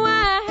who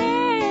I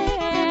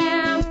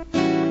am.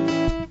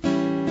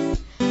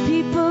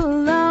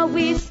 People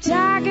always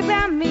talk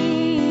about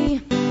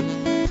me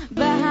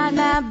behind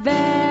my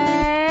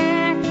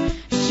back.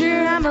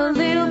 Sure, I'm a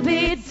little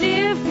bit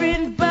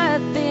different, but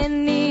they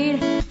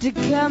need to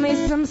cut me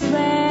some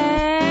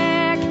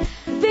slack.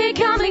 They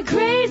call me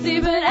crazy,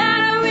 but I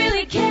don't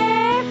really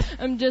care.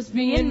 I'm just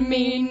being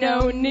me,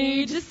 no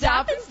need to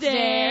stop and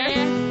stare.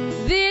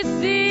 This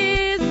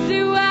is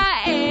who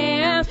I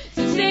am,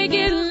 so take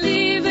it or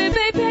leave it,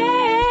 baby.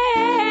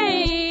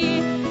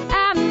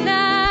 I'm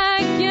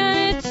not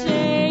gonna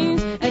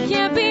change. I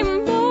can't be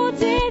more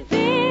than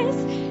this.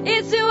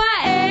 It's who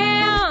I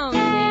am.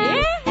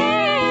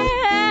 Yeah.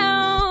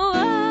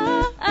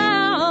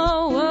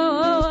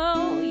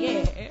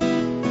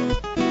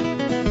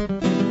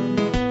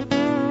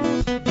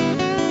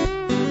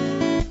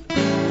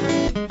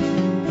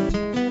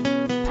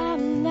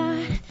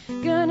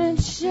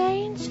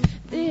 Change.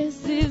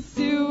 This is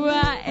who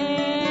I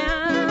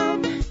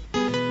am.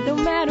 No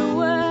matter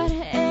what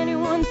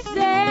anyone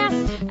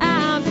says,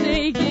 I'm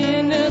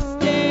taking a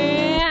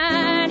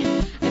stand.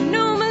 I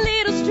know I'm a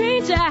little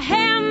strange, I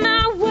have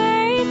my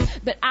ways,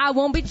 but I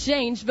won't be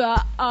changed for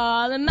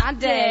all of my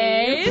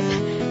days.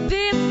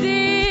 This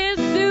is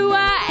who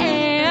I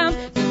am,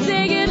 so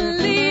take it or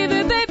leave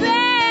it, baby.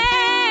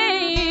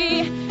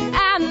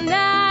 I'm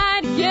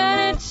not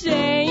gonna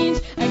change.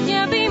 I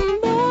can't be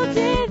more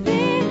than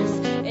this.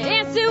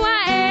 It's who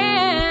I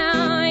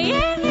am,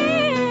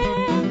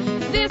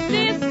 yeah. This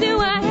is who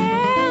I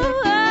am,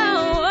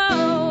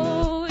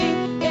 oh,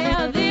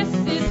 yeah. This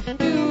is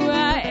who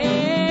I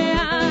am.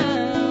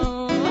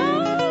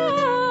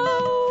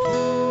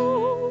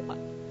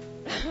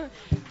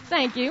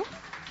 Thank you.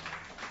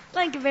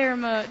 Thank you very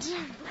much.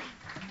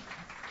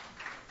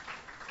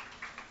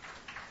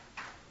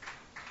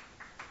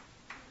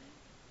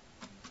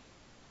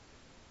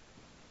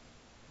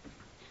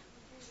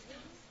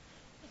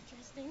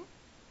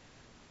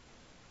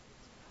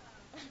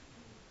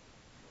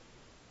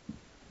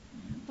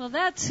 Well,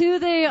 that's who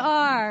they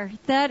are.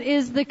 That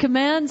is the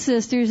Command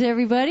Sisters,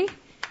 everybody.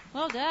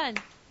 Well done.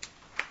 Do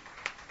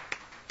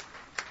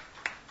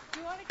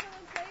you want to come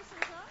and play some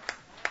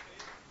songs?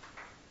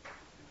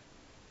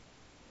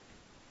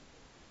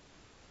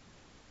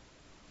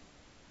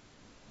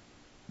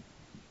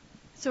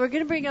 So we're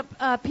going to bring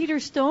up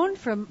Peter Stone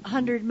from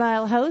 100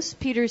 Mile House.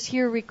 Peter's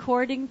here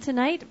recording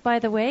tonight, by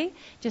the way.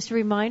 Just a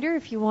reminder,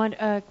 if you want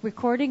a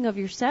recording of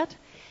your set,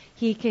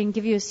 he can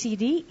give you a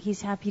CD.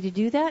 He's happy to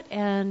do that.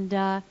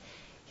 And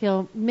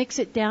he'll mix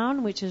it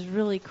down, which is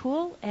really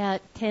cool,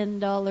 at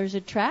 $10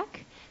 a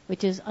track,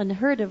 which is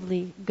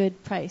unheardedly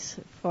good price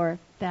for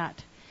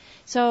that.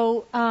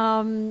 So,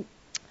 and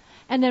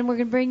then we're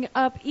going to bring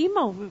up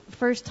Emo.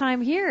 First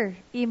time here,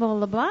 Emo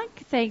LeBlanc.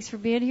 Thanks for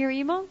being here,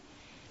 Emo.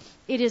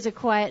 It is a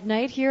quiet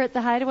night here at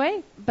the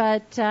Hideaway,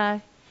 but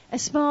a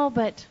small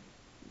but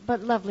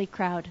lovely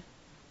crowd.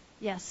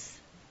 Yes.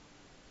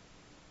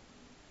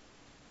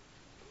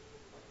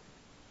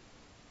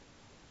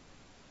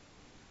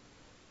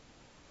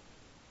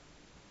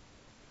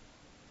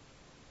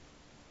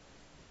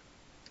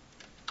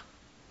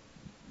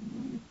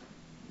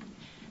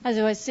 As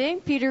I was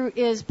saying, Peter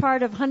is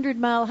part of 100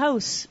 Mile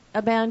House,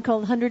 a band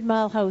called 100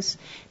 Mile House.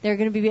 They're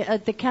going to be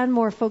at the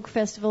Canmore Folk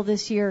Festival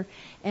this year,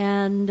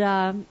 and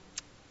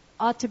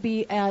ought to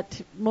be at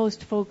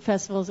most folk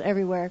festivals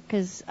everywhere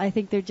because I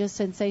think they're just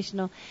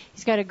sensational.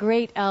 He's got a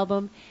great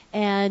album,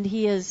 and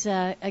he is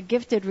a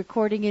gifted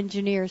recording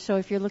engineer. So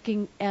if you're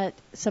looking at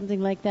something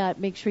like that,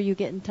 make sure you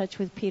get in touch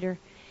with Peter.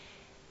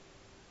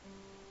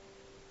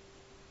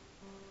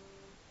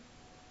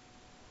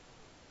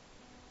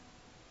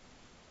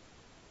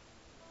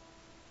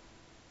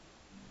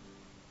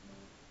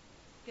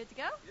 Good to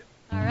go? Yep.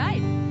 All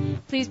right.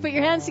 Please put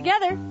your hands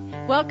together.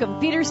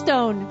 Welcome, Peter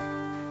Stone.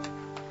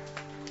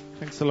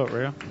 Thanks a lot,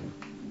 Rhea.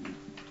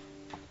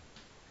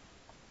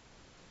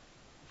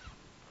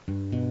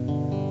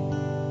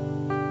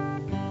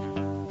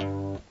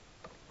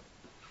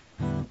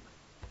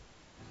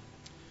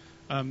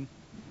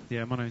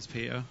 Yeah, my name's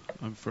Peter.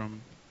 I'm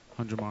from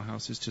 100 Mile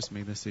House. It's just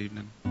me this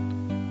evening.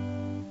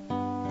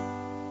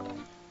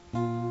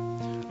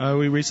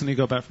 We recently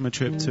got back from a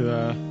trip to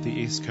the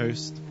East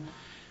Coast,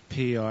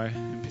 PEI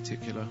in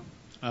particular.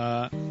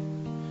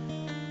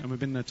 And we've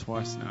been there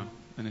twice now.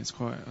 And it's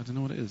quite, I don't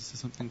know what it is. There's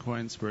something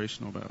quite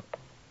inspirational about,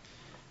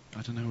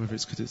 I don't know whether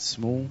it's because it's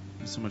small,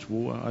 there's so much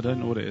water. I don't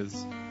know what it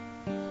is.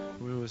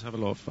 We always have a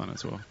lot of fun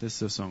as well. This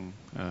is a song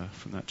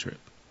from that trip.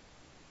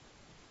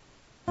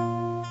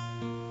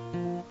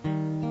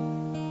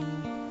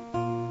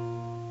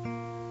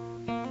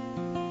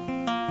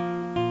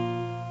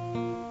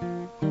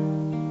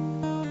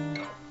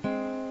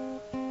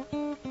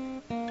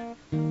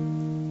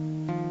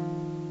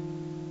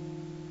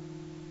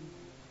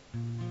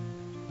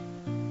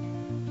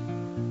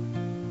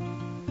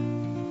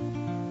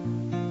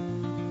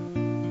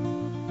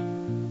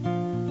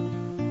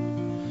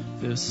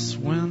 This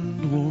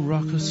wind will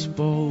rock us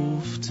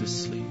both to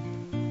sleep.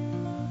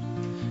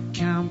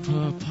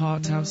 Camper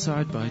parked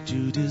outside by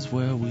Judy's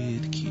where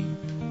we'd keep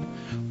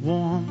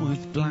warm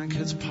with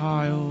blankets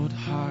piled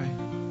high.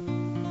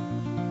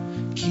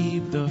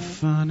 Keep the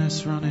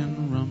furnace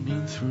running,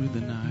 rumbling through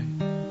the night.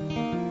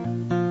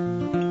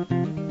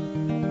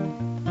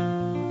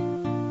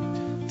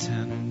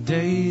 10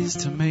 days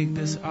to make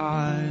this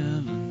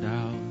island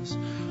ours.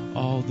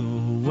 All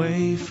the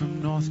way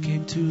from North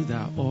Cape to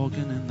that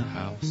organ in the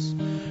house.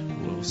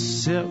 We'll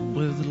sit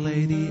with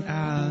Lady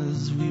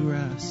as we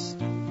rest.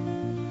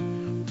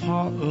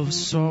 Pot of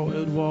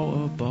salted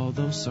water, ball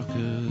those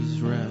suckers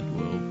red.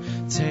 We'll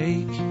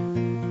take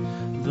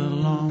the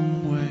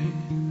long way.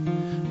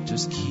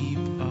 Just keep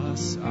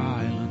us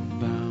island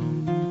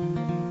bound.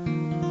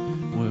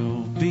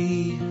 We'll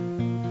be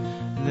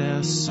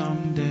there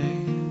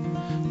someday,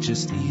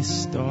 just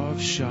east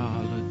of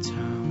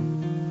Charlottetown.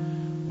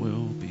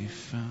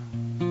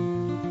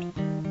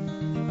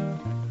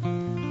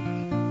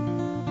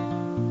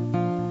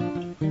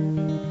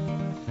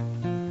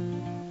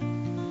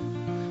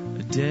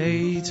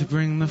 To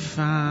bring the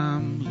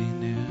family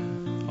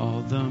near.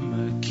 All the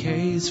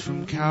McKays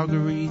from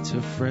Calgary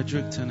to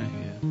Fredericton are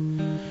here.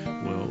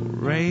 We'll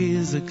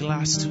raise a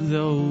glass to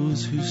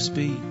those who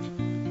speak.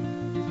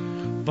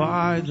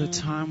 By the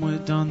time we're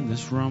done,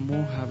 this rum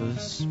will have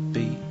us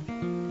beat.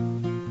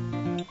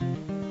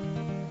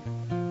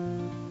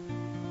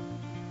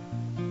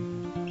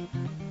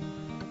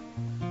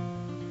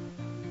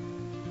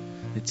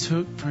 It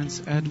took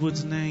Prince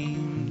Edward's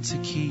name to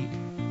keep.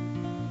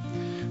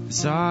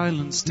 This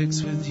island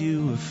sticks with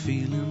you, a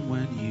feeling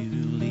when you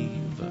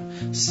leave,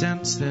 a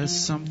sense there's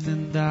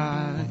something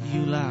that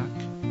you lack.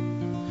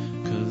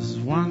 'Cause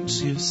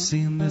once you've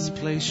seen this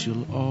place,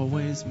 you'll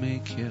always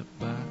make it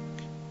back.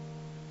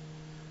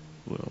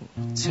 We'll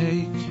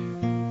take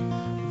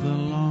the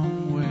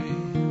long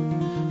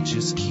way,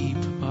 just keep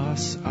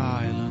us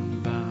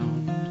island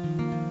bound.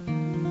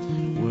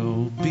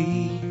 We'll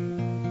be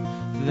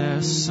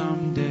there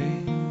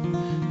someday,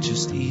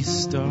 just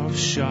east of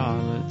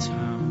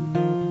Charlottetown.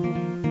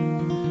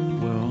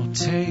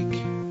 Take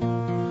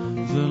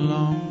the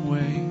long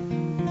way,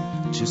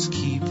 just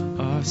keep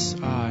us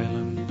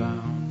island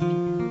bound.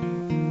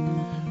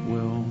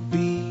 We'll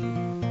be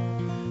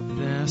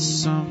there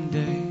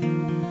someday,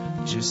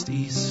 just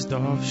east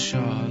of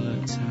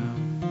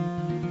Charlottetown.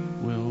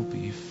 We'll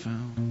be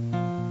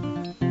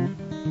found.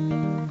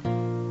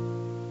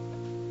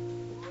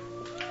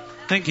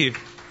 Thank you.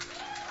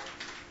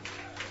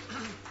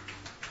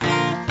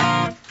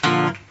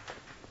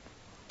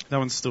 That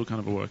one's still kind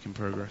of a work in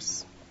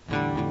progress.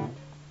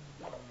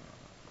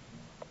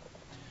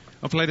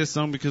 I played this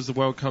song because the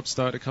World Cup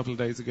started a couple of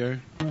days ago.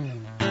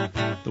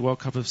 The World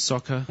Cup of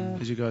Soccer,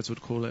 as you guys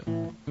would call it.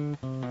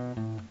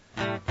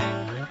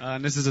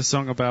 And this is a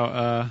song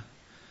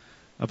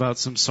about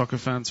some soccer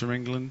fans from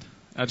England.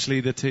 Actually,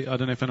 I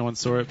don't know if anyone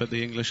saw it, but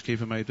the English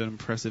keeper made an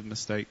impressive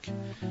mistake.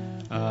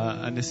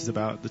 And this is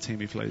about the team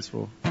he plays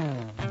for.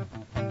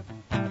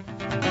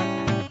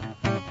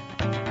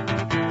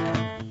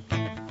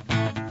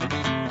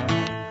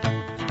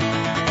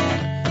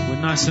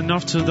 Nice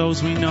enough to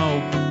those we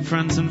know,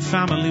 friends and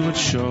family would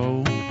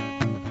show.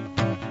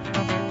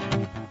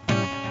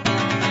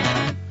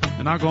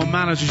 And I got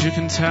manners, as you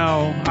can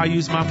tell. I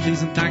use my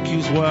please and thank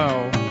yous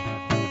well.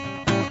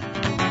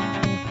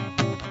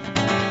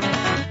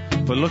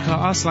 But look at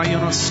us like you're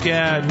not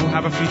scared. We'll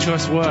have a few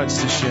choice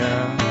words to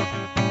share.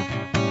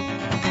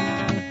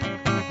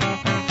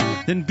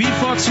 Then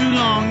before too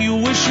long you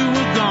wish you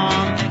were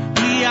gone.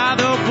 We are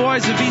the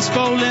boys of East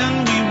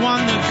Bowling. We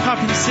won the cup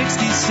in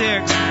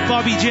 '66.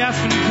 Bobby, Jeff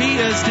and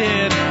Peters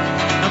did.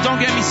 Now don't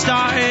get me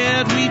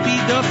started. We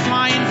beat the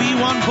flying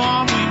V1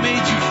 bomb. We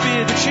made you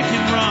fear the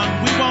chicken run.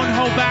 We won't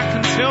hold back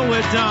until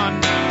we're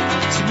done.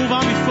 So move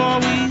on before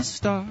we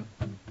start.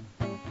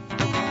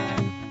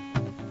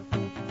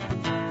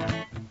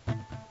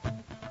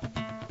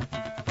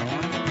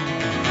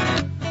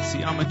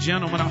 See, I'm a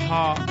gentleman at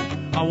heart.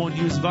 I won't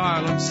use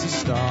violence to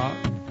start.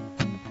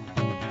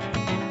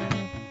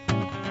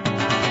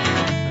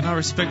 And I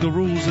respect the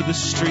rules of the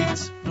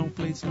streets. No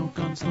blades, no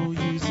guns, no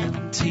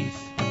using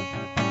teeth.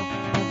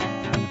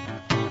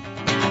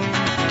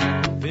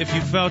 But if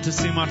you fail to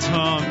see my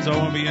terms, I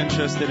won't be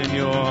interested in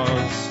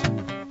yours.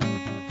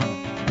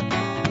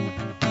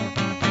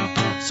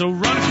 So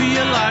run for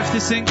your life,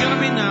 this ain't gonna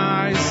be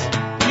nice.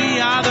 We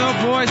are the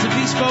boys of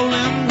East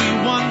Bowling. We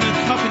won the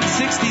cup in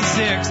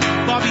 '66.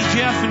 Bobby,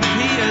 Jeff and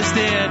Peters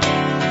did.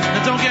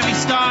 Now don't get me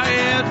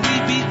started. We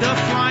beat the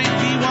flying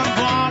V1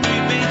 bomb. We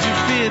made you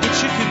fear the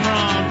chicken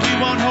run. We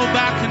won't hold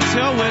back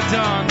until we're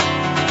done.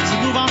 So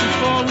move on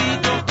before we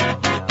go.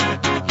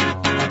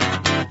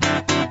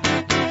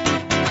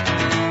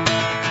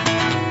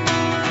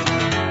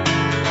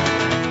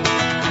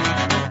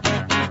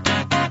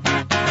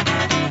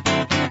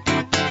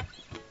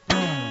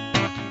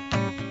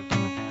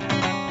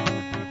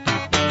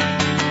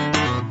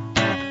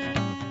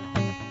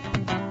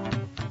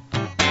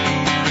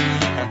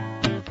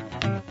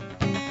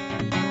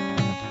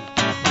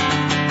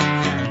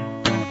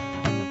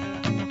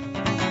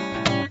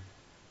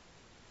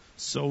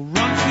 So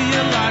run for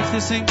your life,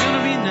 this ain't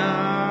gonna be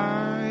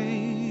nice.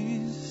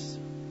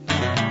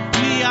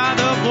 We are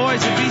the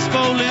boys of East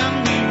Bowling.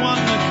 We won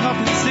the cup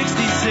in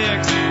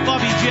 '66.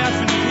 Bobby, Jeff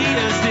and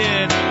Peters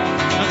did.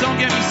 Now don't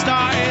get me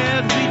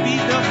started. We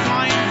beat the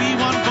flying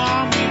V1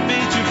 bomb. We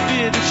made you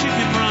fear the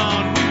chicken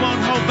run. We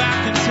won't hold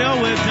back until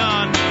we're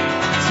done.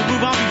 So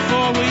move on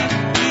before we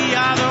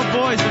are the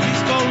boys of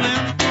East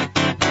Bowling.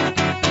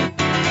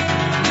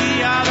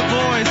 We are the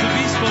boys of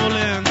East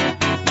Bowling.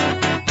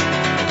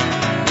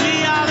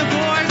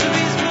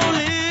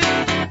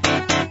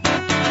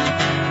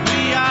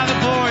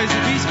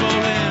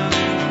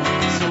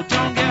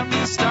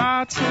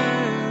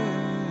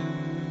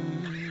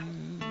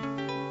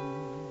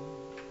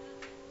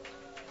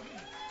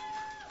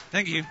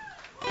 Thank you.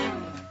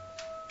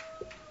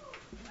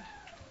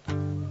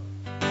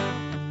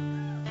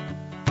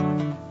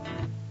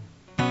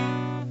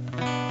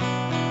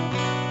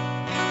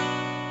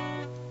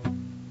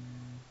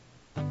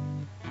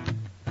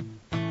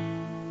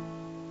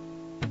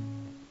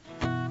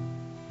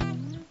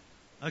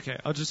 Okay,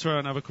 I'll just throw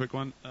another quick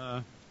one.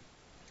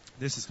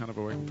 This is kind of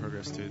a work in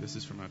progress too. This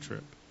is from our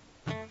trip.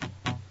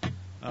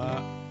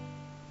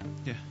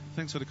 Yeah,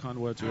 thanks for the kind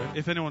words.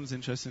 If anyone's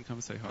interested, come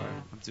say hi.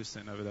 I'm just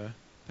sitting over there.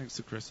 Thanks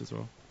to Chris as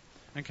well.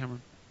 And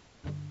Cameron.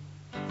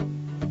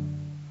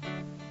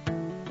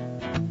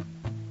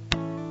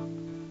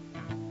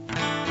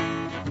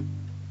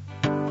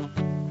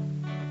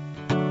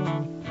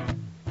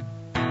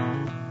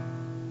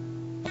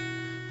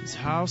 This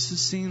house has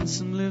seen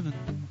some living.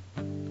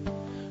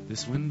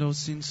 This window's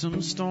seen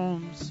some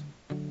storms.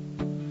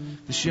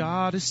 This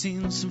yard has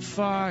seen some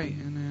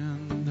fighting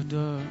in the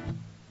dirt.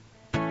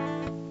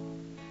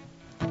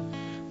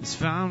 This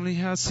family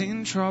has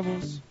seen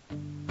troubles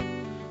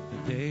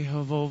that they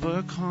have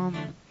overcome.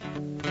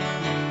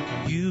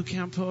 You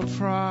can't put a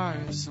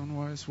price on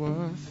what it's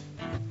worth.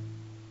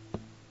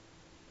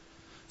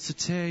 So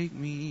take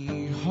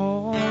me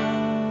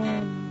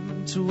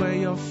home to where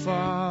your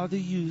father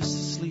used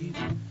to sleep,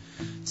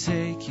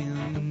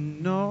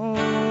 taking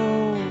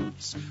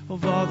notes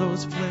of all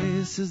those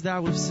places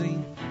that we've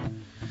seen.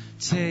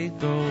 Take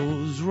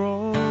those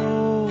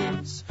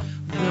roads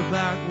the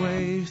back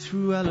way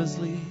through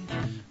Ellerslie.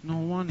 No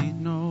one need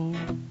know.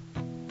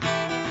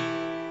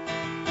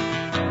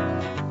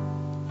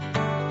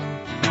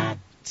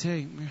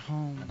 Take me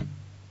home.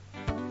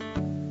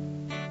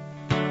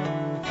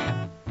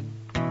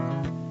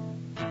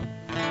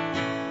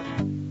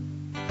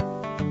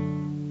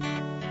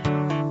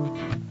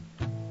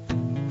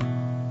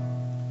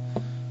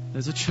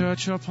 There's a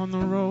church up on the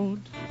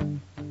road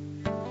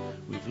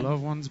with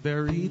loved ones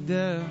buried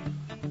there.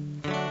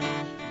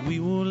 We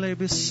will lay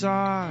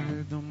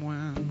beside them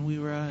when we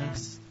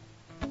rest.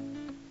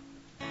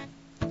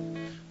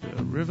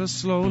 The river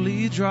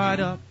slowly dried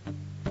up.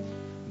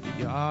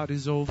 The yard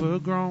is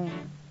overgrown.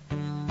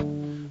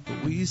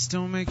 But we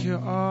still make it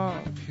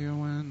up here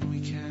when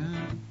we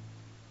can.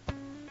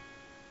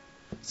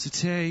 So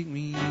take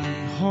me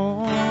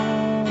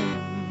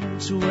home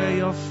to where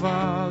your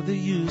father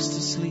used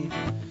to sleep,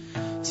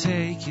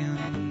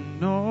 taking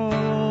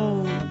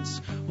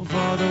notes of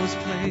all those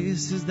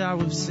places that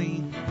we've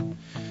seen.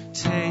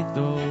 Take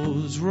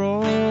those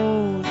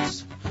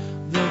roads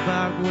the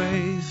back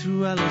way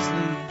through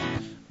Ellerslie.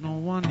 No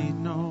one need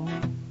know.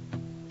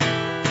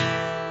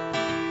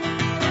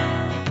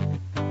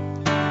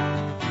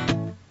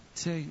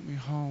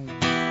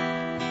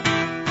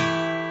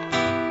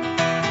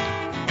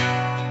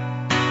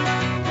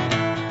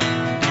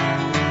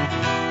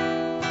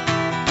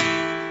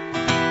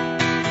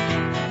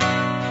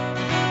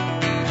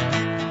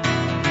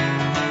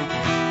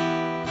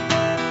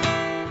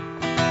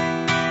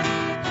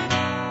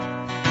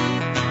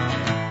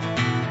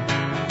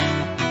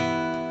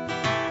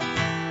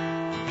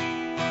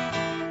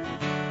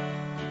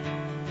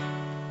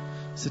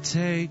 So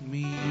take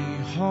me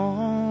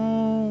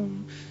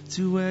home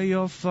to where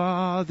your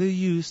father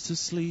used to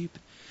sleep,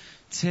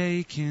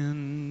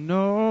 taking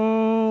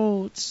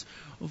notes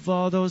of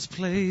all those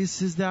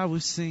places that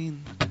we've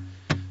seen.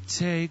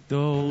 Take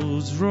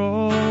those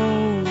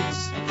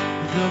roads,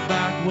 the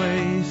back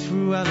way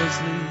through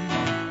Ellerslie,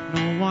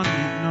 no one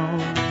need know.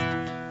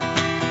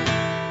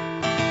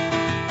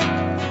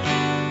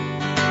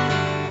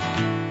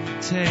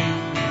 Take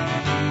me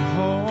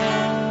home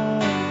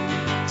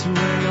to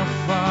where your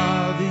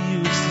father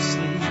used to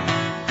sleep,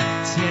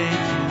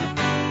 taking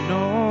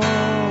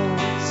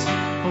notes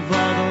of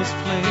all those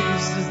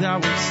places that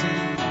we've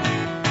seen.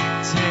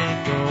 Take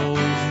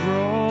those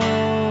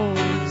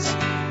roads,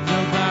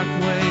 the back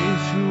way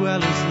through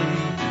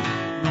Ellerslie,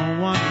 no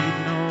one need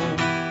know.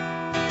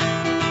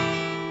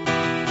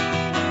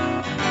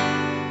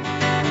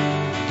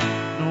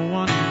 No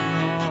one need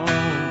know.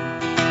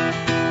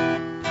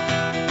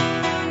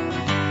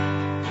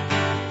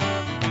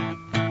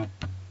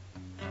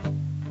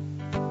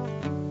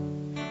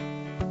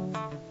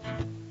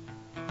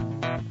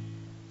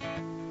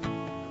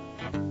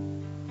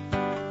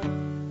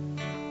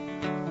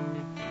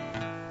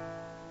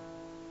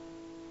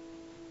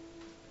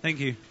 Thank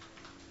you.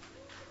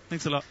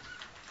 Thanks a lot.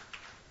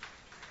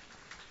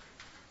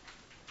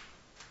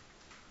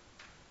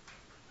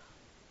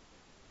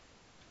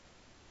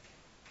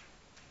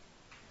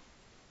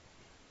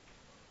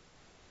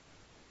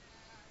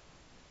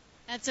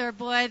 That's our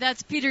boy.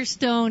 That's Peter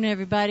Stone,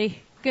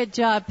 everybody. Good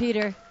job,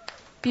 Peter.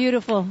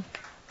 Beautiful.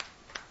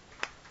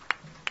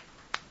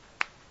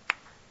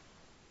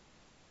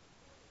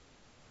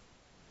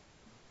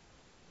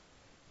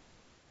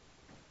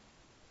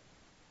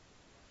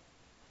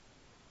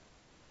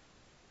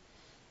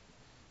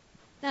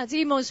 Now, it's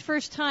Emo's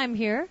first time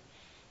here.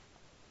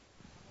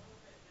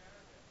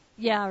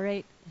 Yeah,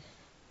 right.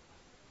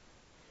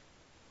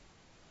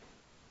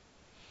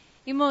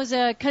 Emo's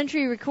a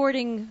country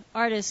recording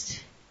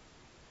artist,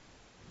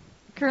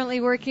 currently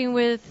working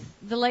with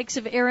the likes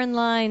of Aaron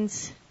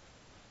Lines.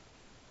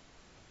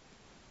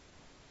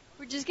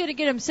 We're just going to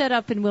get him set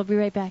up and we'll be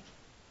right back.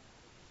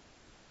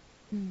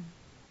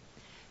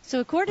 So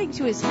according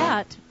to his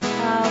hat,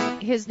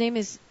 his name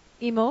is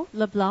Emo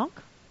LeBlanc.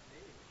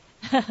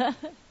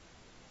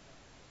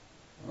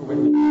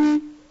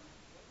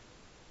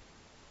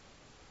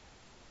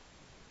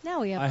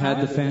 Now we have I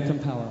had the phantom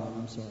power on.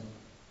 I'm sorry.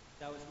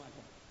 That was my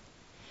fault.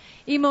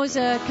 Emo's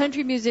a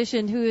country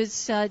musician who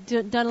has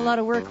done a lot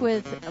of work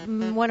with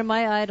one of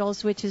my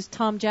idols, which is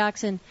Tom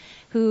Jackson,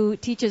 who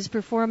teaches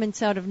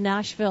performance out of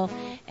Nashville.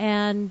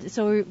 And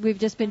so we've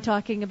just been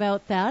talking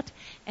about that.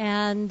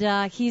 And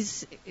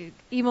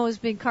Emo's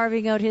been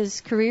carving out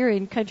his career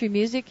in country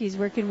music. He's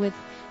working with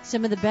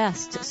some of the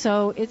best.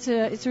 So it's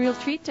a real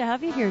treat to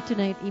have you here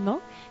tonight, Emo.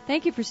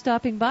 Thank you for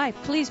stopping by.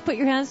 Please put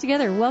your hands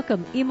together.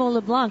 Welcome, Emo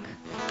LeBlanc.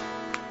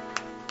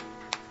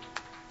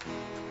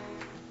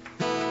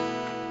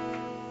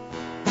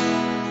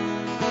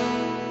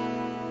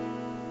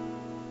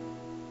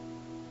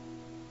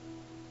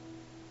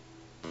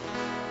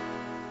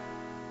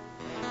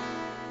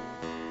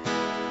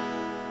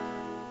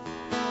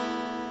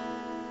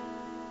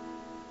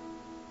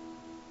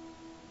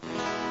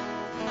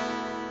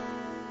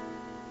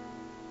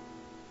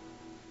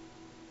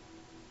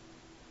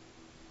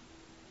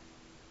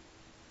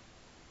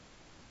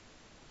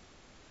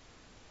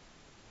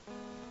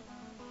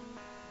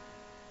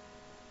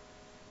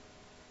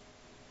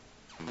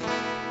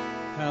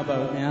 How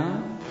about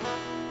now?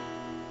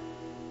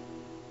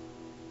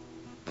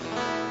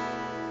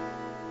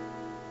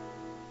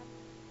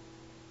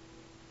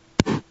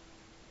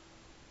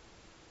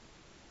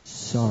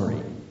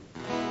 Sorry.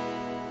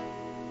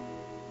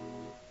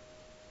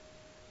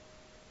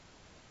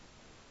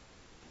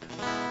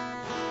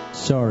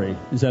 Sorry.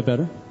 Is that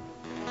better?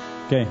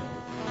 Okay.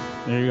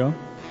 There you go.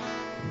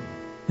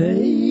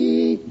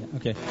 Hey. Yeah,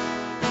 okay.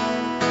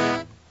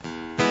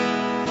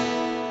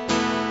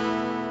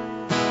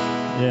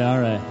 Yeah,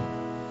 all right.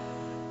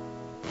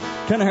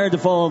 Kind of hard to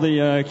follow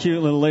the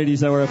cute little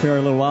ladies that were up here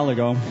a little while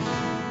ago.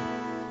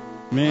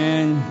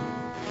 Man,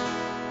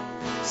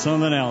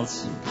 something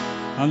else.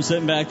 I'm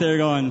sitting back there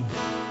going,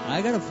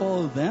 I got to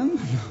follow them?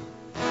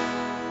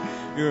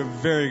 You're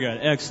very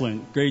good.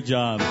 Excellent. Great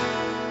job.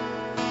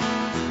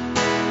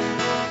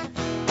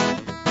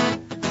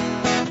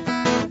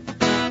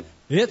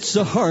 It's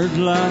a hard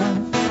life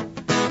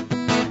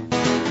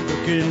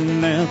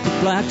looking at the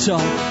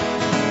blacktop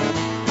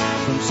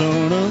from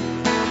sun up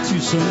to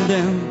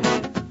sundown.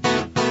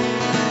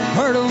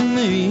 Hurt on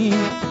me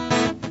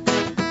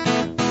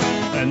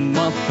and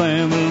my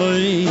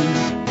family,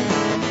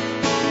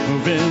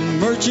 moving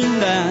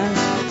merchandise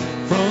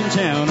from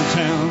town to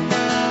town.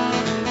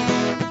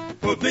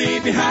 Put me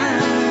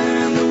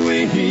behind the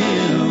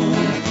wheel,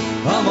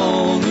 I'm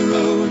on the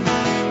road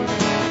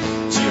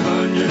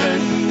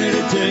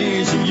 280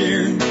 days a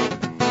year.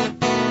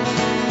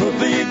 Put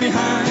me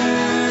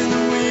behind the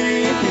wheel,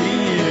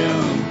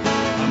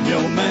 I'm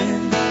your man.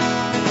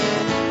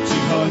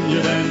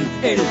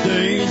 280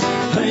 days,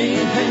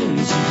 playing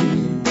hands with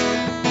you.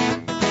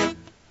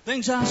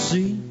 things I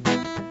see.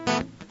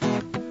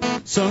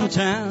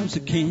 Sometimes I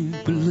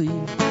can't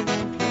believe.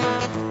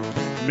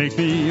 Makes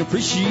me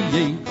appreciate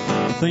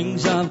the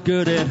things I've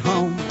got at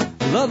home.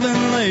 A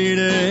loving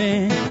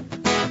lady,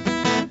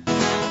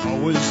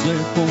 always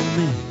there for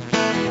me.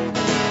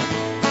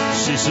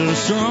 She's so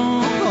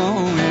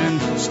strong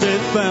and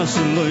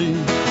steadfastly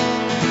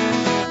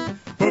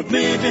put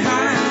me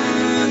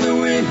behind the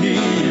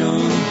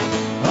wheel.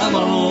 I'm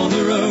on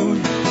the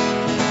road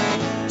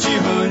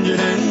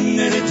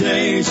 280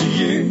 days a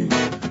year.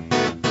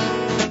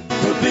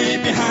 Put me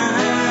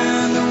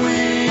behind the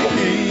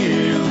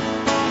wheel.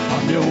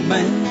 I'm your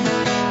man.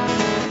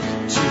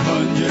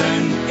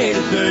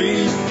 280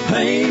 days,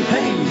 hey, a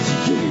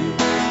year.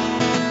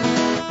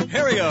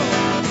 Here we go.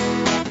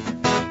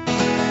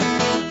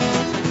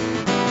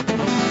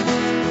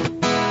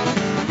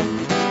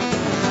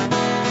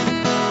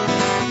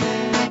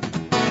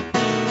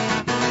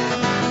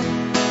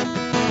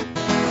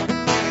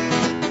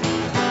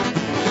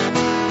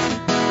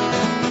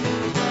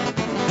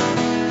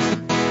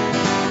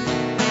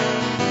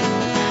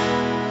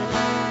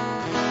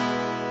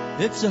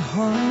 It's a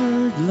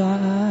hard life,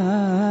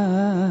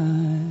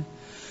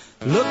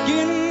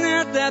 looking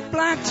at that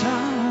black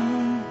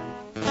top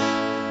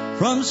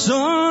from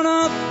sun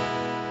up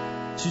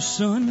to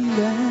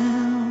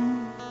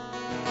sundown.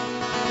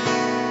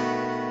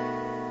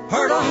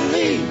 Hurt on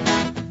me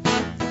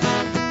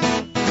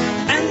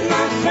and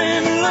my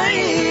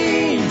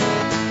family,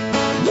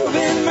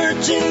 moving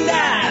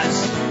merchandise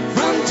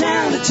from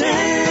town to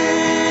town.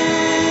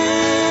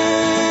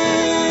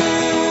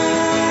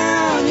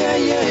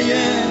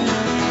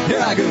 Here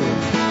I go,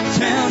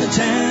 town to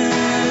town.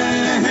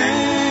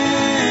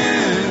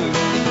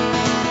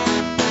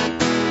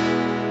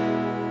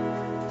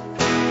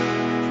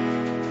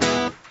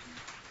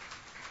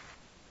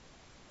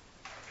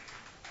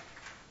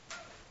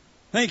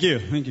 Thank you,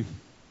 thank you.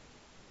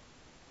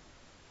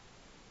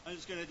 I'm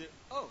just gonna do.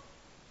 Oh,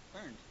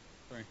 burned.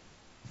 Sorry.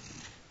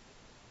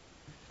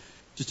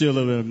 Just do a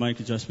little bit of mic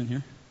adjustment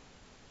here.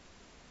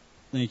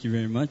 Thank you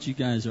very much. You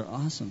guys are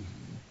awesome.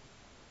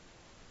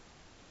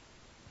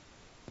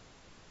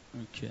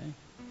 Okay.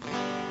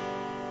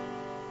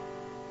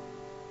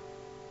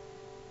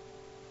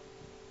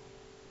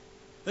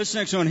 This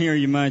next one here,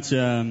 you might,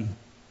 some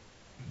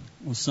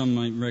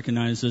might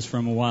recognize this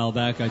from a while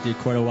back. I did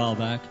quite a while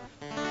back.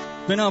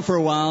 Been out for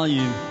a while.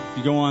 You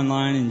go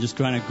online and just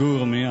kind of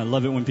Google me. I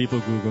love it when people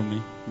Google me.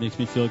 It makes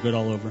me feel good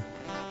all over.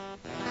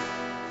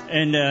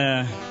 And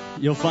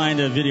you'll find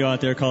a video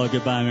out there called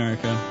Goodbye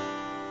America.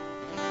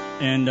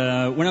 And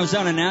when I was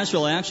down in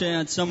Nashville, I actually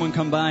had someone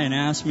come by and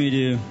ask me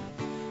to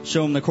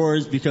show them the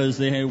chords because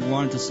they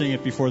wanted to sing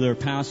it before their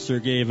pastor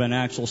gave an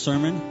actual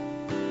sermon.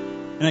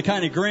 And I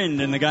kind of grinned,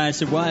 and the guy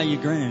said, "Why are you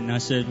grinning?" And I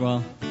said,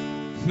 "Well,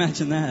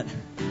 imagine that.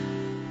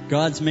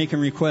 God's making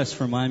requests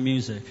for my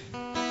music."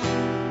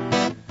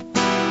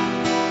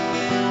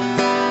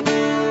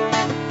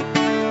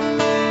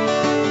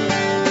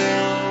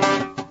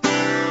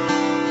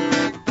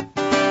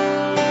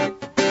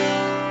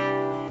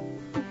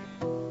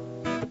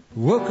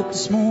 Woke up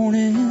this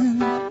morning,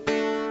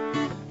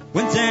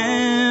 went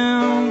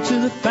down to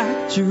the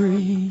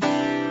factory.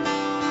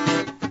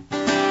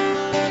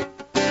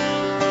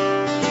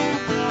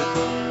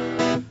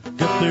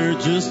 Got there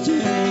just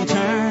in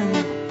time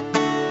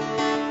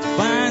to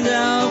find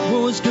out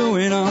what was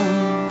going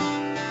on.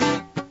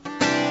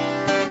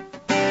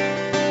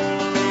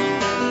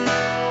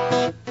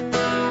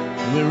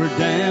 They were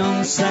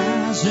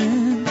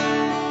downsizing,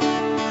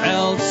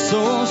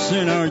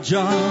 outsourcing our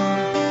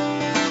job.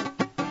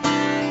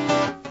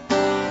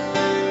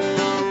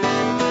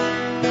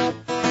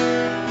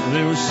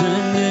 They were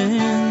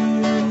sending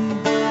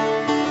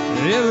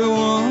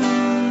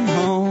everyone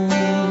home.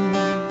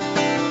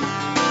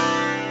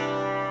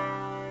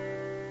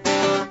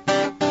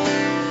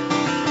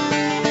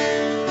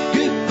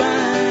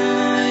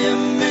 Goodbye,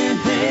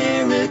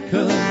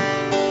 America.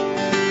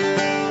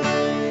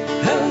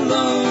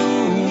 Hello,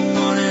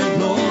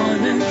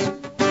 unemployment.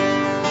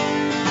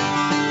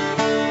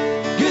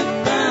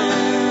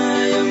 Goodbye,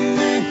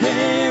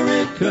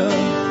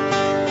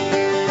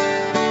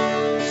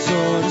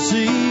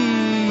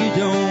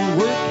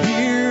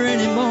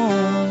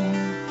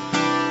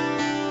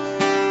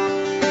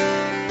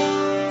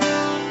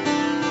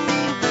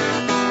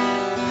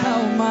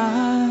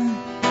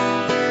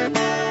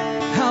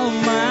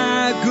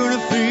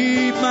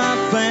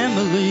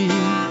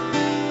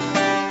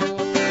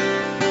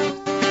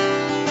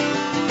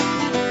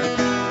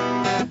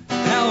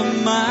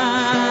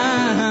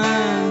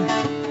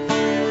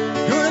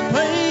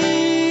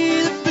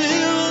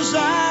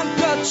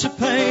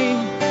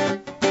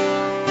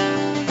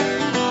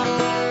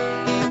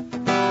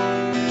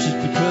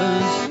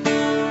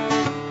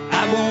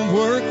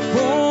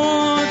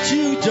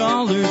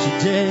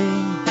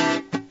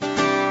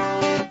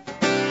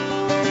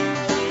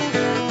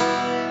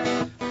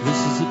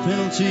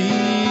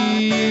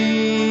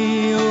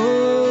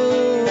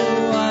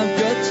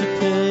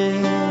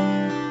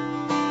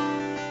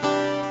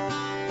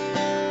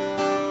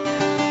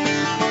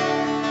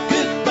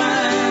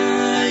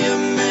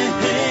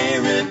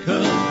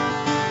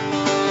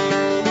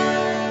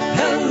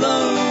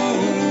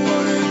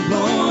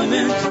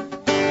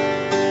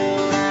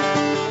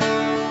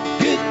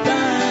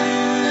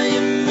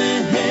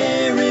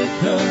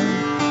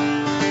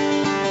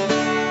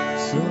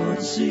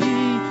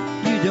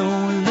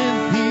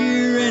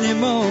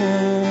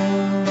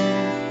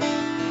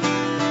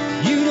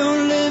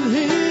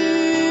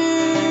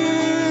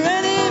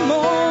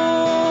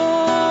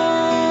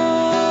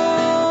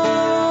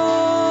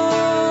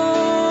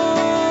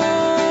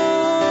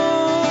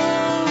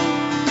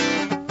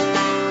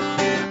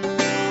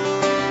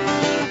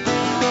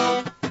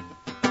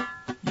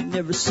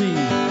 never see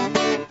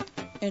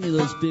any of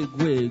those big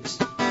wigs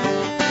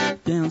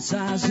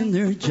downsizing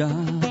their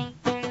job.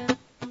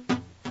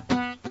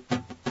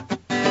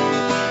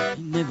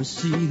 You never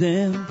see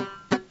them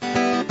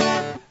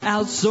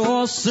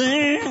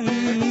outsourcing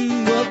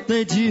what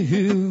they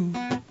do.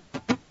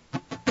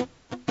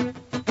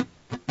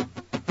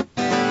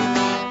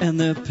 And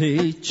their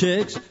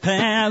paychecks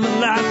have a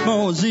lot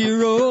more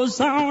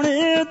zeros on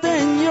it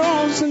than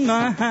yours and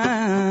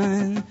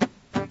mine.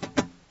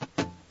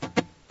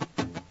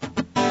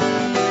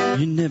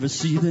 You never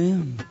see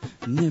them,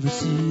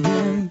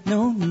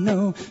 no,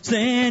 no,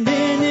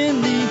 standing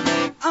in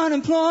the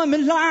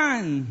unemployment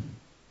line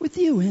with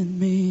you and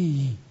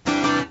me.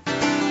 Goodbye,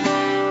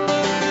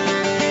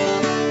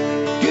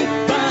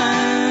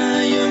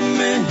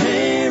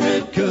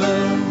 America.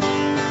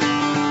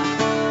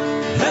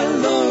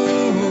 Hello,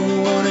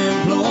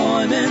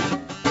 unemployment.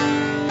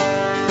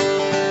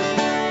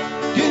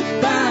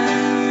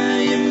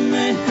 Goodbye,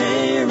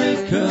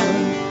 America.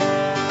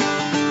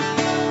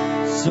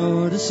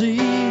 So to see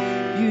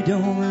you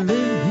don't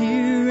live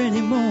here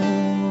anymore.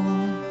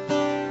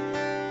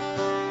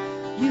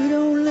 You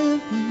don't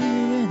live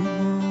here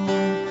anymore.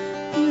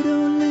 You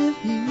don't live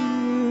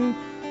here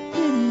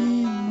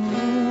anymore.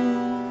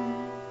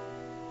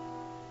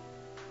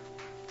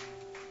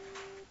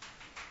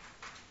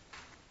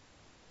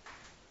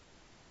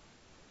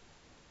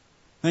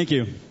 Thank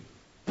you.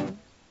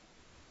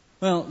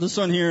 Well, this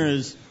one here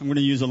is, I'm going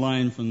to use a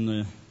line from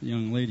the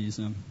young ladies.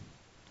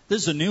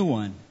 This is a new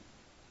one,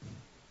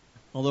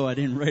 although I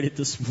didn't write it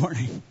this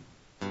morning.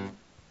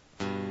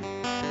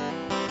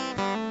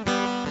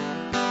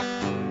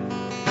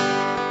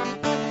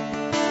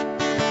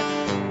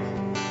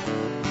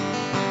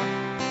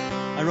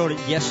 I wrote it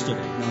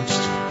yesterday. No, I'm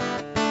just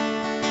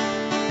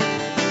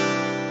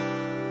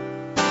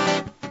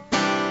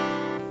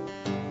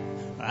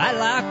I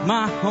like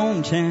my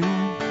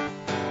hometown.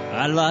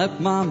 I like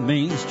my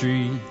main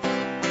street.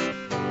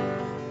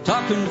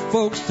 Talking to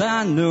folks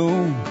I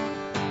know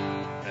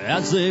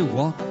as they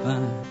walk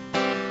by.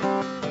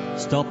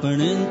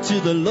 Stopping into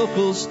the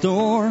local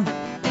store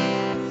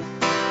and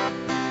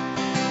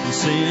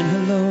saying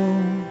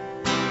hello.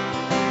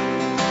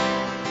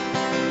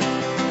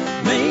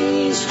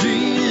 Main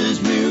Street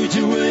is moved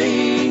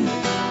away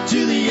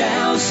to the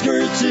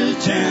outskirts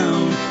of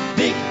town.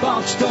 Big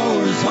box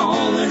stores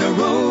all in a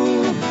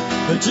row,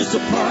 just a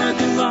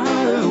parking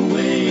lot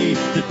away.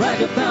 They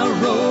brag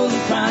about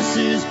rolling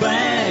prices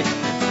back,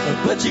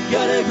 but you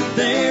gotta get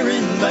there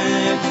and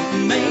back.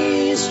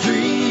 Main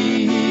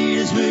Street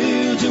is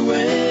moved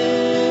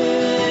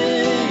away,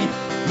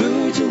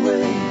 moved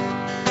away.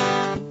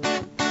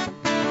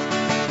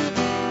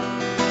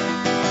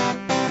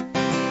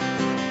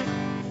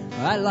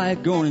 I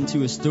like going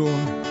into a store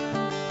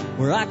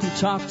where I can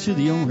talk to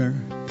the owner.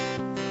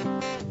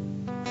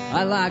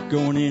 I like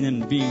going in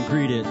and being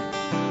greeted,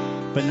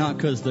 but not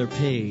 'cause they're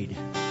paid.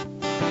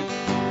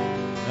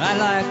 I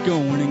like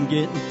going and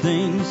getting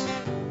things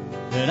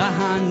that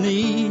I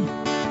need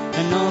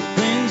and not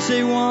things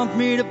they want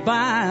me to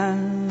buy.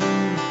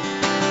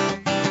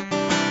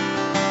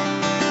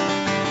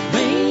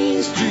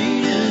 Main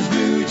Street is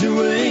moved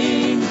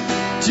away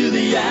to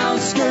the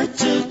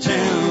outskirts of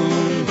town.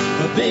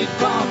 The big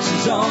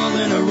boxes all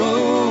in a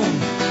row,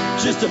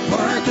 just a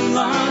parking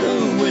lot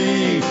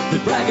away. They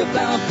brag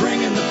about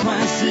bringing the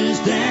prices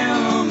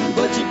down,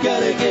 but you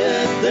gotta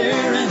get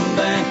there and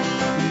back.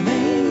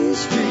 Main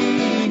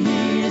Street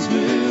is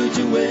moved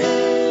away,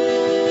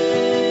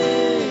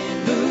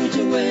 moved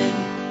away.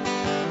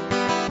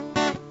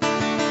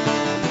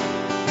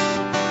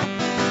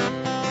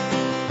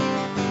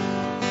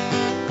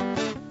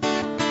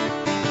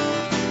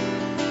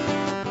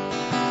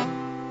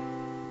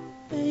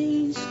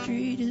 Main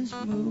Street is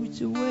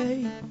moved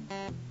away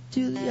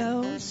to the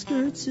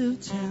outskirts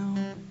of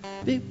town.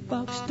 Big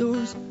box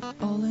stores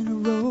all in a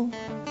row,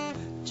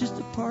 just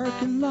a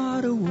parking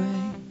lot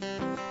away.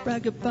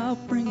 Brag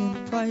about bringing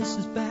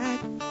prices back,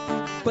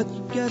 but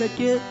you gotta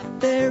get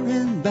there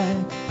and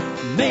back.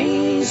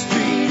 Main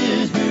Street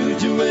is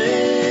moved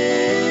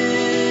away.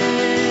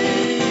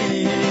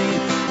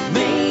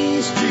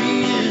 Main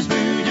Street is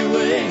moved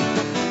away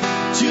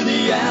to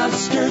the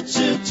outskirts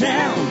of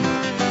town.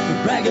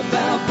 Brag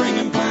about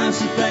bringing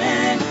prices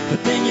back,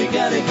 but then you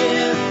gotta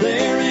get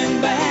there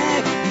and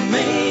back.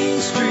 Main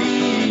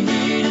Street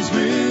is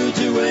moved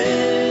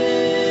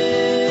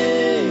away,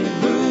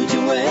 moved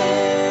away,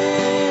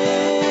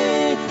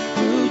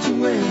 moved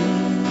away.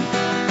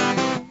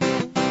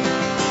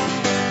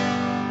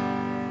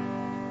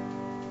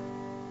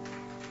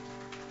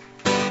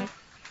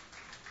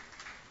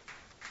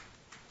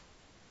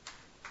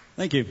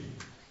 Thank you.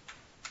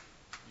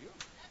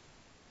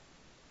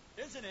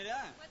 Isn't it,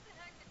 huh? What the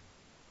heck?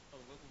 Oh,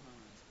 the vocal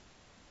harmonizer.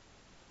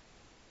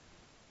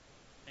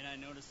 And I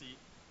noticed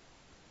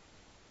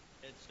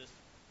it's just.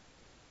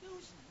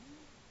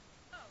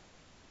 Oh.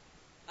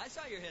 I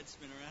saw your head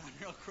spin around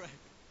real quick.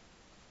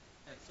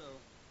 And so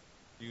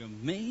you go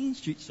Main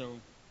Street, so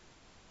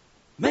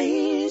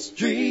Main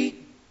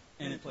Street,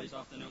 and it plays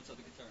off the notes of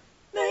the guitar.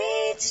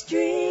 Main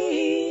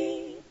Street.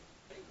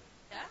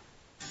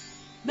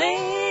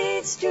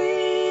 Main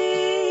Street.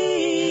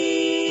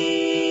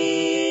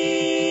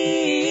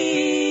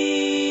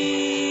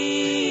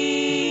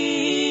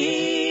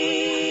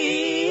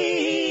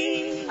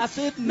 I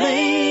said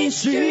Main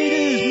Street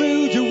has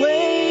moved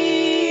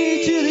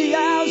away to the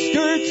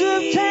outskirts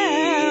of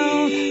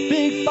town.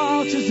 Big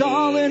boxes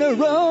all in a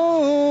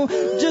row,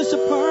 just a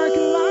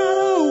parking lot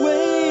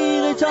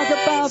away. They talk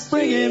about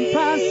bringing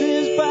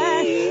prices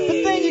back,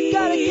 but then you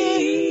gotta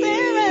get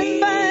there and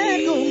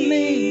back. Oh,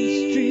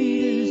 Main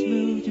Street has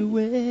moved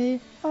away.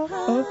 Oh,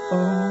 oh,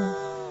 oh.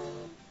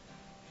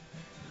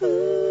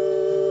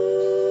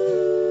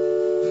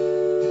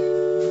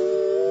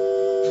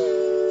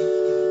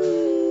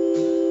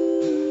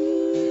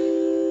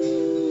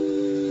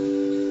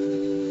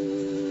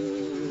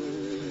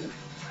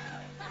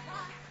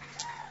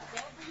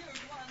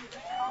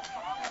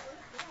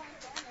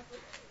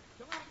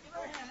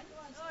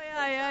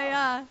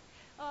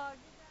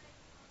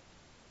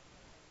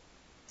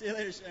 See you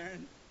later,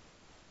 Sharon.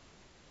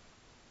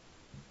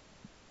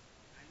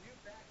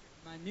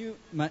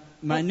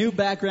 My new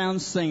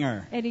background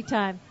singer.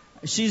 Anytime.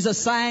 She's a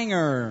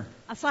singer.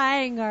 A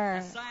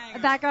singer. A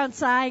background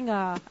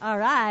singer. All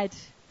right.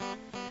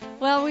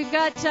 Well, we've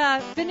got,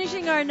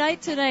 finishing our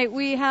night tonight,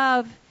 we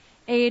have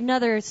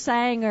another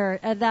singer,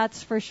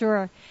 that's for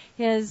sure.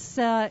 His,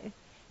 okay.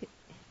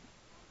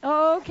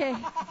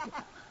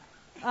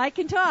 I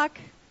can talk.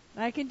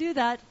 I can do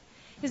that.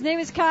 His name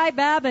is Ky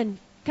Babyn.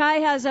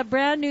 Ky has a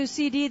brand new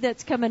CD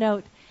that's coming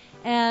out.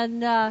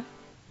 And,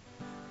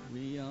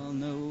 we all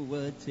know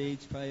what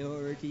takes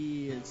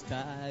priority. It's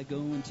Ky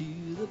going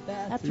to the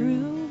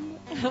bathroom.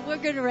 We're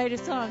going to write a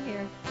song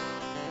here.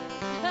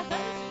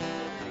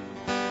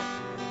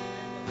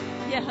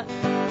 Yeah.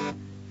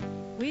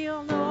 We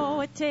all know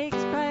what takes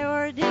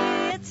priority.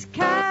 It's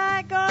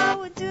Ky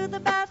going to the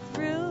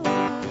bathroom.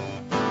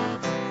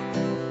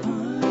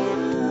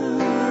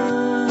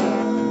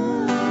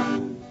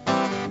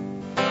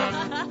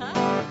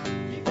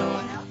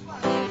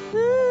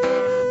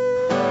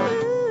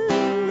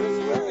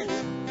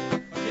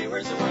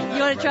 You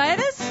want to try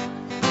this?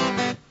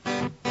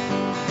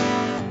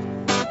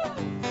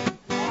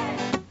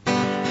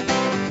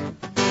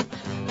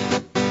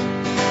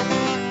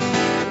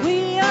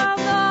 We all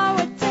know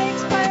it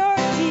takes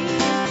priority.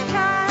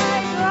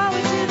 Ky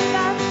going to the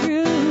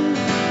bathroom.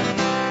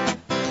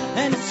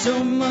 And it's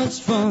so much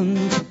fun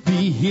to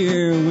be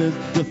here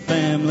with the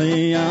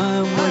family.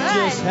 We're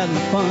just having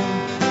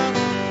fun.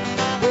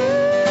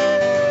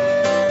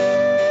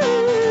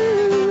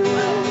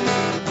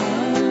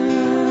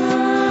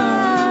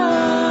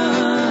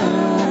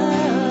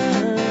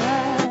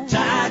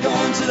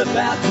 The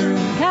bathroom.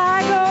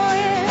 Ky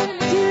going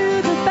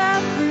to the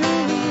bathroom.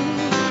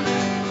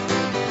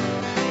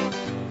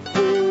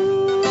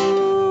 Ooh,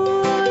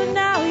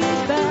 now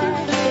he's back.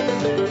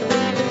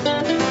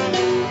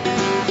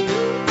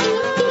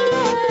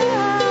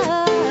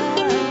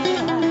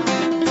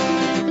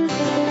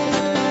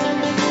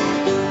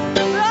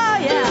 Oh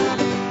yeah.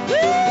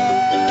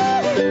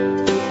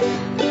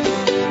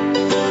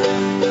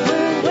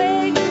 We're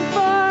waiting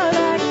for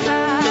that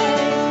Ky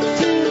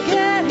to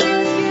get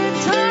his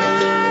guitar.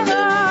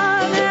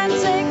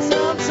 Sing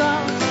some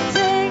songs,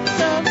 sing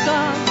some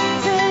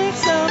songs, sing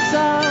some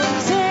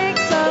songs, sing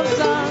some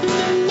songs.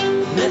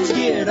 Let's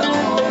get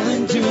all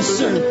into a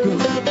circle.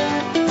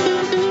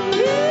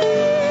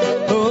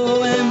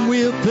 Oh, and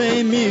we'll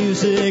play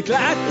music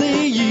like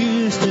they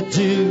used to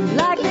do.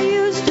 Like they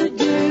used to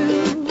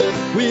do.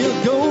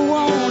 We'll go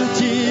on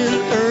until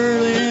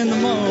early in the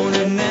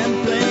morning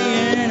and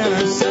playing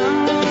our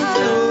songs.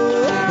 Oh,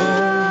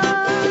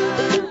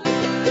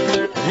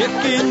 it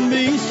can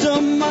be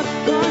so much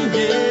fun,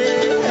 yeah.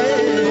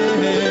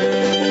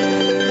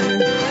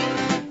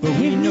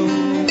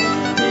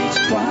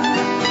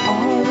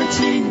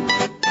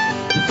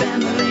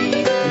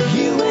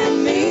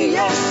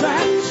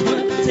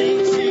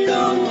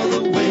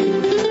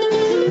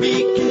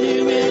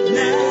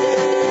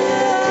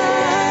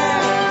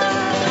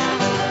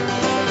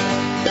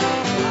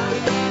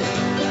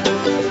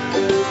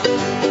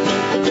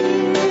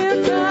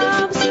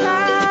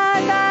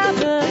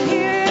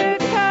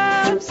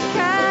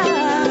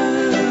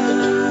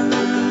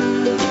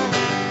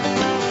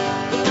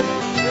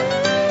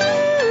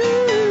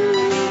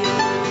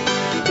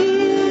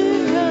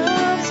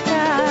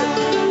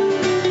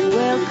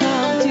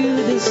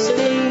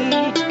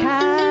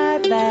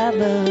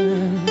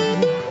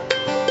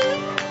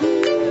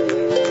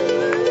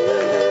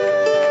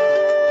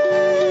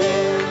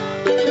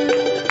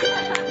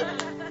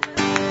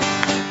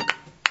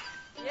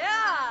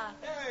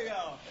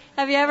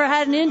 Have you ever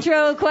had an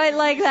intro quite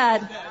like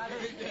that?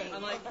 I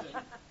like to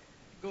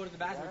go to the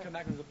bathroom and come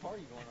back and there's a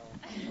party going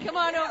on. Come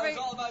on over. It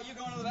was all about you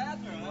going to the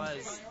bathroom. It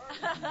was.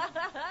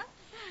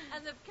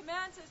 And the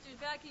command sister's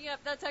backing up.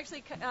 That's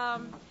actually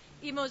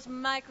Emo's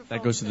microphone.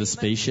 That goes to the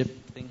spaceship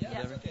thing?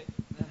 Yeah.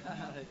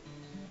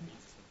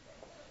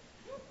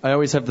 I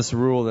always have this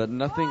rule that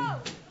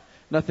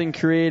nothing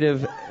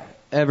creative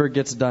ever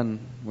gets done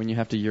when you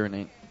have to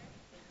urinate.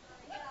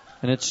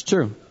 And it's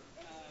true.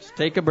 Just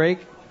take a break,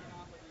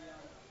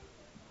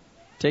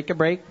 take a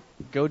break,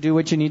 go do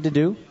what you need to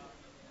do,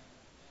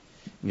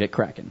 and get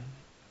cracking.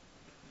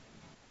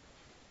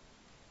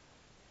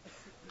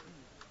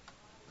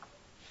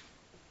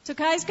 So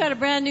Ky's got a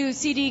brand new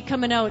CD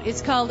coming out.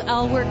 It's called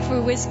I'll Work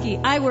for Whiskey.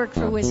 I Work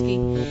for Whiskey.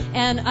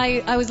 And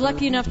I was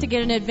lucky enough to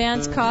get an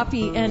advance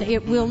copy, and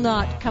it will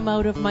not come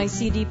out of my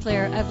CD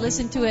player. I've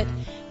listened to it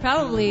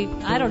probably,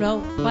 I don't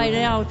know, by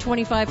now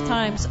 25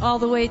 times, all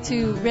the way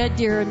to Red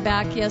Deer and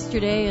back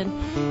yesterday,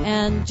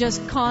 and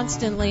just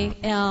constantly.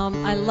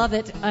 I love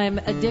it. I'm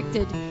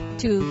addicted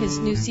to his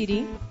new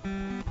CD.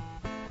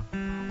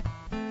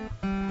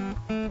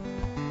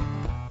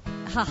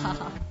 Ha ha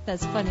ha.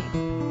 That's funny.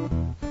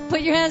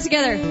 Put your hands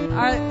together.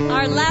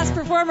 Our last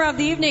performer of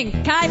the evening,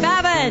 Ky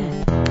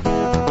Babyn.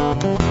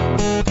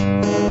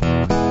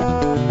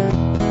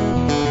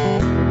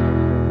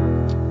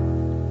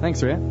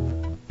 Thanks, Rhea. I'm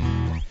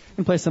going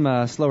to play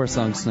some slower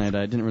songs tonight.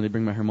 I didn't really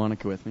bring my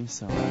harmonica with me,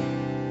 so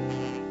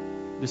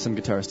do some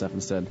guitar stuff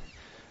instead.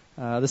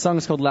 The song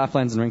is called Laugh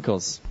Lines and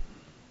Wrinkles.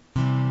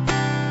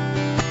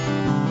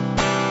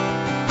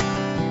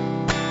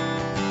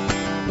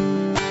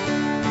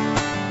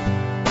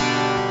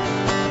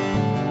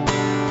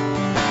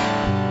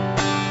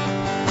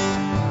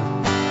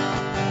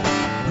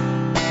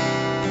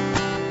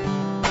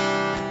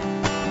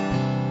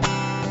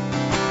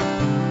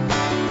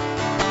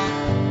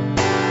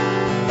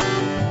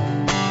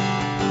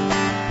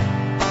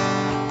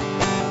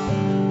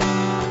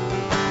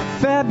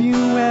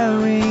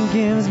 February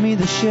gives me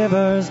the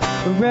shivers,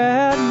 the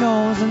red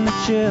nose and the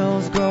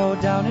chills go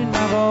down in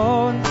my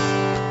bones.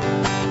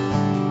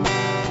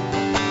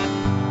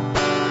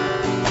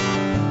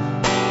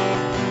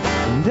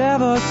 And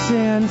ever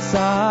since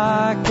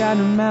I can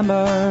remember,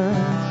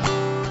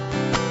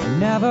 I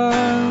never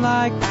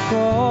liked the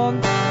cold.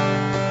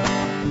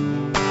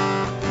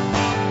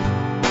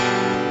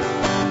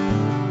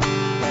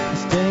 I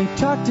stay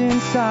tucked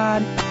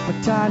inside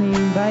my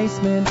tiny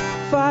basement.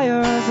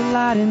 Fires and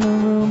light in the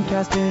room,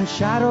 casting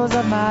shadows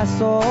of my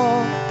soul.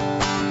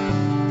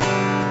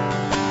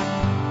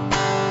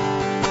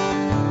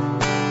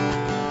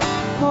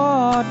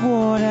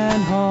 Hardwood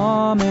and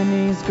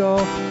harmonies go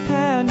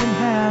hand in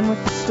hand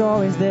with the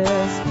stories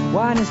this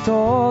wine is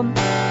told.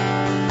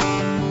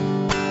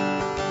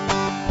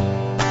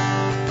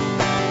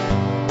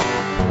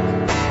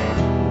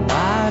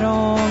 I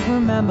don't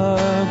remember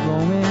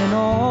growing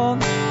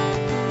old.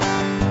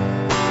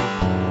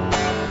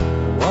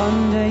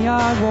 One day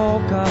I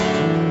woke up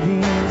to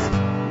these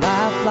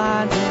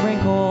lifelines and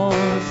wrinkles,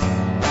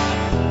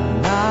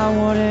 and I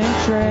wouldn't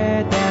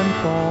trade them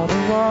for the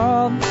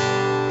world.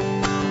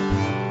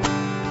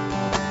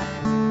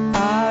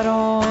 I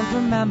don't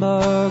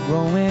remember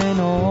growing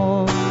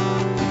old.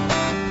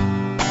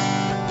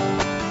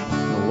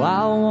 No,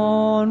 I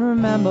won't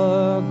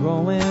remember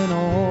growing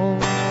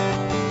old.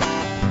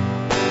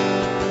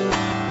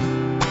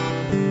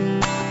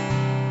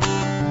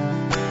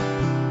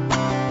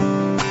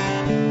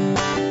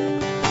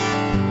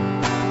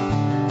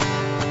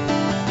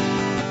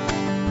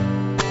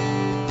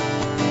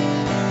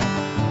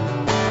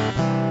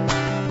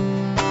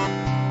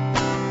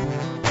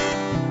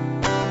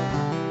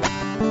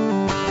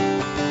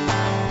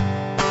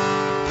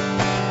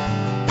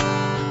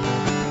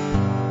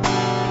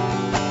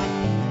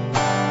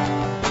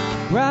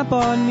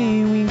 Grandpa and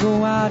me, we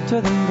go out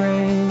to the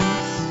graves.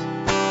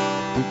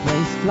 We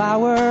place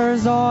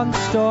flowers on the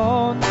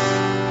stones.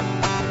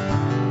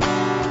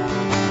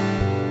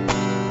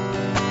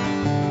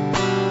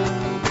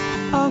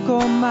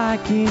 Uncle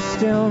Mikey's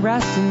still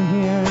resting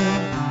here.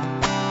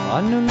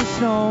 Under the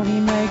snow, he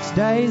makes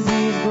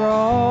daisies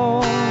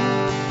grow.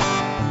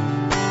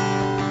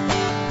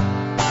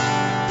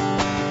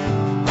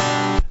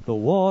 The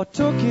war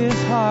took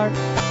his heart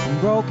and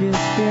broke his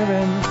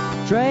spirit.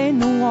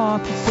 Drained the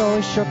warmth, so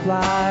he shook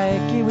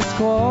like he was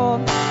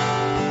cold.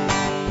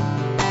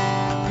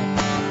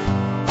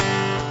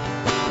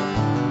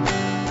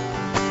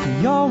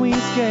 He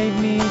always gave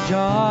me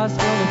jars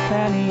full of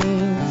pennies,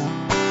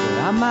 but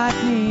I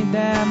might need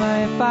them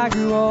if I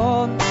grew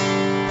old.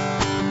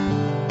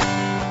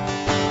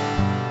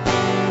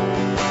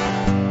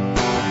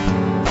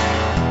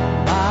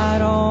 I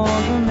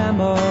don't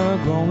remember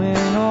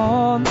growing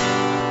old.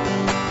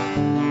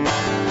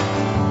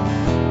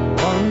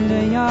 One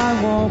day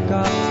I woke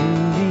up to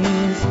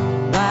these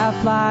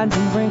lifelines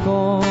and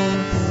wrinkles,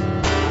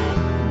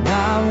 and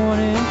I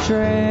wouldn't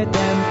trade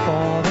them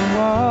for the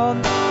world.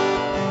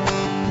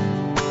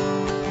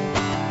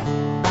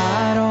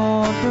 I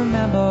don't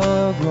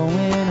remember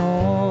growing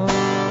old.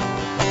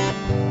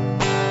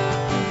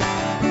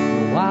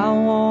 No, I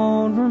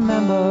won't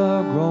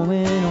remember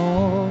growing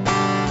old.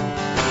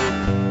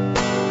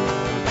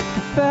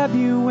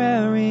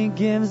 February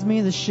gives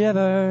me the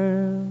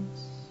shivers.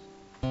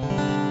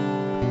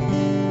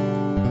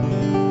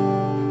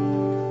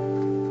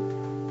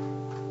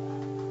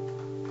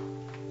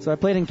 So I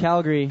played in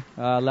Calgary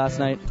last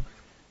night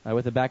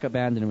with a backup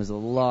band, and it was a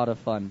lot of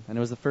fun. And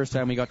it was the first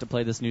time we got to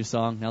play this new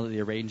song, now that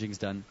the arranging's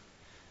done.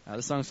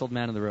 This song's called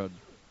Man on the Road.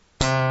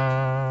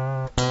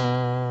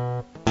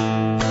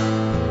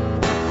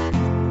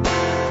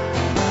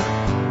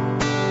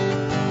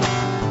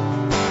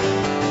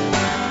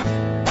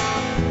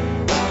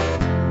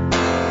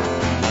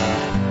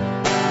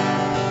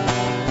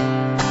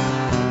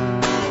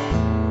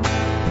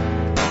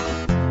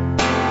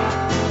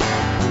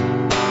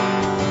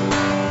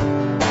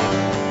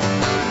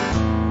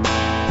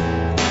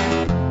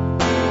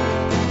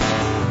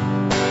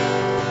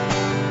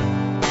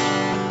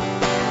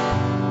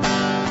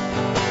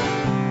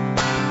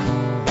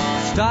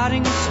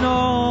 Sliding in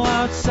snow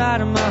outside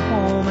of my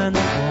home, and the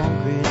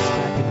concrete's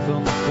cracking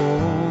from the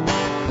cold.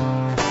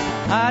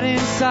 Hide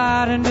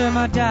inside under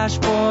my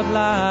dashboard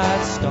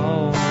light,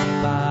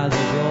 stolen by the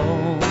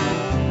glow.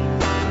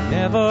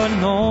 Never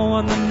know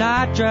when the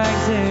night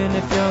drags in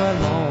if you're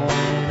alone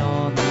and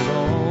on the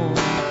road.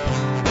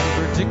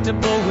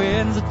 Unpredictable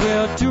winds that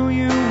will do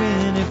you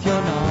in if you're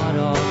not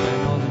up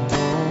and on the toes.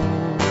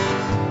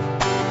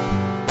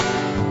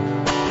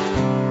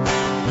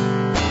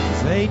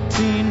 There's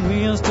 18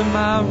 wheels to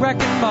my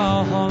wrecking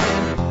ball,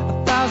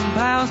 1,000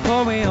 pounds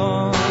per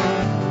wheel.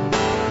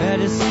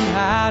 Medicine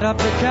Hat up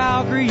to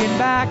Calgary and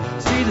back,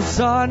 see the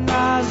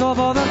sunrise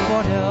over the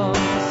foothills.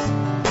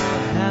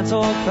 Hands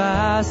hold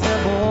fast,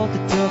 they're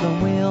bolted to the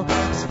wheel.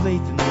 There's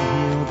faith in the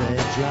heel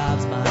that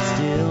drives my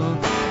steel.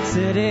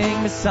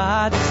 Sitting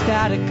beside the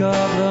static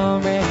of the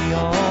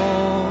radio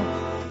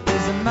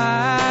is a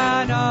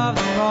man of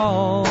the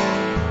road.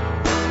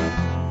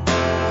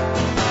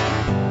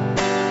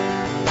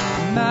 A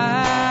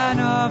man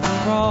of the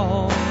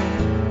road.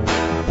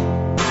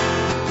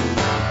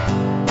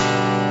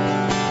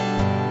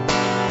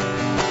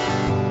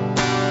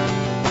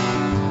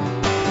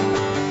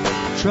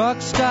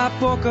 Truck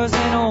stop workers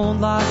and old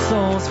lost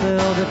souls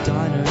fill the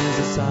diners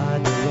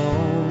aside the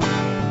road.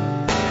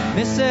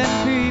 Missing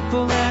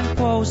people and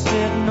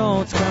post-it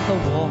notes cramp the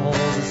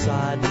walls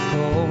aside the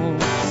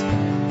coast.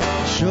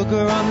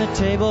 Sugar on the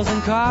tables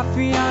and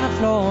coffee on a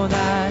floor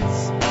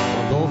that's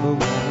all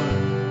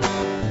overworn.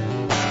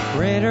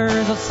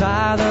 Raiders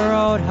outside the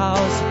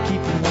roadhouse are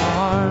keeping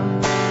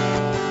warm.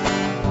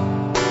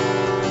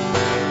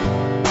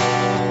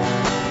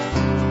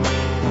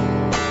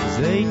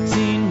 There's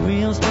 18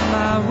 wheels to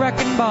my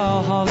wrecking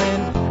ball,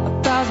 hauling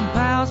 1,000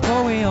 pounds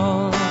per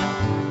wheel.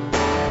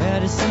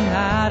 Medicine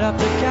Hat up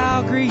to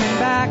Calgary and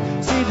back,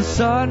 see the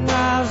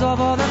sunrise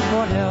over the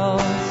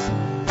foothills.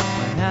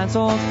 My hands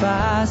hold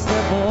fast,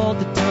 they're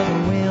bolted to the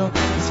wheel.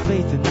 There's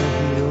faith in the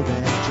heel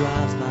that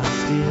drives my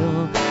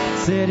steel.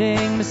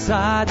 Sitting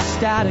beside the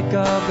static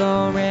of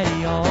the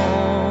radio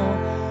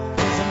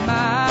is a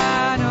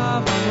man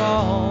of the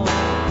road.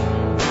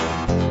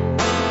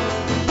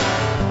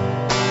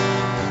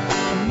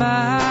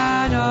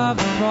 Man of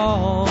the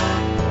road.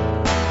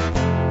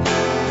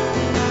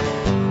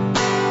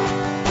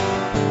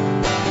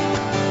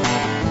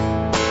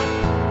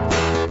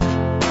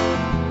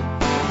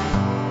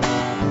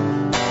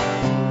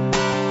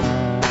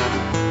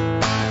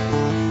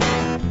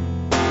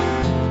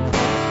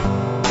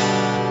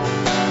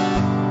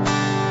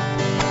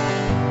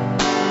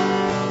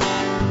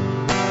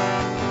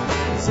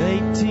 There's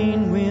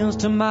 18 wheels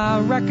to my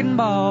wrecking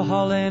ball,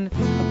 hauling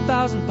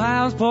 1,000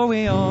 pounds per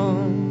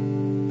wheel.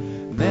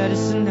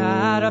 Medicine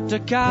Hat up to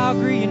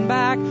Calgary and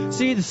back,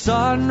 see the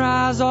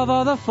sunrise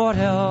over the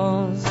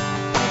foothills. My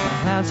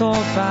hands hold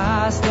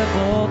fast, they're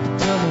bolted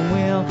to the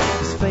wheel.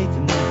 There's faith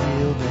in the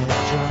heel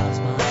that drives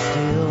my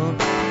steel.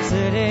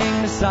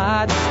 Sitting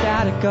beside the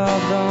static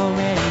of the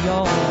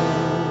radio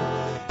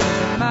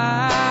is a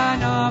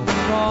man of the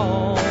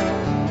road.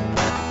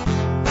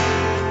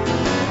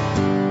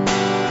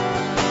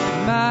 A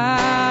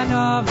man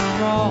of the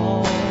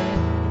road.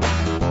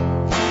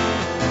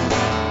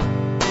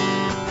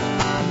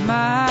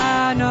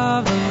 Man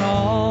of the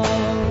road.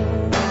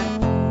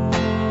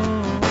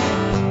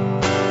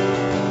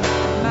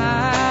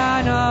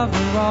 Man of the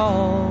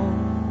road.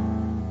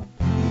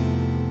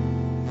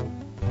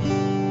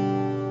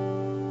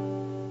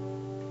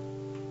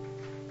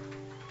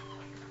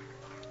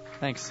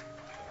 Thanks.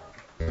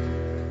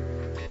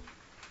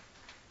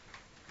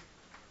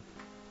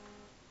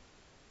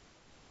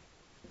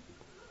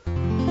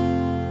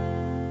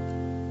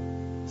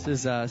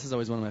 This is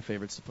always one of my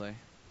favorites to play.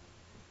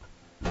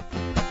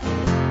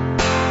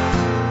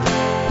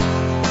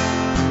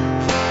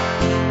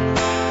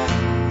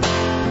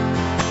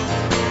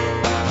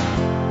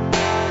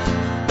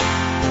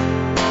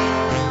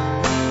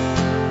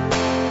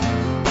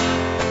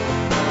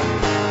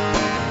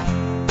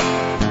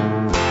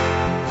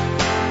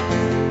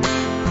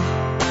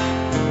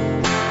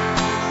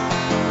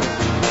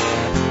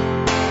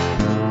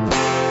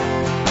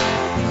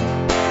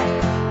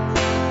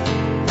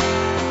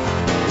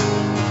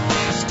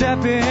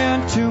 Step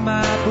into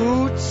my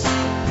boots,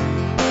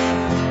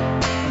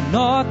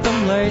 north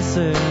them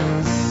laces.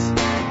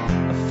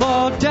 I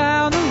fall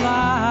down the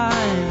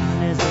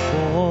line as the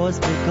boys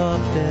pick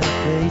up their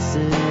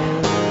faces.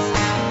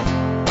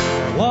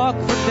 I walk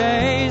for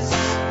days,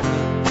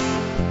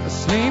 I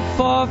sleep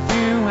for a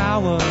few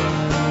hours.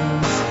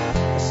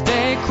 I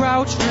stay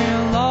crouched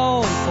real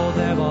low, for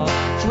there are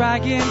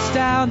dragons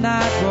down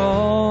that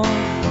road.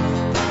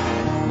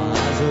 My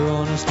eyes are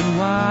honest and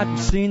wide, I've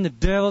seen the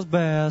devil's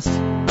best.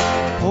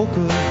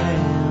 Poker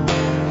hand,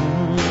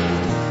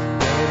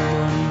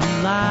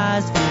 everyone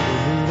lies for the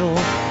little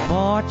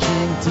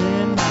marching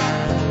tin man.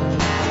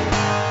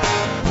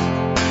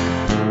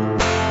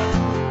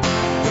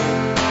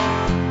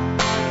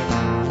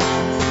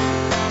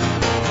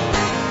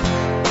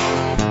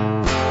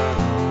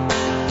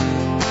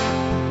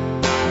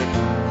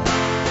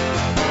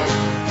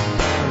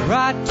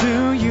 God,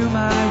 to you,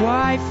 my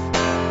wife,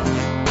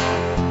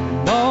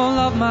 and all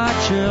of my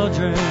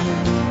children.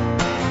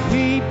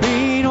 We've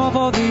been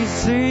over these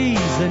seas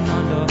and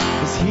under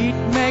this heat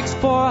makes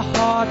for a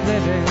hard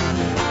living.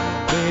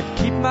 Babe,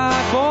 keep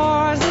my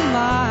boys in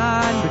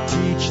line, but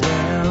teach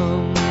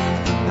them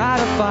how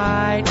to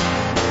fight.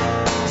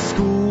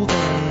 School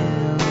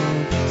them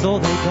so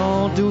they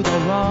don't do the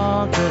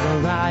wrong to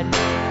the right.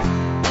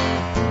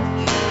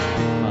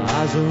 My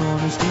eyes are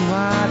honest and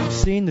wide, I've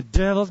seen the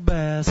devil's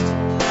best.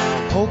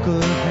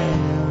 Poker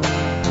hand,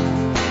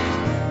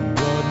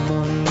 blood,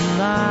 money, and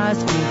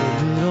lies with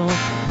a little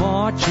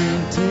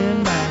marching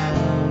tin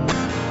man.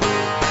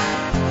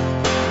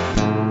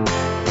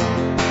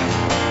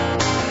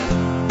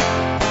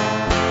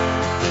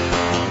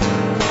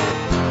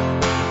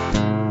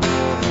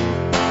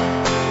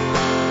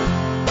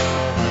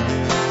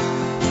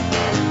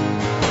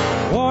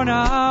 Worn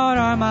out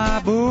are my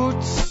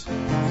boots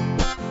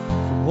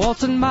from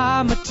waltzing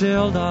my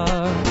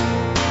Matilda.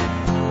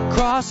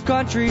 Cross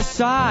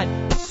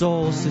countryside, the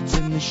soul sits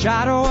in the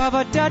shadow of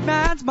a dead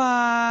man's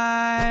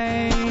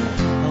mind.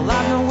 Well,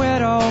 I'm no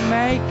widow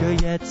maker,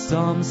 yet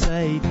some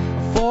say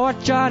a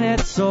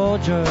fortunate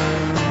soldier.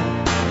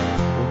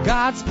 Well,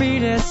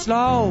 Godspeed is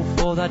slow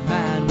for that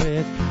man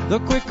with the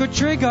quicker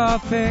trigger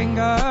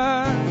finger.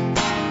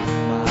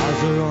 My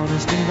eyes are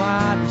honest and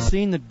wide, we've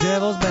seen the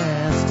devil's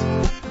best.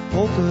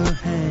 Poker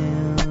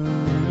hand,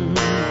 blood,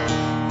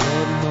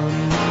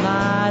 money, and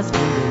lies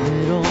with a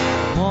little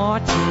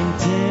marching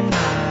tin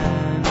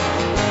man.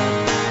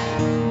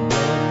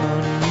 Blood,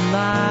 money, and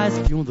lies,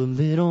 fuel the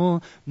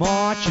little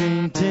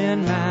marching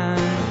tin man.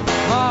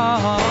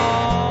 Oh.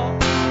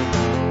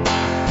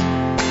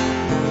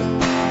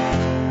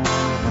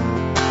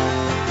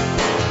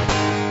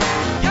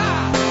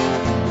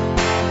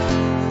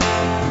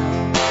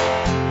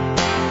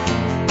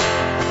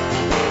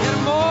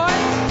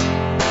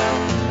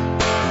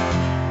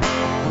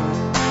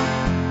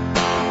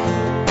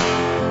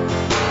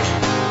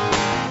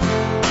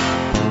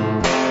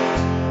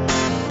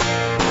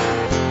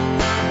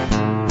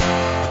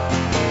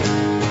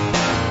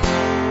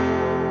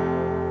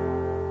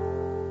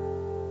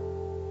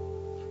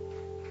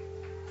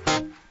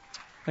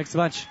 Thanks a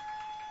bunch.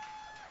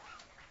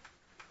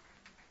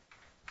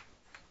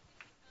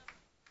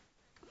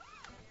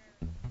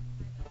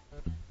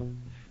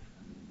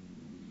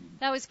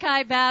 That was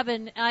Ky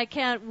Babyn. I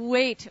can't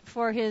wait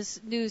for his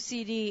new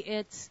CD.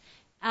 It's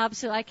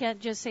absolutely, I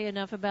can't just say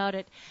enough about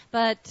it.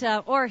 But,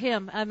 or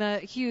him. I'm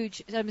a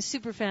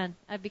super fan.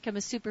 I've become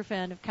a super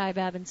fan of Ky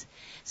Babyn's.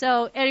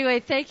 So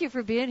anyway, thank you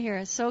for being here.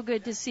 It's so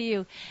good to see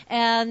you.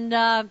 And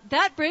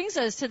that brings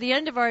us to the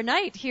end of our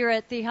night here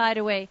at the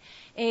Hideaway.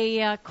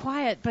 A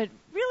quiet, but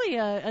really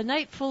a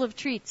night full of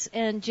treats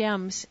and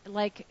gems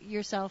like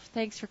yourself.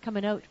 Thanks for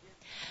coming out.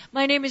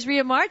 My name is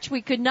Rhea March.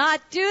 We could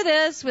not do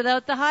this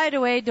without the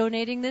Hideaway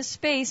donating this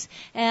space.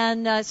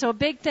 And so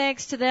big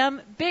thanks to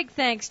them. Big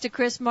thanks to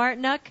Chris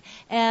Martinuk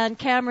and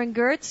Cameron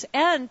Gertz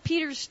and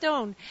Peter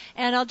Stone.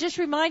 And I'll just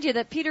remind you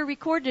that Peter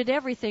recorded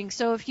everything.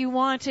 So if you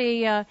want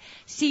a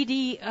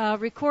CD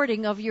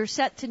recording of your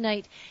set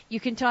tonight, you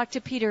can talk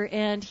to Peter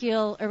and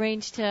he'll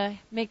arrange to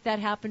make that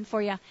happen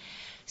for you.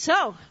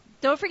 So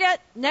don't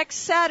forget, next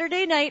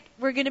Saturday night,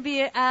 we're going to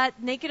be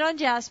at Naked on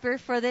Jasper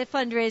for the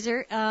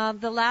fundraiser,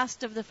 the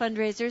last of the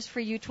fundraisers for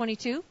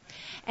U22.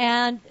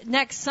 And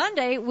next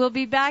Sunday, we'll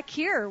be back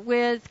here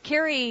with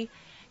Carrie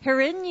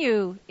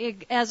Herinu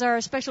as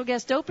our special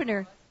guest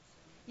opener.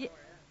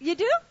 You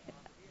do?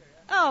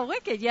 Oh,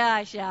 wicked.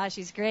 Yeah,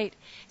 she's great.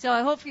 So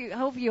I hope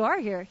you are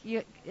here.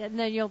 And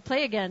then you'll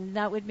play again.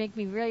 That would make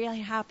me really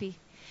happy.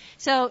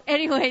 So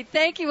anyway,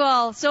 thank you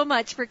all so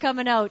much for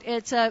coming out.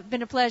 It's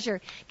been a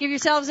pleasure. Give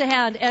yourselves a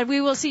hand, and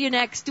we will see you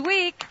next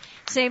week.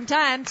 Same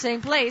time,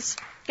 same place.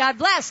 God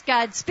bless.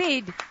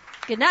 Godspeed.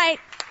 Good night.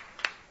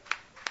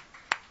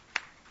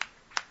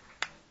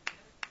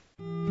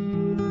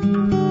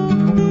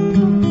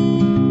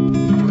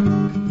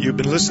 You've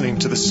been listening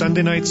to the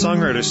Sunday Night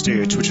Songwriter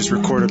Stage, which is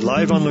recorded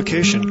live on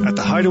location at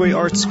the Hideaway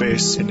Arts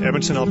Space in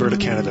Edmonton, Alberta,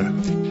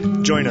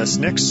 Canada. Join us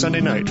next Sunday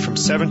night from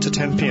 7 to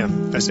 10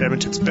 p.m. as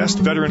Edmonton's best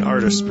veteran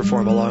artists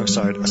perform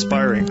alongside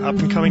aspiring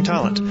up-and-coming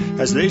talent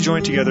as they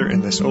join together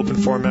in this open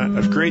format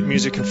of great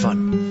music and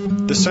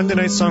fun. The Sunday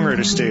Night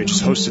Songwriter Stage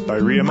is hosted by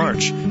Rhea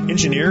March,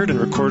 engineered and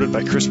recorded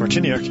by Chris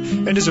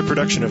Martiniuk, and is a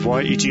production of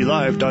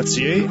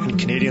YEGLive.ca and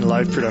Canadian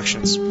Live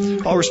Productions.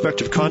 All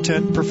respective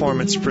content,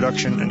 performance,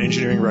 production, and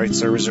engineering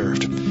rights are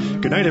reserved.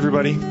 Good night,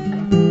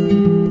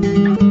 everybody.